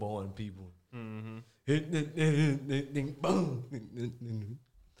 elbowing people. Mm-hmm.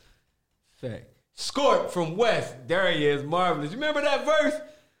 Fact. Scorp from West. There he is, marvelous. You remember that verse?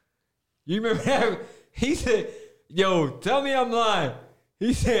 You remember that? He said, yo, tell me I'm lying.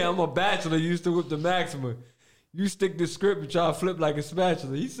 He said, I'm a bachelor, used to whip the Maxima. You stick the script and try to flip like a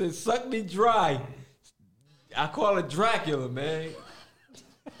spatula. He said, suck me dry. I call it Dracula, man.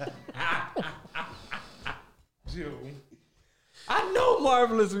 I know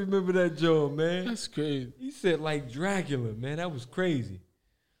Marvelous remember that joke, man. That's crazy. He said like Dracula, man. That was crazy.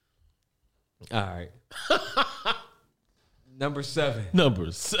 All right. Number 7.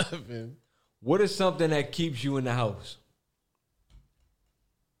 Number 7. What is something that keeps you in the house?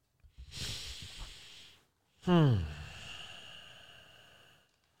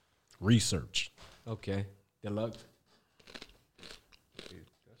 Research. Okay. Deluxe.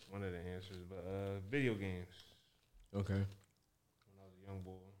 That's one of the answers. But video games. Okay. When I was a young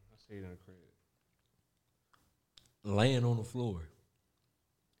boy, I stayed in the crib. Laying on the floor.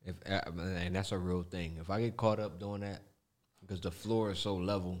 And that's a real thing. If I get caught up doing that, because the floor is so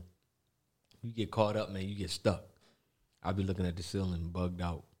level, you get caught up, man, you get stuck. I'll be looking at the ceiling bugged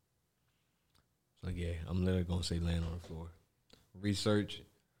out. So yeah, I'm literally gonna say laying on the floor. Research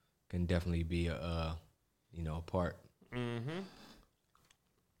can definitely be a part. Mm-hmm.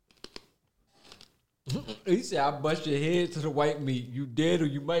 He said, I bust your head to the white meat. You dead or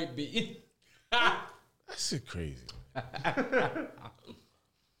you might be. That shit crazy.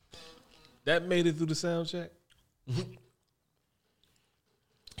 That made it through the sound check?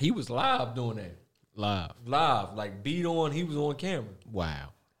 He was live doing that. Live. Like beat on, he was on camera. Wow.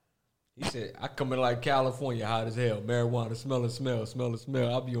 He said, I come in like California, hot as hell. Marijuana, smell.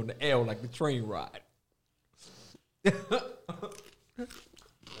 I'll be on the L like the train ride. That's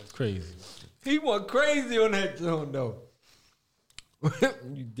crazy. He went crazy on that joint, though.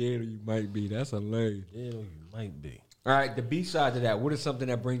 You dead or you might be. That's hilarious. Yeah, you might be. All right, the B side to that, what is something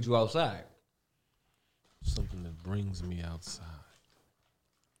that brings you outside? Something that brings me outside.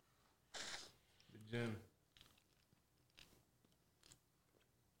 The gym.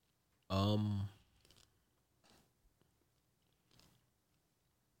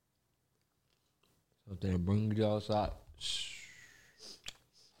 Something that brings you outside.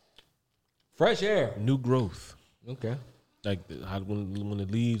 Fresh air. New growth. Okay. Like when the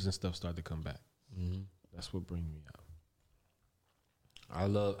leaves and stuff start to come back. Mm-hmm. That's what brings me out. I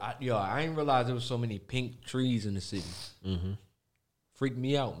didn't realize there was so many pink trees in the city. Mm-hmm. Freaked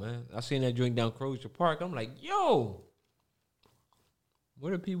me out, man. I seen that joint down Crozier Park. I'm like, yo,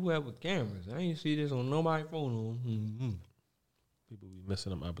 what do people have with cameras? I ain't see this on nobody's phone. Mm-hmm. People be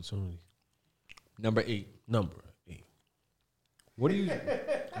messing up opportunities. Number 8. What do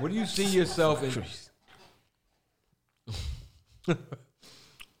you see yourself in?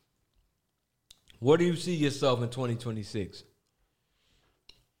 What do you see yourself in 2026?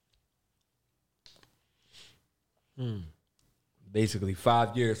 Basically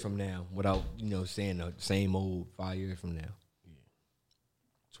 5 years from now, without saying the same old 5 years from now.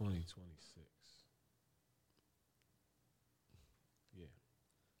 2026. Yeah.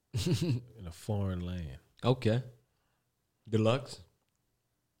 In a foreign land. Okay. Deluxe.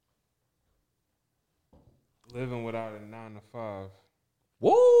 Living without a 9 to 5.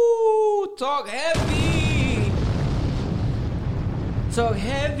 Woo! Talk heavy. Talk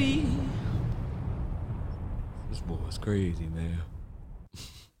heavy. This boy's crazy, man.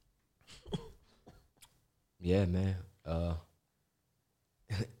 Yeah, man.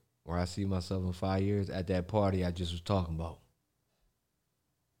 Where I see myself in 5 years at that party I just was talking about.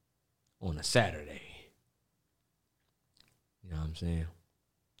 On a Saturday. You know what I'm saying?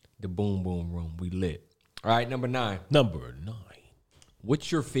 The Boom Boom Room. We lit. All right, number 9.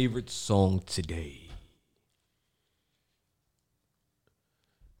 What's your favorite song today?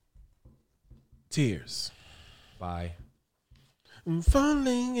 Tears. By? I'm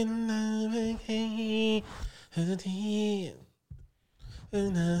falling in love again. A tear.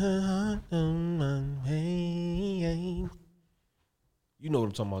 And I'm on my way. You know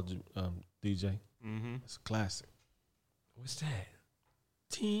what I'm talking about, DJ? Mm-hmm. It's a classic. What's that?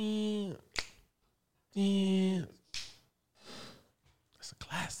 Tears. Tears. That's a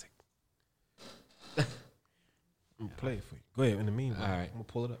classic. I'm gonna play it for you. Go ahead. In the meanwhile, all right, I'm gonna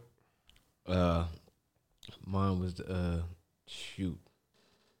pull it up. Mine was shoot.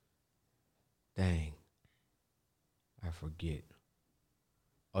 Dang. I forget.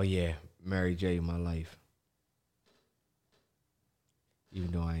 Oh yeah, Mary J. My Life.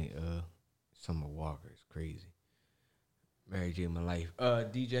 Even though I ain't Summer Walker is crazy. Mary J. My Life.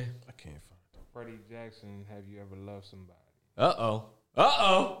 DJ. I can't find it. Freddie Jackson, Have You Ever Loved Somebody? Uh-oh.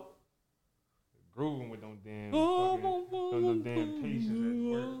 Grooving with them damn fucking, damn patients at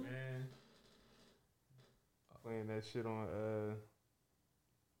work, man. Playing that shit on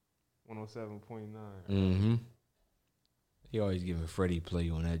 107.9. Mm-hmm. He always giving Freddie play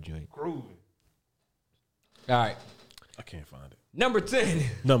on that joint. Grooving. All right. I can't find it. Number 10.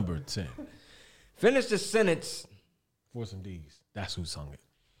 Number 10. Finish the sentence. Force and D's. That's who sung it.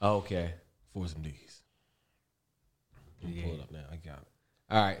 Okay. Force and D's. Yeah. Pull it up now. I got it.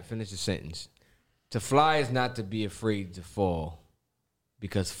 All right. Finish the sentence. To fly is not to be afraid to fall,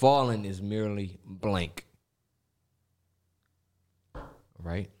 because falling is merely blank. All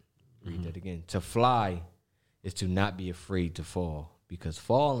right? Read that again. To fly is to not be afraid to fall, because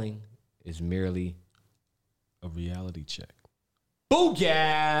falling is merely a reality check. Booyah!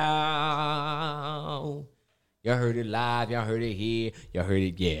 Y'all heard it live. Y'all heard it here. Y'all heard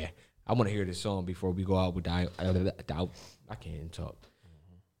it, yeah. I want to hear this song before we go out with I can't even talk.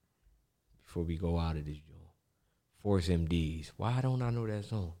 Before we go out of this joint. Force MDs. Why don't I know that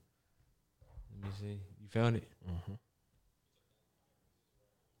song? Let me see. You found it? Mm-hmm.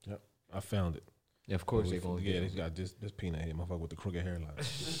 Yep, I found it. Yeah, of course they're going to get it. They got this peanut head motherfucker with the crooked hairline.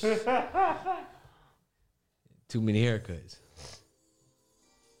 Too many haircuts.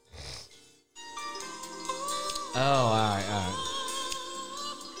 Oh, all right.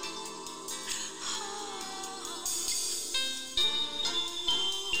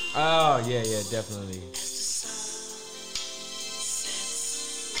 Oh, yeah, definitely.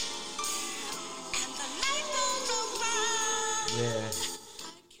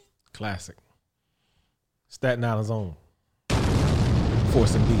 Classic. Staten Island's own.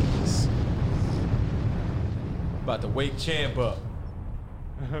 Force and Bees. About to wake Champ up.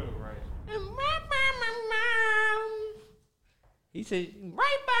 Right. He said,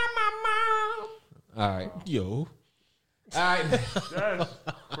 right by my mom. All right. Yo. All right. That's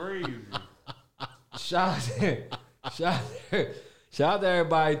crazy. Shout out to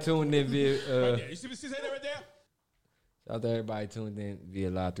everybody tuned in via. You see that right there? Shout out to everybody tuned in via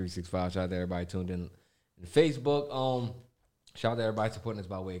Live 365. Shout out to everybody tuned in Facebook. Shout out to everybody supporting us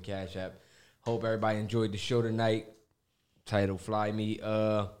by way of Cash App. Hope everybody enjoyed the show tonight. Title Fly Me.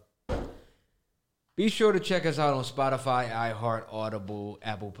 Be sure to check us out on Spotify, iHeart, Audible,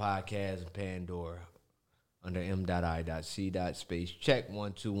 Apple Podcasts, and Pandora under m.i.c.space. Check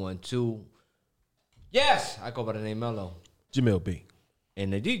 1212. Yes, I go by the name Mello. Jamil B.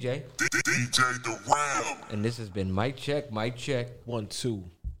 And the DJ. DJ The Ram. And this has been Mic Check. 1 2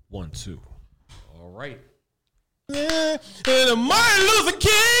 1 2. All right. Yeah, and Martin Luther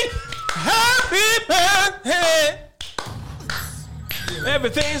King, happy birthday.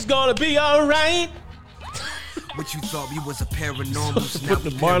 Everything's gonna be all right. What you thought we was a paranormal? Put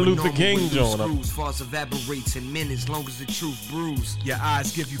the Martin Luther King joint up. False evaporates in minutes, long as the truth brews. Your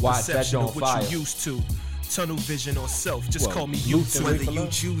eyes give you Watch that perception on of what fire. you used to. Tunnel vision or self, just Well, call me Luther. you. Whether you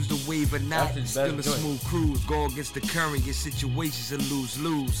choose to wave or not, That's his still a best joint. smooth cruise. Go against the current, your situation's a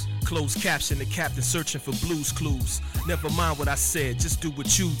lose-lose. Closed caption, the captain searching for blues clues. Never mind what I said, just do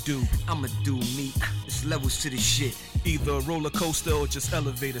what you do. I'ma do me. It's levels to the shit. Either a roller coaster or just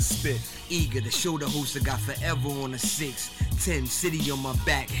elevator spit. Eager to show the host I got forever on a 6'10", city on my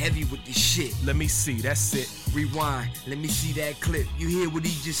back, heavy with the shit. Let me see, that's it. Rewind, let me see that clip. You hear what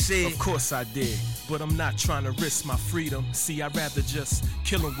he just said? Of course I did, but I'm not trying to risk my freedom. See, I'd rather just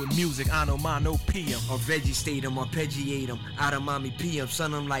kill him with music, I know mine, no PM. Or vegetate him, arpeggiate him. Out of mommy PM,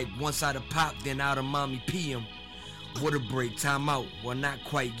 son, I'm like one side of pop, then out of mommy PM. Water break, time out, well not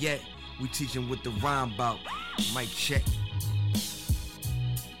quite yet. We teaching what the rhyme about. Mic check.